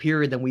more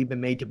superior than we've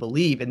been made to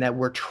believe, and that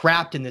we're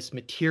trapped in this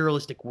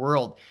materialistic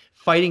world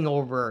fighting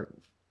over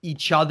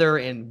each other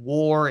and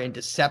war and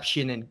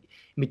deception and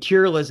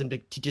materialism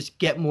to just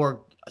get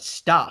more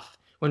stuff,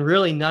 when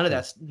really none of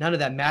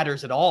that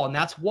matters at all. And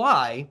that's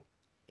why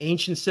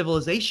ancient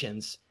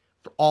civilizations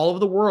for all over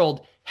the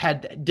world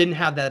didn't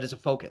have that as a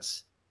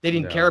focus. They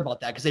didn't care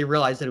about that because they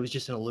realized that it was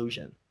just an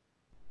illusion.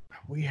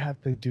 We have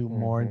to do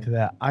more into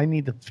that. I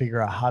need to figure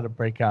out how to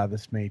break out of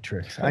this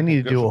matrix. I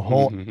need to do a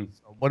whole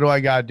what do I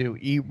gotta do?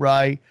 Eat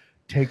right,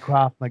 take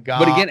Krav Maga.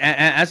 But again,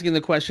 asking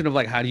the question of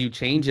like, how do you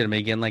change it? I mean,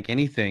 again, like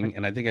anything,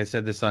 and I think I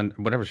said this on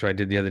whatever show I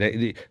did the other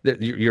day.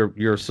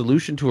 Your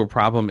solution to a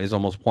problem is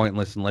almost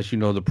pointless unless you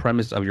know the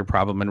premise of your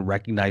problem and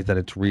recognize that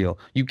it's real.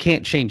 You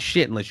can't change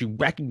shit unless you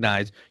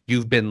recognize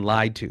you've been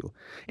lied to.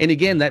 And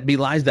again, that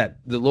belies that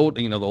the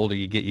older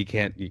you get, you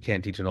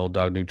can't teach an old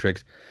dog new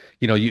tricks.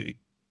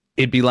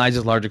 It belies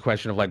this larger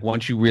question of like,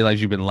 once you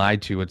realize you've been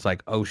lied to, it's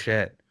like, oh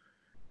shit,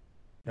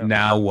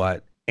 now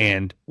what?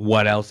 And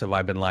what else have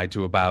I been lied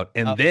to about?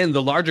 And then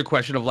the larger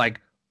question of like,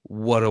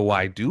 what do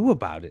I do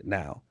about it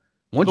now?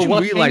 Once you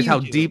realize how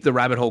deep the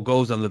rabbit hole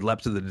goes on the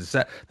depths of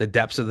the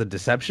depths of the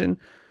deception.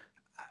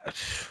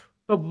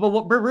 But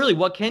really,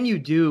 what can you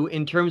do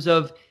in terms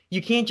of,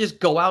 you can't just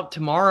go out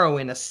tomorrow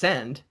and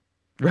ascend.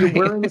 Right.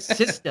 We're in a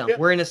system.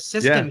 We're in a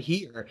system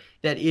here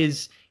that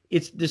is,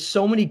 there's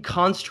so many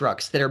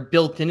constructs that are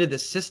built into the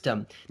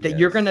system that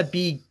you're going to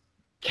be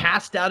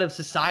cast out of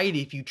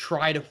society if you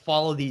try to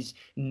follow these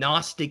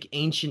Gnostic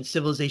ancient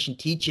civilization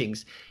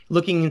teachings.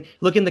 Look in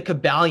the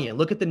Kabbalion,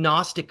 look at the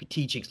Gnostic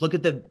teachings, look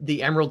at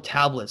the Emerald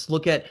Tablets,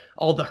 look at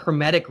all the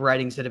Hermetic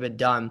writings that have been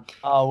done.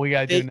 Oh, we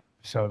got to do an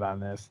episode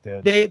on this,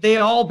 dude. They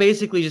all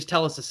basically just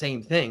tell us the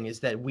same thing, is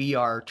that we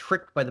are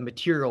tricked by the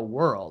material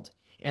world.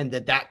 And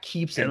that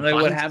keeps it. And like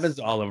what happens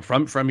to all of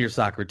them, from your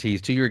Socrates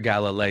to your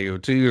Galileo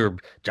to your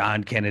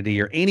John Kennedy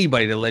or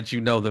anybody to let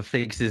you know the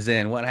fix is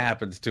in. What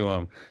happens to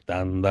them?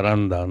 Dun dun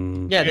dun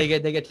dun. Yeah, they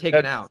get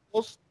taken out.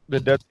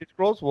 The Dead Sea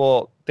Scrolls.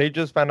 Well, they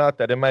just found out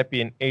that it might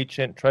be an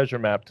ancient treasure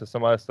map to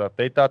some other stuff.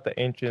 They thought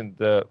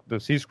the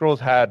Sea Scrolls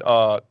had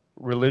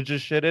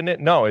religious shit in it.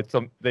 No,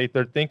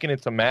 they're thinking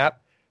it's a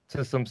map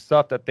to some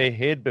stuff that they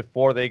hid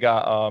before they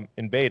got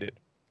invaded.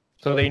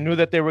 So they knew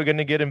that they were going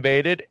to get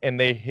invaded, and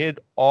they hid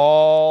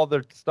all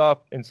their stuff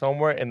in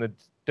somewhere in the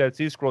Dead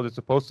Sea Scrolls. It's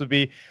supposed to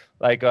be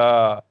like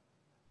a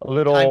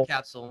little time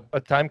capsule.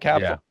 A time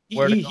capsule.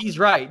 Yeah. He's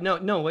right. No.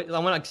 I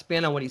want to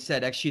expand on what he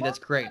said. Actually, that's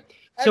great.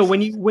 So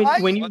when you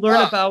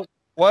learn about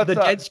the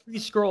Dead Sea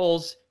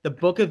Scrolls, the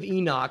Book of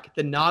Enoch,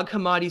 the Nag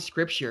Hammadi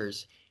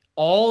scriptures,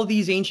 all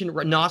these ancient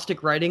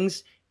Gnostic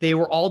writings, they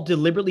were all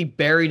deliberately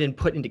buried and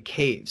put into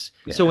caves.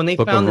 Yeah. So when they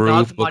found the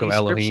Nag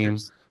Hammadi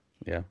scriptures.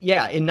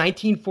 Yeah. In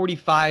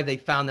 1945, they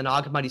found the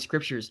Nag Hammadi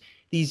scriptures.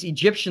 These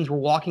Egyptians were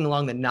walking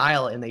along the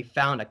Nile and they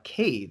found a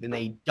cave and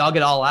they dug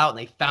it all out and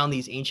they found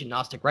these ancient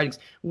Gnostic writings.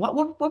 What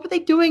were they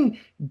doing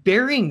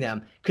burying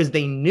them? Because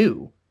they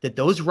knew that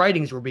those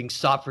writings were being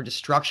sought for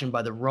destruction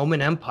by the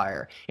Roman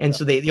Empire. And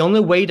so the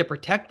only way to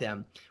protect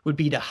them would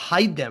be to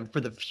hide them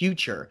for the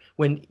future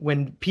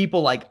when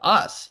people like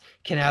us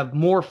can have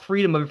more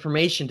freedom of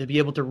information to be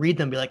able to read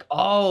them and be like,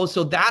 oh,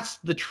 so that's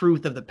the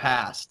truth of the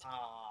past.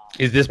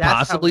 Is this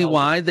possibly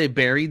why they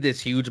buried this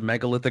huge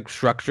megalithic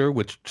structure,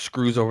 which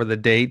screws over the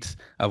dates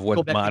of what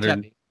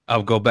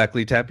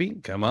Göbekli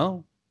Tepe? Come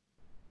on.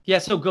 Yeah,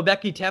 so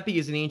Göbekli Tepe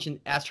is an ancient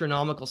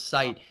astronomical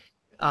site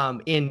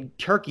in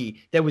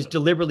Turkey that was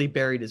deliberately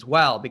buried as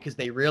well, because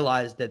they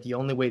realized that the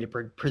only way to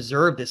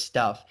preserve this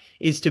stuff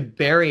is to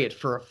bury it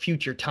for a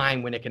future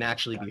time when it can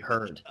actually be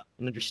heard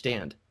and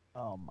understand.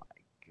 Oh my God.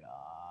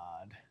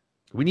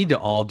 We need to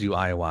all do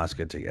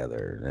ayahuasca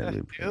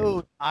together.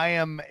 Dude,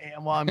 I'm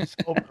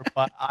sober,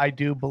 but I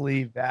do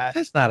believe that.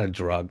 That's not a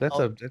drug. That's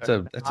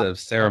a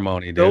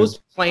ceremony, dude. Those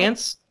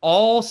plants,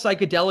 all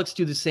psychedelics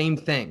do the same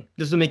thing.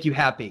 This will make you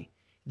happy.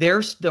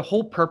 The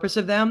whole purpose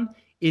of them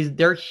is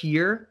they're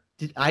here.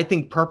 I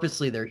think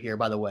purposely they're here,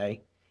 by the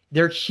way.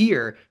 They're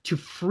here to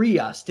free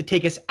us, to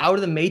take us out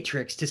of the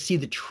matrix, to see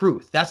the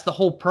truth. That's the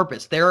whole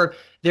purpose. They're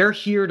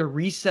here to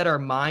reset our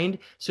mind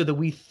so that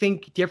we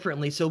think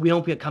differently, so we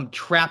don't become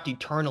trapped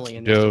eternally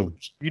in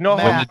this. You know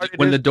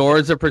when the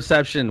doors of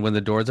perception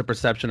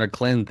are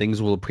cleansed,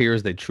 things will appear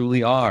as they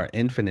truly are.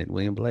 Infinite,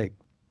 William Blake.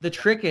 The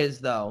trick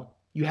is, though,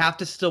 you have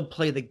to still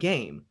play the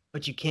game,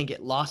 but you can't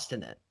get lost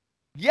in it.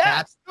 Yes,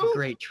 that's the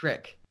great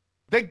trick.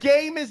 The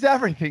game is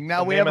everything.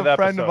 Now we have a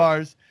friend of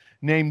ours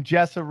named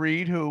Jessa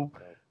Reed who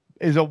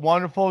is a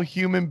wonderful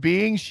human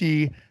being.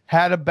 She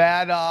had a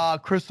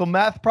bad crystal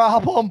meth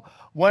problem,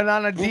 went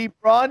on a deep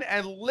run,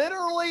 and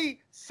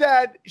literally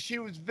said she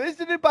was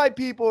visited by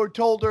people who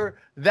told her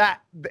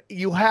that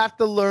you have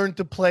to learn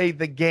to play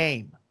the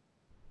game.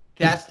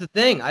 That's the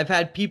thing. I've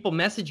had people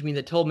message me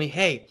that told me,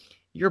 hey,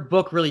 your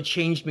book really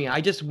changed me.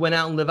 I just went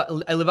out and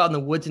I live out in the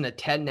woods in a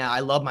tent now.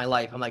 I love my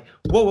life. I'm like,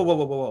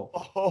 whoa.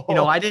 Oh. You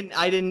know, I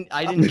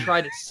didn't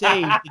try to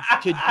say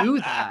to do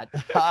that.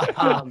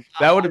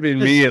 That would have been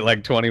me at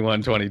like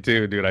 21,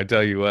 22, dude. I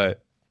tell you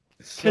what.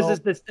 Because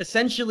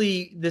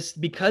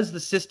because the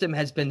system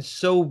has been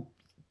so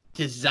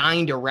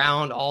designed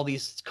around all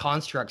these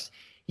constructs,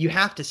 you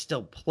have to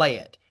still play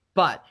it.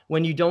 But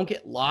when you don't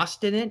get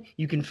lost in it,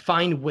 you can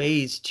find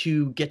ways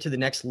to get to the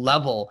next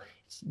level,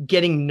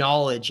 getting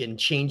knowledge and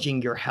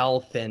changing your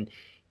health. And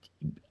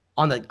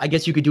I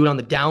guess you could do it on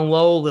the down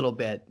low a little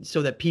bit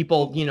so that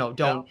people,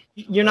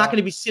 you're not going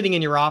to be sitting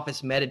in your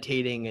office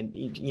meditating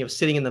and,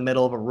 sitting in the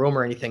middle of a room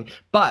or anything,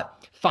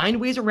 but find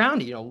ways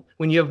around it.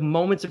 When you have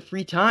moments of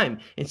free time,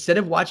 instead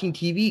of watching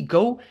TV,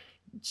 go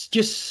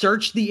just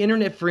search the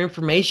internet for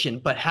information,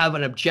 but have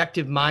an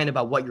objective mind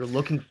about what you're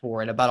looking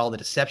for and about all the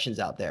deceptions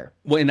out there.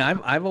 Well, and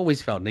I've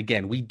always felt, and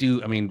again, we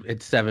do. I mean,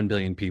 it's 7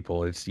 billion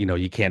people. It's,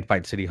 you can't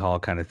fight City Hall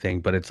kind of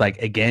thing. But it's like,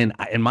 again,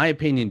 in my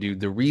opinion, dude,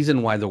 the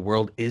reason why the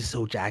world is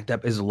so jacked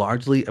up is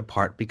largely a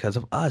part because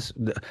of us.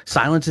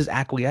 Silence is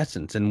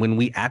acquiescence, and when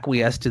we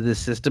acquiesce to this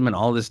system and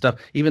all this stuff,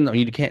 even though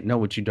you can't know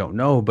what you don't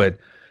know, but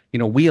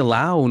we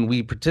allow and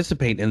we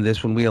participate in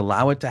this when we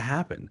allow it to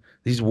happen.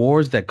 These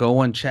wars that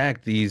go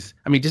unchecked,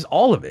 just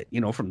all of it,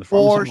 from the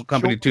pharmaceutical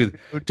company to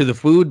the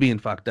food being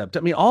fucked up.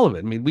 All of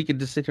it. We could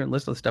just sit here and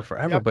list this stuff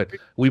forever, but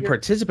we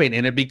participate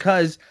in it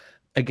because,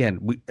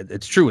 again,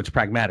 it's true. It's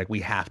pragmatic. We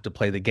have to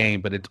play the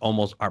game, but it's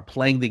almost our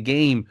playing the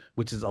game,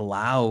 which is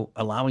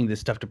allowing this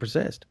stuff to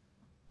persist.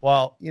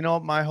 Well,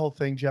 my whole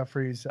thing,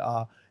 Jeffrey, is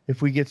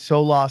if we get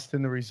so lost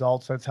in the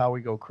results, that's how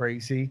we go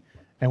crazy.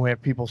 And we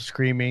have people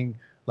screaming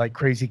like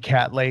crazy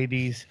cat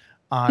ladies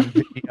on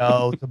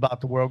videos about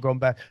the world going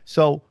back.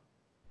 So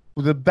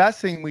the best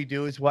thing we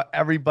do is what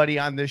everybody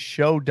on this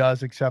show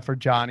does, except for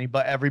Johnny,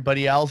 but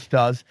everybody else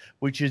does,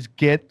 which is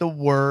get the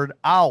word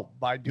out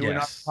by doing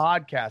our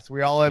podcast.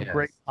 We all have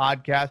great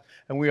podcasts,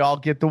 and we all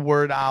get the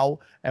word out,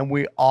 and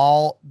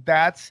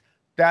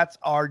that's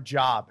our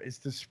job, is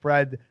to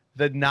spread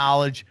the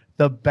knowledge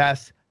the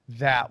best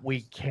that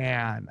we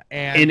can.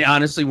 And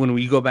honestly, when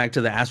we go back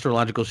to the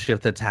astrological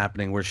shift that's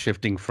happening, we're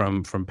shifting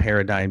from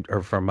paradigm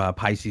or from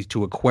Pisces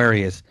to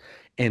Aquarius,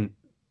 and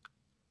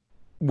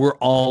we're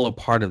all a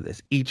part of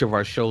this. Each of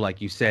our show,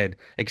 like you said,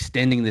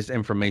 extending this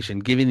information,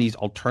 giving these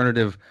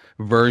alternative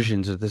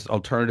versions of this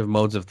alternative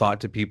modes of thought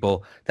to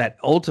people that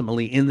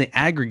ultimately in the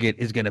aggregate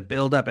is going to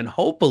build up and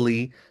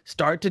hopefully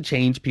start to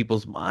change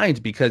people's minds,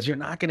 because you're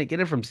not going to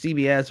get it from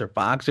CBS or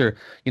Fox or,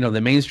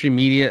 the mainstream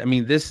media.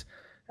 This,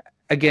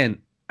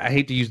 again, I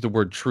hate to use the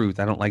word truth.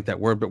 I don't like that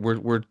word, but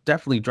we're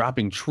definitely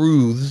dropping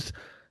truths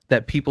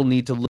that people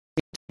need to look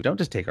into. Don't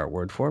just take our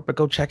word for it, but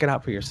go check it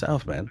out for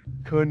yourself, man.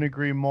 Couldn't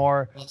agree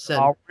more. Well said.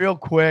 Real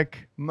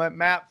quick,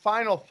 Matt,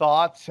 final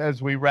thoughts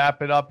as we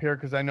wrap it up here,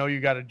 because I know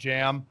you got a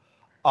jam.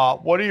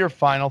 What are your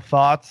final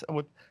thoughts?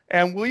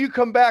 And will you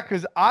come back?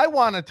 Because I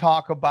want to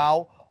talk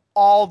about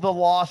all the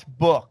lost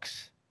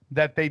books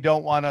that they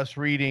don't want us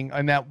reading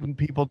and that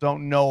people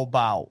don't know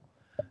about,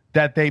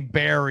 that they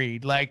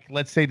buried, like,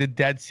 let's say, the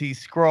Dead Sea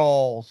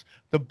Scrolls,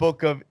 the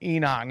Book of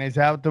Enoch. Is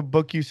that the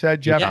book you said,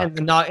 Jeff? Yeah, and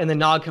the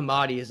Nag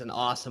Hammadi is an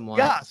awesome one.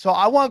 Yeah, so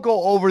I want to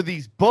go over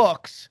these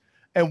books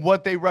and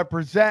what they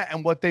represent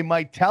and what they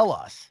might tell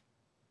us.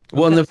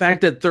 Well, and the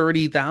fact that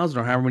 30,000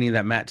 or however many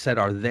that Matt said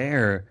are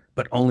there,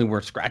 but only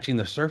we're scratching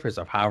the surface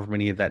of however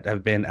many that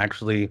have been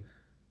actually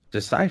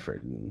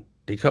deciphered and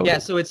decoded. Yeah,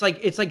 so it's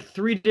like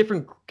 3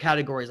 different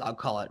categories, I'll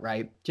call it,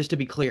 right? Just to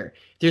be clear.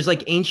 There's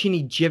like ancient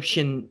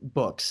Egyptian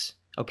books,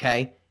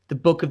 okay? The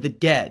Book of the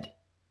Dead,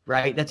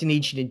 right? That's an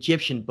ancient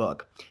Egyptian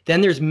book.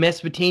 Then there's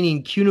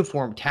Mesopotamian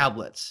cuneiform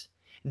tablets.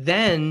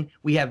 Then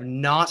we have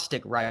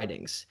Gnostic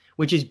writings,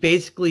 which is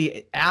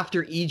basically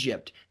after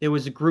Egypt, there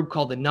was a group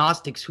called the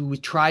Gnostics who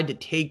tried to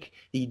take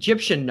the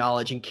Egyptian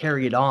knowledge and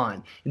carry it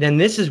on. And then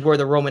this is where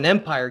the Roman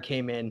Empire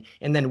came in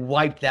and then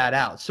wiped that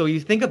out. So you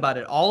think about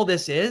it, all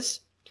this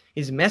is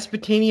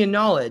Mesopotamian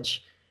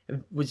knowledge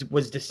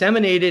was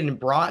disseminated and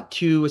brought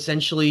to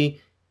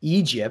essentially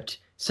Egypt.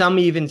 Some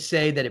even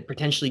say that it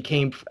potentially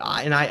came,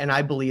 and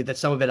I believe that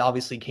some of it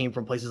obviously came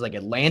from places like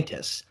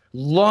Atlantis,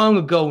 long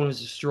ago when it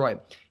was destroyed.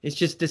 It's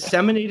just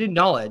disseminated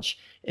knowledge,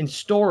 and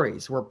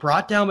stories were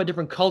brought down by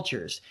different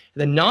cultures.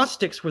 The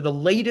Gnostics were the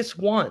latest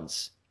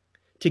ones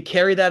to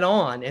carry that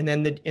on, and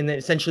then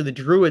essentially the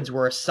Druids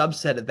were a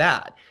subset of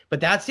that. But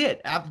that's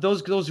it. After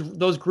those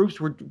groups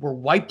were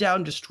wiped out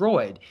and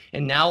destroyed,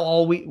 and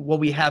now what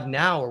we have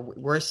now,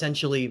 we're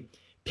essentially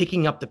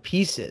picking up the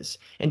pieces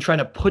and trying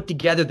to put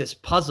together this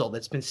puzzle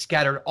that's been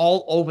scattered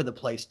all over the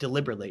place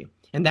deliberately.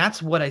 And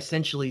that's what I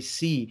essentially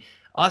see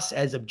us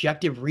as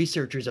objective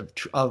researchers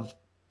of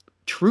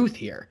truth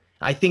here.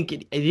 I think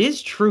it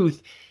is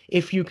truth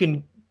if you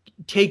can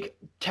take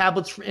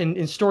tablets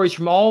and stories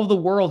from all over the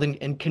world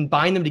and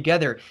combine them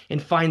together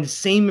and find the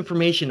same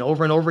information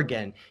over and over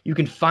again. You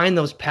can find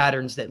those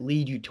patterns that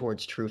lead you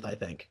towards truth, I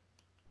think.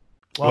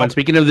 Well, and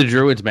speaking of the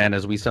Druids, man,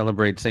 as we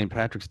celebrate St.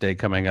 Patrick's Day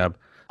coming up,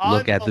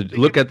 look at the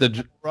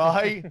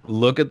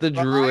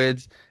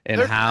Druids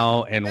and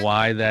how and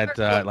why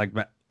that, like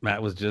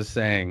Matt was just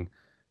saying,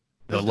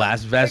 the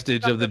last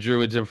vestige of the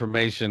Druids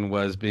information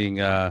was being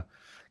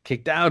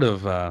kicked out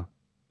of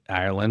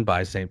Ireland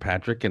by St.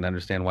 Patrick, and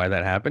understand why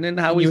that happened and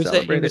how we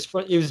celebrate it.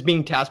 He was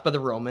being tasked by the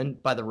Roman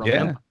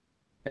Empire.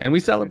 And we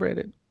celebrate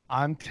it.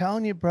 I'm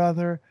telling you,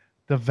 brother,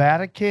 the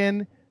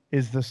Vatican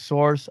is the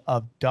source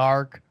of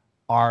dark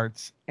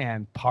arts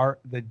and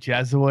the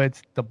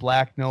Jesuits, the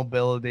black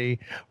nobility.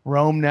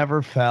 Rome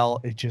never fell.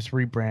 It just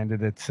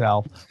rebranded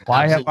itself.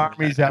 Why have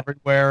armies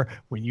everywhere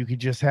when you could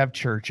just have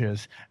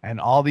churches? And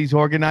all these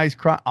organized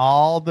crime,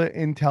 all the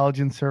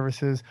intelligence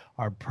services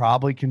are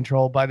probably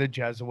controlled by the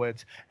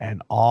Jesuits,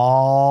 and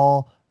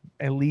all,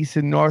 at least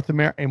in North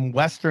America, in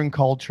Western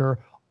culture,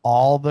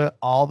 all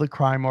the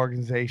crime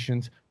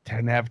organizations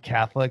tend to have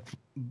Catholic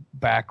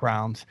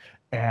backgrounds,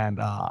 and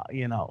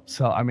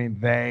so I mean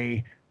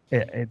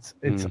it's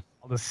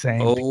all the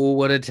same. Oh,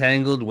 what a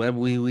tangled web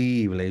we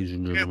weave, ladies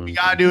and We gentlemen.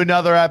 gotta do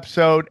another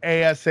episode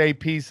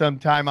ASAP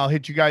sometime. I'll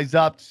hit you guys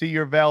up to see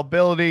your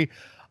availability.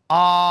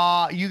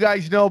 You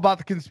guys know about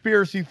the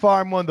Conspiracy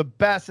Farm, one of the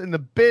best in the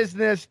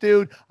business,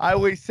 dude. I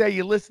always say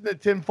you listen to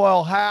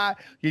Tinfoil Hat,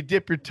 you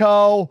dip your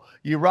toe,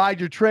 you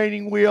ride your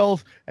training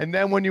wheels, and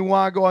then when you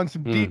want to go on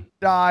some deep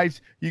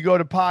dives, you go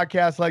to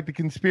podcasts like the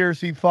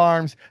Conspiracy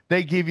Farms.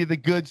 They give you the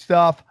good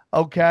stuff,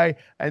 okay?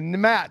 And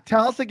Matt,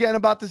 tell us again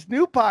about this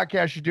new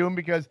podcast you're doing,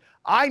 because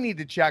I need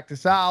to check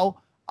this out.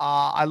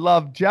 I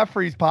love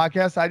Jeffrey's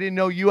podcast. I didn't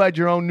know you had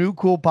your own new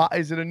cool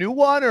Is it a new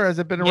one, or has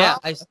it been around?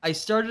 Yeah, I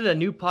started a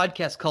new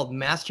podcast called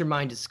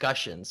Mastermind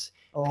Discussions,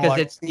 Oh, because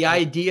it's the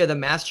idea of the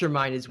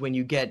mastermind is when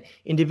you get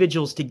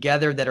individuals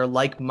together that are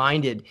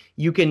like-minded,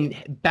 you can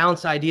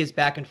bounce ideas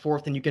back and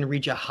forth and you can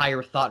reach a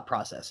higher thought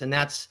process. And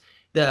that's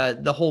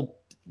the whole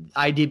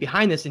idea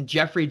behind this. And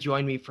Jeffrey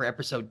joined me for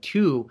episode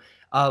 2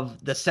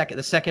 of the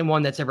second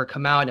one that's ever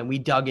come out, and we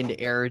dug into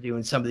Eridu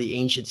and some of the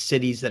ancient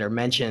cities that are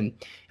mentioned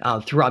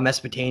throughout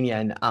Mesopotamia.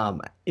 And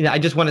I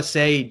just want to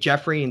say,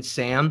 Jeffrey and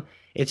Sam,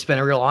 it's been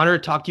a real honor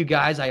to talk to you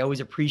guys. I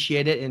always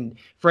appreciate it. And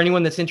for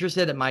anyone that's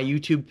interested, my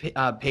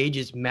YouTube page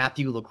is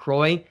Matthew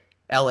LaCroix,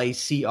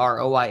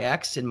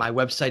 LaCroix, and my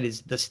website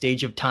is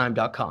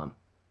thestageoftime.com.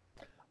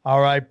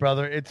 All right,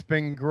 brother. It's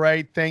been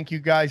great. Thank you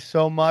guys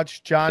so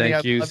much. Johnny,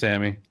 Thank you,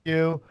 Sammy.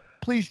 You.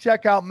 Please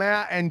check out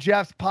Matt and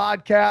Jeff's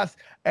podcast.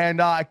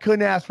 And I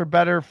couldn't ask for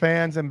better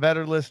fans and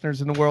better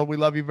listeners in the world. We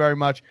love you very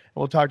much. And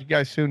we'll talk to you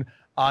guys soon.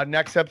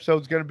 Next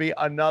episode is going to be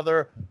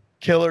another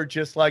killer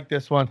just like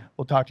this one.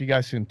 We'll talk to you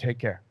guys soon. Take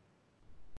care.